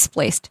 We were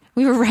displaced.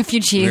 We were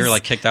refugees. We were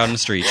like kicked out in the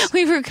streets.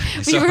 we were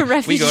refugees.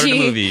 We go to the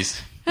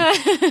movies.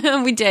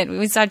 We did.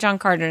 We saw John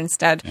Carter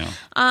instead.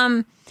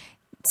 Yeah.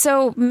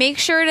 So make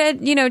sure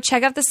to,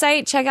 check out the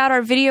site, check out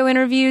our video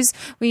interviews.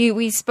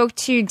 We spoke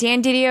to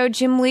Dan Didio,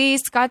 Jim Lee,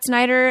 Scott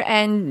Snyder,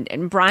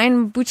 and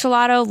Brian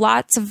Buccellato.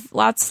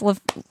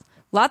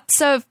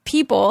 Lots of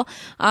people.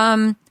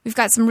 We've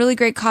got some really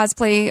great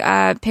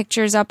cosplay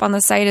pictures up on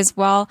the site as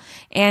well.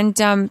 And,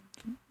 so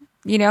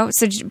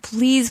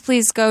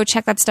please go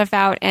check that stuff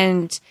out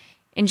and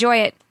enjoy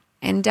it.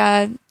 And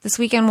this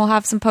weekend we'll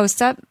have some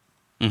posts up.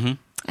 Mm-hmm.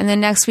 And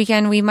then next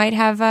weekend we might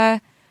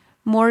have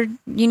more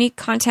unique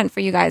content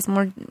for you guys,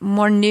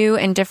 more new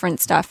and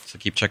different stuff. So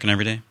keep checking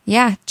every day?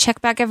 Yeah,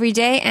 check back every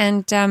day.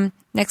 And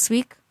next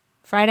week,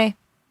 Friday.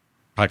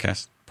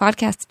 Podcast.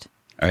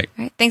 All right.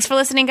 Thanks for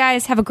listening,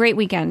 guys. Have a great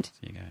weekend.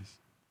 See you guys.